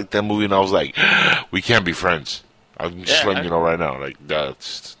didn't like that movie, and I was like, we can't be friends. I'm just letting you know right now. Like,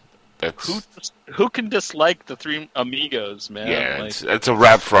 that's who can dislike the Three Amigos, man? Yeah, like, it's a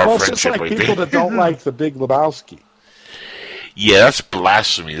wrap for our friendship. It's just like people that don't like The Big Lebowski. Yeah, that's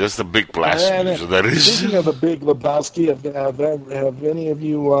blasphemy. That's the big blasphemy. So that is. Speaking of The Big Lebowski, have any of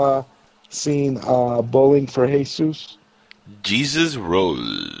you seen Bowling for Jesus? Jesus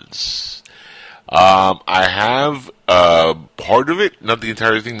Rolls. I have part of it, not the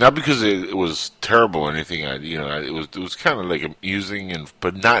entire thing. Not because it was terrible or anything. It was kind of like amusing,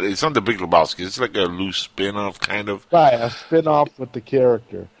 but not. It's not The Big Lebowski. It's like a loose spin-off, kind of. Right, a spin-off with the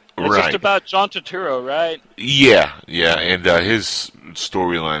character. It's just about John Turturro, right? Yeah, and his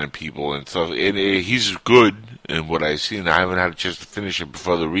storyline and people and stuff. And he's good in what I've seen. I haven't had a chance to finish it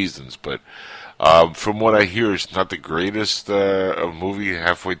for other reasons, but from what I hear, it's not the greatest movie.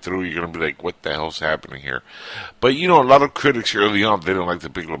 Halfway through, you're going to be like, what the hell's happening here? But, a lot of critics early on, they didn't like The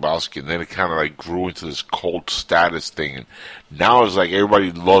Big Lebowski, and then it kind of like grew into this cult status thing. And now it's like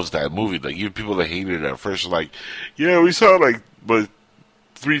everybody loves that movie. Like, even people that hated it at first are like, yeah, we saw it like, but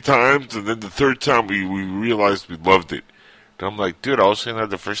 3 times, and then the third time we realized we loved it. And I'm like, dude, I was saying that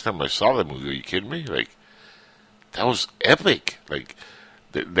the first time I saw that movie. Are you kidding me? Like, that was epic. Like,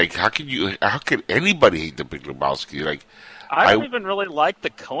 how could anybody hate The Big Lebowski? Like, I don't even really like the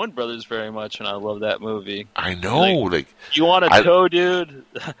Coen brothers very much, and I love that movie. I know. Like you want a toe, dude?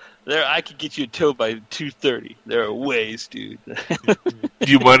 I could get you a toe by 2:30. There are ways, dude.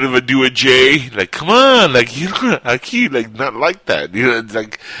 Do you mind if I do a J? Like, come on, like I can't like not like that. It's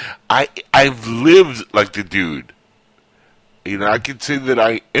like I've lived like the dude. I can say that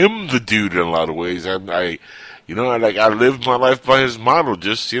I am the dude in a lot of ways. I lived my life by his model.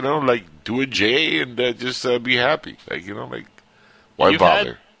 Just like do a J and just be happy. Like why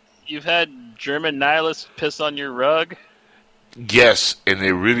bother? You've had German nihilists piss on your rug. Yes, and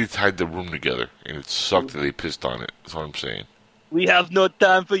they really tied the room together, and it sucked that they pissed on it. That's what I'm saying. We have no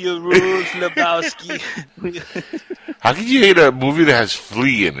time for your rules, Lebowski. How can you hate a movie that has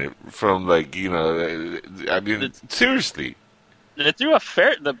Flea in it? From like I mean, seriously. They threw a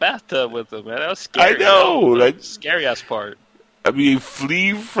ferret in the bathtub with him, man. That was scary. I know, like scary ass part. I mean,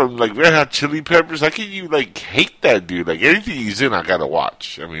 Flea from like Red Hot Chili Peppers. How can you like hate that dude? Like anything he's in, I gotta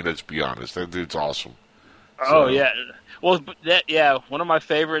watch. I mean, let's be honest, that dude's awesome. Oh yeah, well, one of my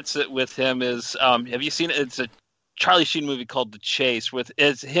favorites with him is have you seen it? It's a Charlie Sheen movie called The Chase with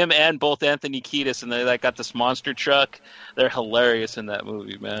it's him and both Anthony Kiedis, and they like got this monster truck. They're hilarious in that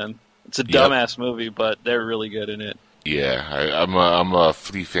movie, man. It's a dumbass movie, but they're really good in it. Yeah, I'm a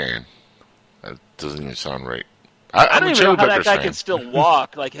Flea fan. That doesn't even sound right. I don't even know how that guy can still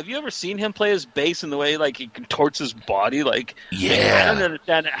walk. Like, have you ever seen him play his bass in the way like he contorts his body? Like, I don't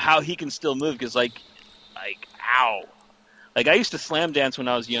understand how he can still move because like, ow. Like, I used to slam dance when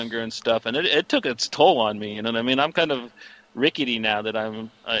I was younger and stuff, and it took its toll on me. You know what I mean? I'm kind of rickety now that I'm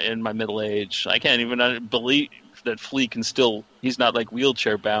in my middle age. I can't even believe that Flea can still. He's not like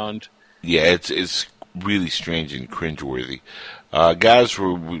wheelchair bound. Yeah, it's really strange and cringeworthy. Guys,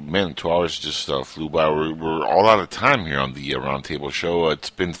 2 hours just flew by. We're all out of time here on the Roundtable Show. It's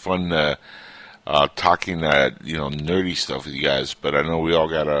been fun talking nerdy stuff with you guys, but I know we all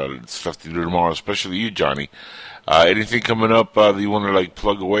got stuff to do tomorrow, especially you, Johnny. Anything coming up that you want to like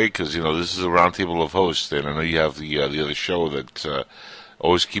plug away? Because this is a roundtable of hosts, and I know you have the other show that's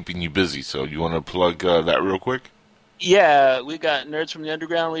always keeping you busy. So you want to plug that real quick? Yeah, we got Nerds from the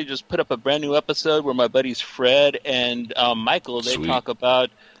Underground. We just put up a brand new episode where my buddies Fred and Michael talk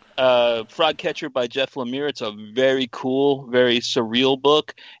about Frogcatcher by Jeff Lemire. It's a very cool, very surreal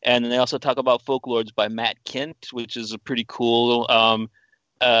book, and then they also talk about Folklords by Matt Kent, which is a pretty cool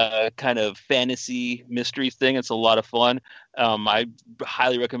kind of fantasy mystery thing. It's a lot of fun. I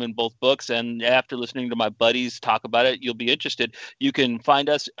highly recommend both books, and after listening to my buddies talk about it, you'll be interested. You can find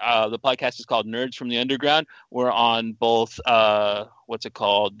us. The podcast is called Nerds from the Underground. We're on both iTunes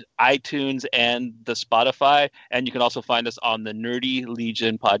and the Spotify, and you can also find us on the Nerdy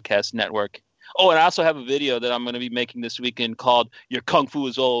Legion Podcast Network. Oh, and I also have a video that I'm going to be making this weekend called Your Kung Fu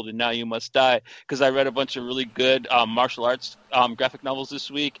is Old and Now You Must Die, because I read a bunch of really good martial arts graphic novels this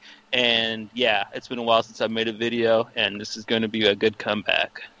week. And, yeah, it's been a while since I made a video, and this is going to be a good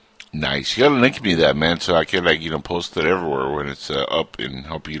comeback. Nice. You got to link me that, man, so I can, post it everywhere when it's up and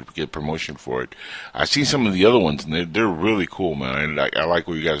help you get promotion for it. I've seen some of the other ones, and they're really cool, man. I like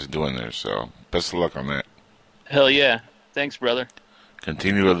what you guys are doing there, so best of luck on that. Hell yeah. Thanks, brother.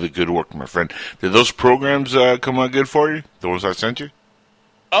 Continue the good work, my friend. Did those programs come out good for you? The ones I sent you?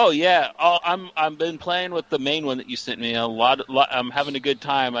 Oh yeah, I've been playing with the main one that you sent me. I'm having a good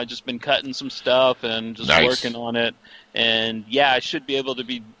time. I've just been cutting some stuff and just working on it. And yeah, I should be able to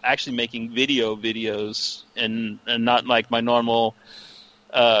be actually making videos and not like my normal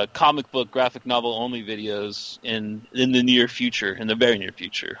comic book graphic novel only videos in the near future, in the very near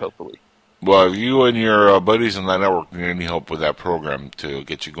future, hopefully. Well, if you and your buddies in that network need any help with that program to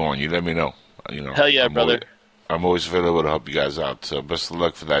get you going, you let me know. Hell yeah, brother. I'm always available to help you guys out. So best of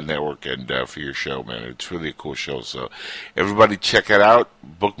luck for that network and for your show, man. It's really a cool show. So everybody check it out,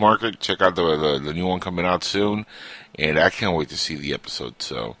 bookmark it, check out the new one coming out soon. And I can't wait to see the episode.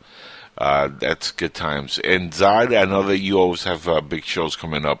 So that's good times. And Zod, I know that you always have big shows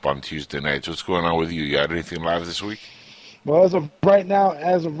coming up on Tuesday nights. What's going on with you? You got anything live this week? Well, as of right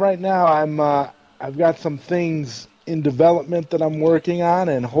now, I've got some things in development that I'm working on,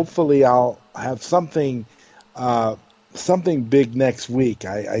 and hopefully I'll have something big next week.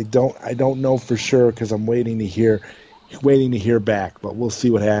 I don't know for sure because I'm waiting to hear back, but we'll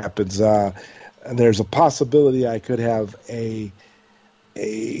see what happens. There's a possibility I could have a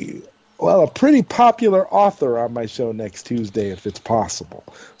pretty popular author on my show next Tuesday if it's possible.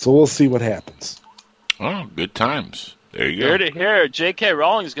 So we'll see what happens. Oh, good times. There you go. Hear to hear, J.K.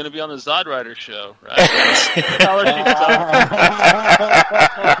 Rowling is going to be on the Zod Rider show, right?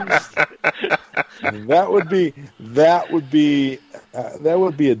 That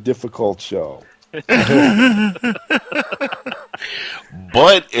would be a difficult show.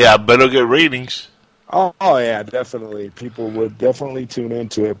 But yeah, I bet it'll get ratings. Oh yeah, definitely. People would definitely tune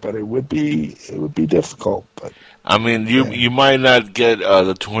into it, but it would be difficult. But I mean, you might not get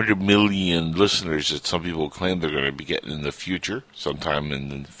the 200 million listeners that some people claim they're going to be getting in the future, sometime in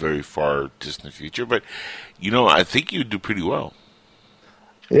the very far distant future. But I think you do pretty well.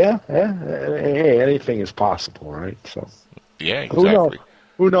 Yeah. Hey, anything is possible, right? So yeah, exactly.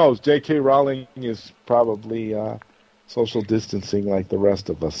 Who knows? J.K. Rowling is probably social distancing like the rest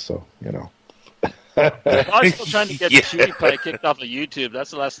of us, so I'm still trying to get PewDiePie kicked off of YouTube.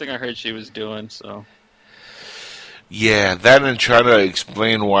 That's the last thing I heard she was doing. So Yeah, that and trying to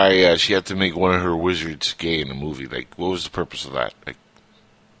explain why she had to make one of her wizards gay in the movie. Like, what was the purpose of that? Like,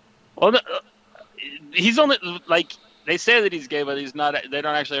 Well, he's only like they say that he's gay, but he's not. They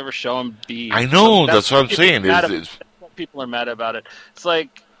don't actually ever show him be. I know, So that's what I'm saying. People are mad about it. It's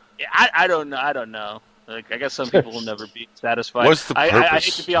like I don't know. I don't know. Like I guess some people will never be satisfied. What's the purpose? I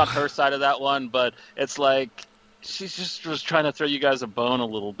hate to be on her side of that one, but it's like she just was trying to throw you guys a bone a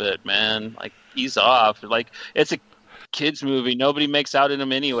little bit, man. Like ease off. Like it's a kids movie. Nobody makes out in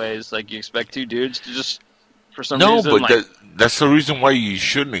them anyways. Like you expect two dudes to just for some reason. No, but that's the reason why you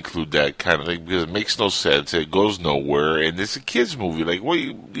shouldn't include that kind of thing, because it makes no sense. It goes nowhere, and it's a kids movie. Like, what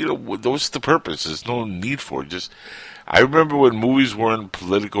what's the purpose? There's no need for it. Just, I remember when movies weren't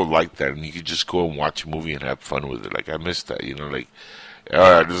political like that, and you could just go and watch a movie and have fun with it. Like, I miss that. Like, it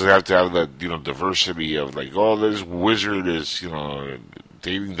doesn't have to have that diversity of like, oh, this wizard is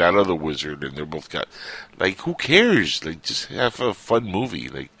dating that other wizard, and they're both got, like, who cares? Like, just have a fun movie.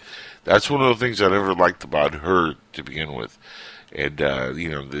 Like, that's one of the things I never liked about her to begin with. And,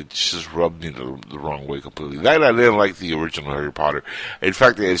 it just rubbed me the wrong way completely. That I didn't like the original Harry Potter. In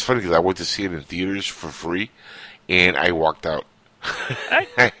fact, it's funny because I went to see it in theaters for free, and I walked out.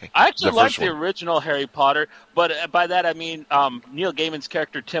 I actually like the original Harry Potter, but by that I mean Neil Gaiman's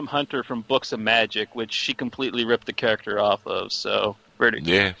character Tim Hunter from Books of Magic, which she completely ripped the character off of. So,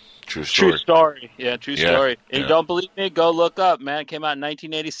 yeah, true story. True story. Yeah, true story. And you don't believe me? Go look up, man. It came out in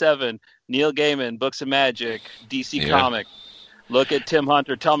 1987. Neil Gaiman, Books of Magic, DC comic. Look at Tim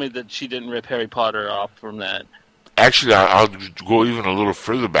Hunter. Tell me that she didn't rip Harry Potter off from that. Actually, I'll go even a little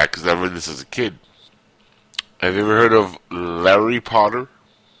further back because I read this as a kid. Have you ever heard of Larry Potter?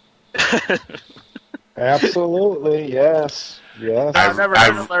 Absolutely, yes. I've never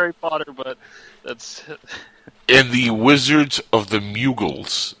heard of Larry Potter, but that's... And the Wizards of the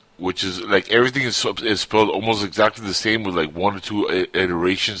Mugles, which is like everything is spelled almost exactly the same with like one or two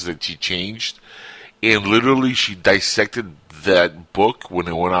iterations that she changed. And literally she dissected that book when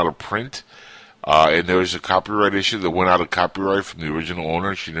it went out of print. And there was a copyright issue that went out of copyright from the original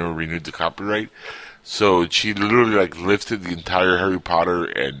owner. She never renewed the copyright. So she literally like lifted the entire Harry Potter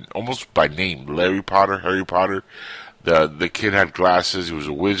and almost by name, Larry Potter, Harry Potter. The kid had glasses. He was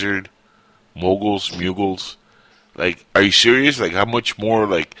a wizard. Mugles. Like, are you serious? Like, how much more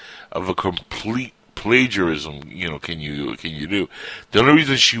like of a complete plagiarism, can you do? The only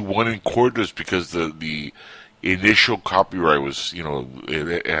reason she won in court was because the initial copyright was,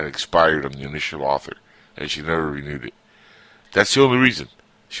 it had expired on the initial author, and she never renewed it. That's the only reason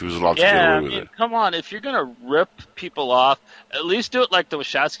she was allowed to get away with it. Come on, if you're gonna rip people off, at least do it like the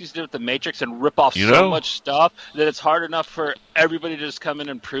Wachowskis did with The Matrix and rip off so much stuff that it's hard enough for everybody to just come in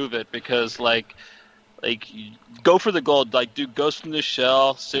and prove it. Because like go for the gold. Like, do Ghost in the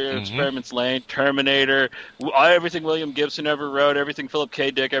Shell, Serial Experiments Lane, Terminator, everything William Gibson ever wrote, everything Philip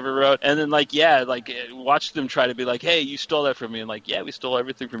K. Dick ever wrote, and then watch them try to be like, hey, you stole that from me, and like, yeah, we stole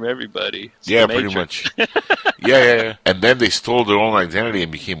everything from everybody. It's pretty much. Yeah. And then they stole their own identity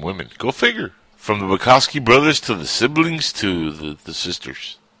and became women. Go figure. From the Wachowski brothers to the siblings to the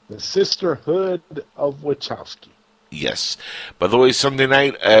sisters. The sisterhood of Wachowski. Yes. By the way, Sunday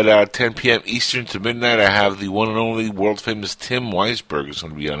night at 10 p.m. Eastern to midnight, I have the one and only world-famous Tim Weisberg is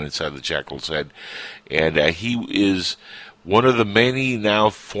going to be on Inside the Jackal's Head. And he is one of the many now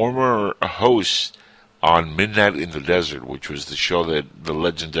former hosts on Midnight in the Desert, which was the show that the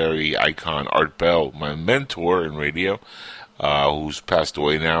legendary icon Art Bell, my mentor in radio, who's passed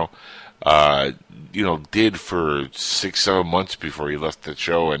away now, did for 6-7 months before he left the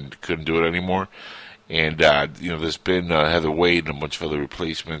show and couldn't do it anymore. And, there's been Heather Wade and a bunch of other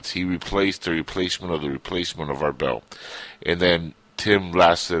replacements. He replaced the replacement of Art Bell. And then Tim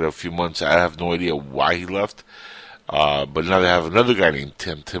lasted a few months. I have no idea why he left. But now they have another guy named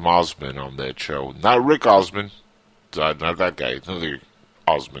Tim Osmond on that show. Not Rick Osmond. Not that guy. Another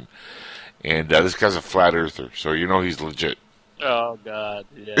Osmond. And this guy's a flat earther. So he's legit. Oh, God.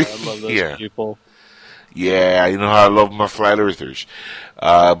 Yeah, I love those people. Yeah, you know how I love my flat earthers.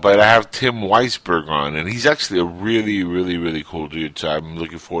 But I have Tim Weisberg on, and he's actually a really, really, really cool dude. So I'm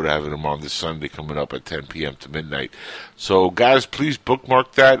looking forward to having him on this Sunday coming up at 10 p.m. to midnight. So, guys, please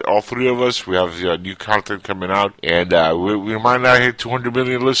bookmark that. All three of us, we have new content coming out. And we might not hit 200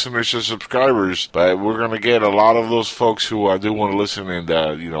 million listeners or subscribers, but we're going to get a lot of those folks who do want to listen and,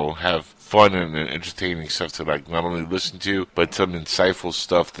 have fun and entertaining stuff to not only listen to, but some insightful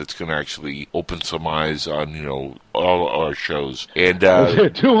stuff that's going to actually open some eyes on, all our shows. And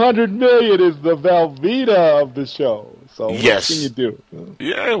 200 million is the Velveeta of the show. So what can you do?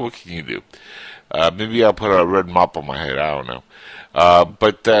 Yeah, what can you do? Maybe I'll put a red mop on my head. I don't know.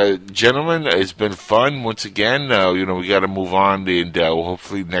 But gentlemen, it's been fun once again. We got to move on, and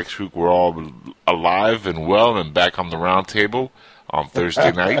hopefully next week we're all alive and well and back on the round table on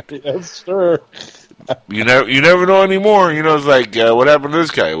Thursday night. Yes, sir. You never know anymore. It's like, what happened to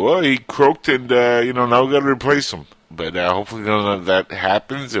this guy? Well, he croaked, and now we got to replace him. But hopefully none of that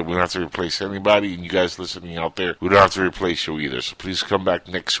happens, and we don't have to replace anybody. And you guys listening out there, we don't have to replace you either. So please come back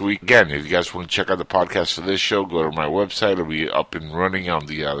next week. Again, if you guys want to check out the podcast for this show, go to my website. It'll be up and running on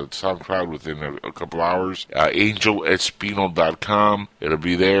the SoundCloud within a couple hours. AngelEspino.com. It'll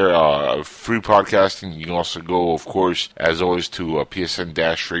be there. Free podcasting. You can also go, of course, as always, to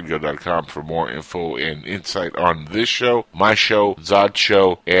psn-radio.com for more info and insight on this show, my show, Zod's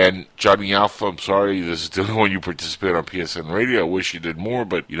show, and Johnny Alpha. I'm sorry, this is the only one you participate on PSN Radio. I wish you did more,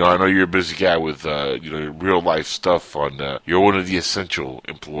 but I know you're a busy guy with real life stuff. You're one of the essential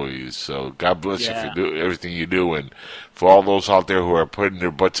employees. So God bless you for everything you do, and for all those out there who are putting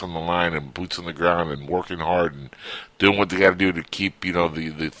their butts on the line and boots on the ground and working hard and doing what they got to do to keep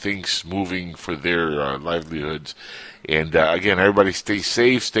the things moving for their livelihoods. And again, everybody stay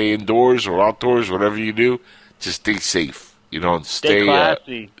safe, stay indoors or outdoors, whatever you do. Just stay safe. And stay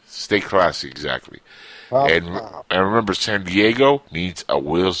classy. Stay classy, exactly. And remember, San Diego needs a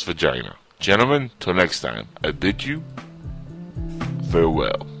whale's vagina. Gentlemen, till next time, I bid you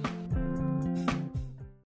farewell.